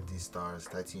wages, forget these stars,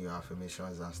 tighten your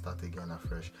affirmations and start again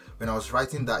afresh. When I was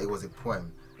writing that, it was a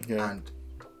poem. Yeah. And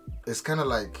it's kind of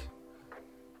like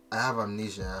I have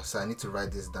amnesia, so I need to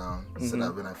write this down so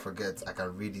that when I forget, I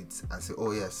can read it and say,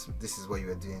 oh yes, this is what you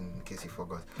were doing in case you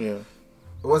forgot. Yeah.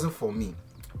 It wasn't for me,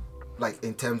 like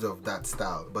in terms of that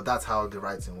style, but that's how the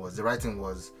writing was. The writing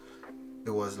was, it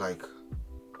was like,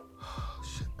 oh,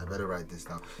 shit, I better write this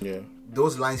down. Yeah.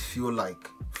 Those lines feel like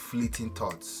fleeting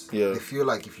thoughts. Yeah. They feel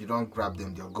like if you don't grab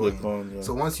them, they're going.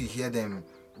 So once you hear them,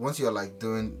 once you're like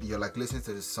listening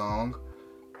to the song,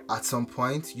 at some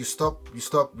point you stop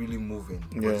really moving,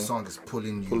 but the song is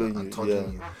pulling you and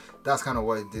touching you. That's kind of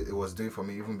what it was doing for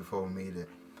me even before we made it.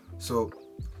 So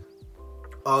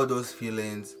all those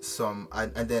feelings,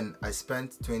 and then I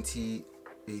spent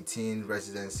 2018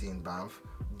 residency in Banff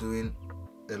doing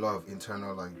a lot of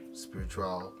internal like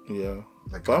spiritual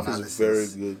like Banff analysis.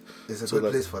 is very good. It's a So, good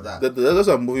like, place for that. That's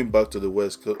why I'm moving back to the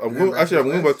west. Cause I'm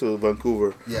moving back to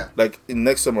Vancouver. Yeah. Like in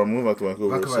next summer, I'm moving back to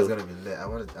Vancouver. Vancouver's So, gonna be lit. I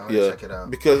want to check it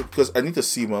out. because I need to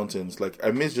see mountains. Like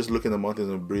I miss just looking at mountains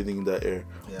and breathing in that air.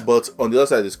 Yeah. But on the other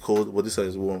side it's cold, but this side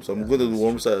is warm. So I'm going to the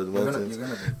warm side of the mountains. You're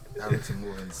gonna be having to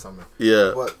move in the summer.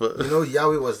 Yeah. But you know,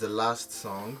 Yahweh was the last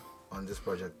song on this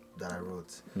project that I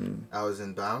wrote. I was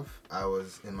in Banff. I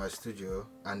was in my studio,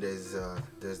 and there's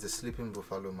the Sleeping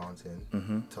Buffalo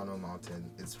Mountain, Tunnel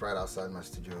Mountain. It's right outside my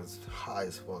studio. It's high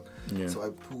as fuck. Yeah. So I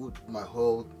pulled my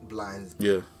whole blinds.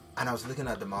 Yeah. And I was looking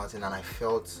at the mountain, and I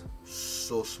felt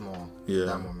so small Yeah. in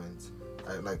that moment.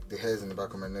 I like the hairs in the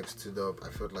back of my neck stood up. I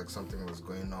felt like something was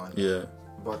going on. Yeah.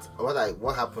 But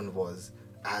what happened was,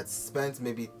 I had spent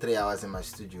maybe 3 hours in my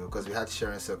studio because we had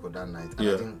sharing circle that night,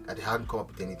 and I hadn't come up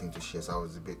with anything to share, so I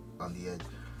was a bit on the edge.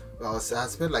 I had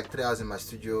spent like 3 hours in my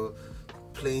studio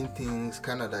playing things,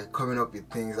 kind of like coming up with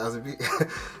things. I was a bit,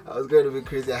 I was going a bit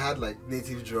crazy. I had like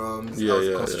native drums. I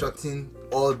was constructing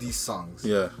all these songs.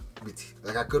 Yeah. With,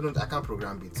 like I can't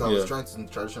program beats, so I was trying to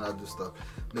traditional do stuff,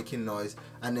 making noise.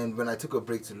 And then when I took a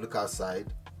break to look outside,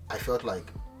 I felt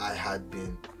like I had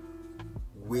been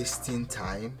wasting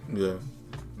time. Yeah.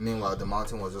 Meanwhile, the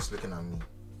mountain was just looking at me.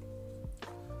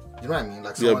 You know what I mean?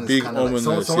 Like someone big is kind of like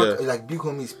ominous, someone like big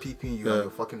homie is peeping you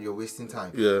and you're wasting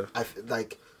time. Yeah.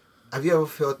 Like, have you ever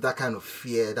felt that kind of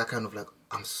fear? That kind of like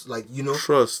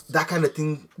trust. That kind of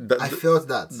thing. I felt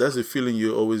that. That's the feeling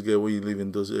you always get when you live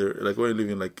in those areas. Like when you live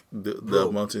in like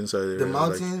the mountainside area. The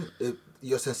mountain,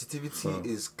 your sensitivity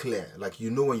is clear. Like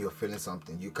you know when you're feeling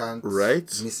something, you can't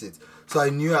miss it. So I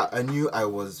knew I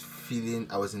was feeling.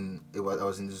 I was in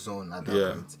the zone at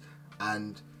that point,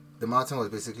 and the mountain was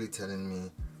basically telling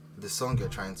me, the song you're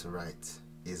trying to write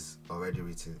is already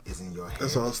written, is in your head.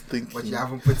 That's what I was thinking. But you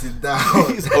haven't put it down.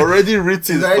 It's already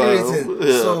written. It's already written.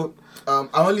 Yeah. So I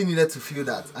only needed to feel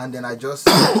that, and then I just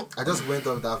went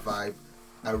off that vibe.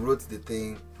 I wrote the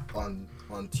thing on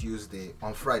Tuesday.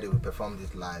 On Friday we performed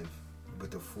it live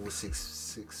with a full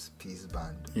six piece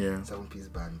band. Yeah. 7-piece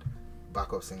band,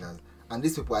 backup singers. And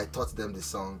these people, I taught them the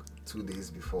song 2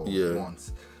 days before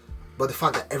once. But the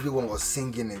fact that everyone was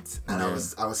singing it and I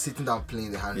was sitting down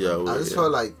playing the handle, I just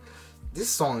felt like this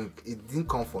song, it didn't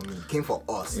come for me, it came for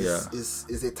us.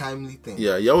 It's a timely thing.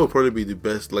 Yeah, will probably be the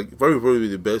best. Like probably be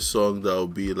the best song that will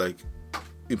be like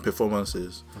in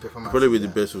performances. Probably be the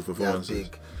best with performances.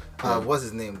 Big. What's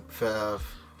his name?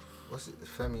 What's it?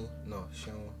 Femi? No,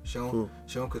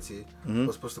 Seun Kuti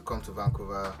was supposed to come to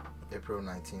Vancouver April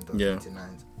 19th or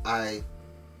 29th.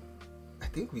 I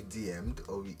think we DM'd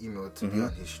or we emailed to be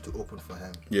on his to open for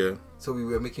him. Yeah. So we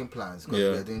were making plans because we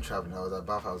were doing traveling. I was at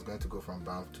Banff. I was going to go from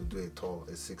Banff to do a tour,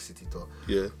 a 6-city tour.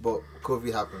 Yeah. But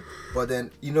COVID happened. But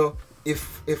then, you know, if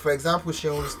for example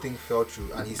Seun's thing fell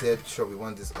through and he said, sure, we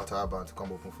want this Ottawa band to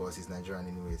come open for us, he's Nigerian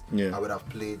anyways. Yeah. I would have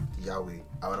played Yahweh.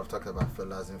 I would have talked about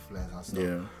Fela's influence and stuff.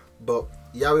 Yeah. But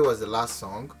Yahweh was the last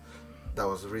song that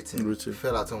was written.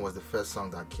 Feel at Home was the first song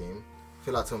that came.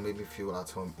 Feel at Home made me feel at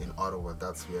home in Ottawa.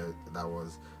 That's where that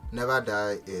was. Never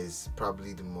Die is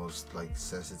probably the most like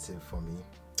sensitive for me.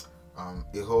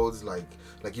 It holds like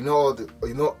you know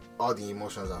all the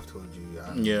emotions I've told you.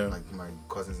 And, like my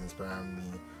cousins inspiring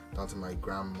me, down to my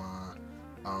grandma.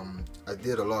 I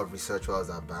did a lot of research while I was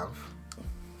at Banff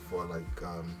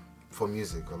for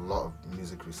music, a lot of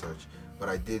music research. But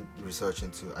I did research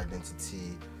into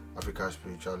identity, African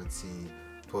spirituality,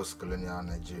 post-colonial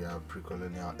Nigeria,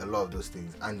 pre-colonial, a lot of those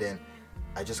things. And then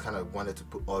I just kind of wanted to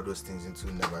put all those things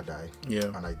into Never Die.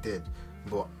 Yeah. And I did.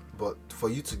 But for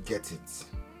you to get it,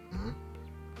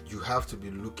 you have to be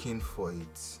looking for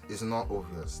it. It's not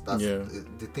obvious. That's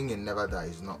the thing in Never Die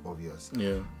is not obvious.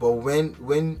 Yeah. But when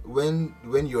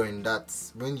you're in that,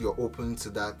 when you're open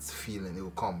to that feeling, it will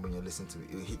come when you listen to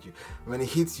it. It will hit you. When it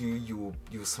hits you,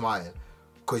 you smile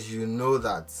because you know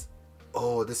that,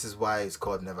 oh, this is why it's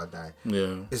called Never Die.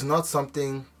 Yeah. It's not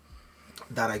something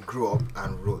that I grew up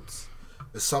and wrote.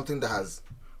 It's something that has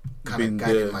kind of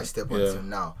guided my step until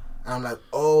now. And I'm like,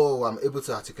 oh, I'm able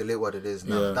to articulate what it is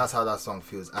now. Yeah. That's how that song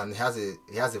feels. And it has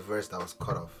a verse that was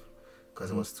cut off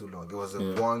because it was too long. It was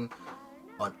a one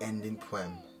unending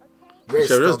poem. You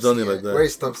should have just done it like that. Where it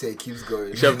stops here, it keeps going.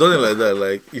 You should have done it like that.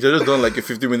 Like you should have just done like a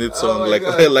 50-minute song, like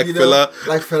God. Fela.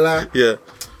 Like Fela. Yeah.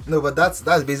 No, but that's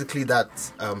basically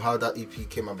how that EP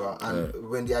came about. And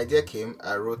when the idea came,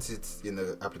 I wrote it in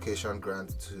an application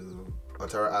grant to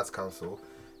Ontario Arts Council.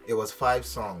 It was 5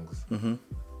 songs,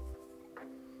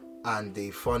 and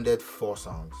they funded 4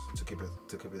 songs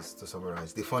to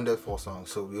summarize. They funded 4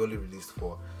 songs, so we only released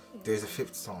 4. There's a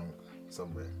 5th song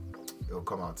somewhere. It'll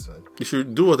come out soon. You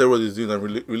should do what everybody's doing and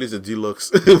release a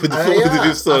deluxe with the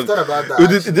fifth song. I've thought about that.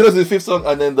 With the deluxe, the fifth song,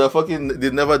 and then the fucking They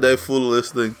Never Die full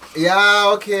listing.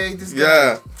 Yeah, okay. This guy.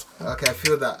 Yeah. Okay, I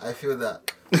feel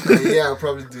that. Yeah, I'll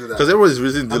probably do that. Because everybody's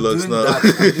releasing deluxe now. I'm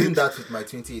doing that with my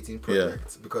 2018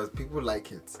 project because people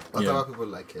like it. Whatever people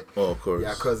like it. Oh, of course.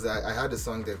 Yeah, because I had a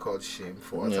song there called Shame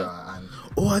for Ottawa. And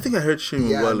I think I heard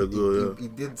Shame a while ago. He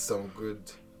did some good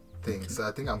things. So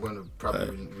I think I'm going to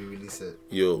probably re-release it.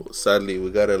 Yo, sadly, we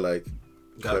gotta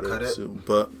cut it soon.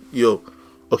 But,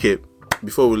 okay,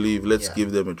 before we leave, let's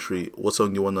give them a treat. What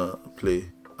song do you want to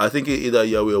play? I think either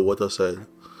Yahweh or Waterside.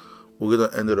 We're going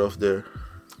to end it off there.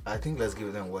 I think let's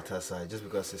give them Waterside just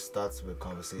because it starts with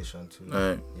conversation too.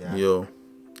 Alright. Yeah.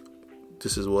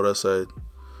 This is Waterside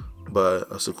by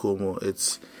Asukumo.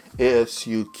 It's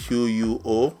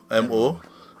ASUQUOMO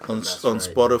on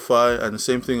Spotify, and the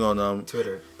same thing on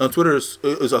Twitter. On Twitter is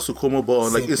Asukumo, but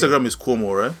on Instagram is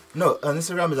Como, right? No, on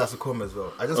Instagram is Asukumo as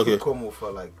well. I just put Como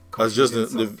for that's just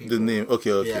the name.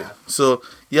 Okay.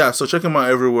 Yeah. So check him out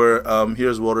everywhere.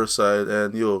 Here's Waterside,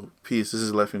 and peace. This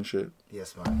is Life and Shit.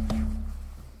 Yes, man.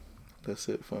 That's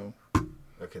it, fam.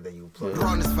 Okay, then you play.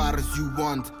 Run as far as you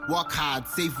want. Work hard,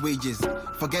 save wages.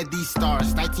 Forget these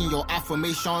stars. Tighten your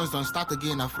affirmations. Don't start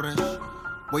again afresh.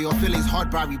 Where your feelings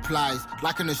hard by replies.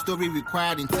 Like in a story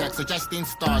required in text. Suggesting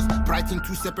stars. Brighten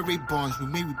two separate bonds. We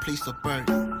may replace a birth.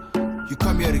 You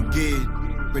come here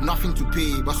again with nothing to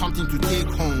pay, but something to take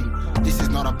home. This is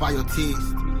not about your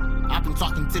taste. I've been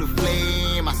talking to the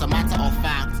flame as a matter of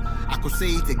fact. I could say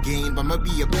it again, but maybe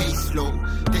your pace slow.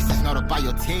 This is not about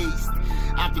your taste.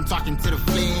 I've been talking to the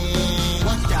flame.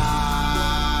 What the?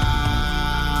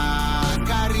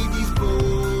 Carry this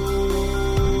boat.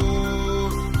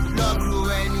 Love you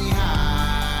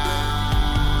anyhow.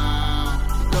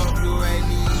 Love you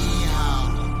anyhow.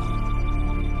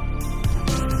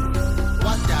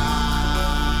 What the?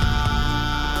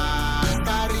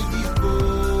 Carry this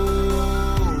boat.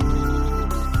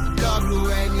 Love you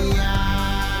anyhow.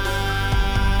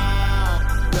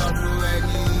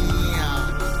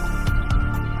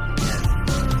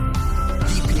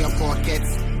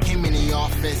 Pockets, him in the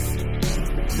office.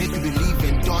 Make you believe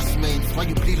endorsements while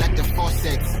you bleed like the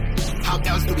faucets. How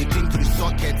else do we cling to the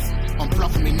sockets?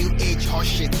 Unplug from a new age horse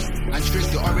shit and trace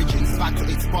the origins back to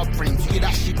its pop print. You get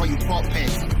that shit or you pop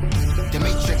it. The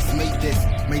Matrix made this,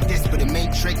 but the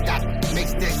main trick that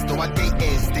makes this to what they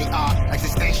is. They are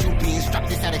existential beings trapped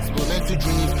inside experimental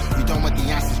dreams. We don't want the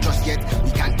answers just yet.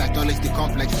 We can't acknowledge the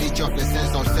complex nature of the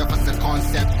sense of self as a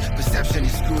concept. Perception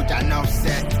is screwed and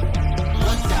offset.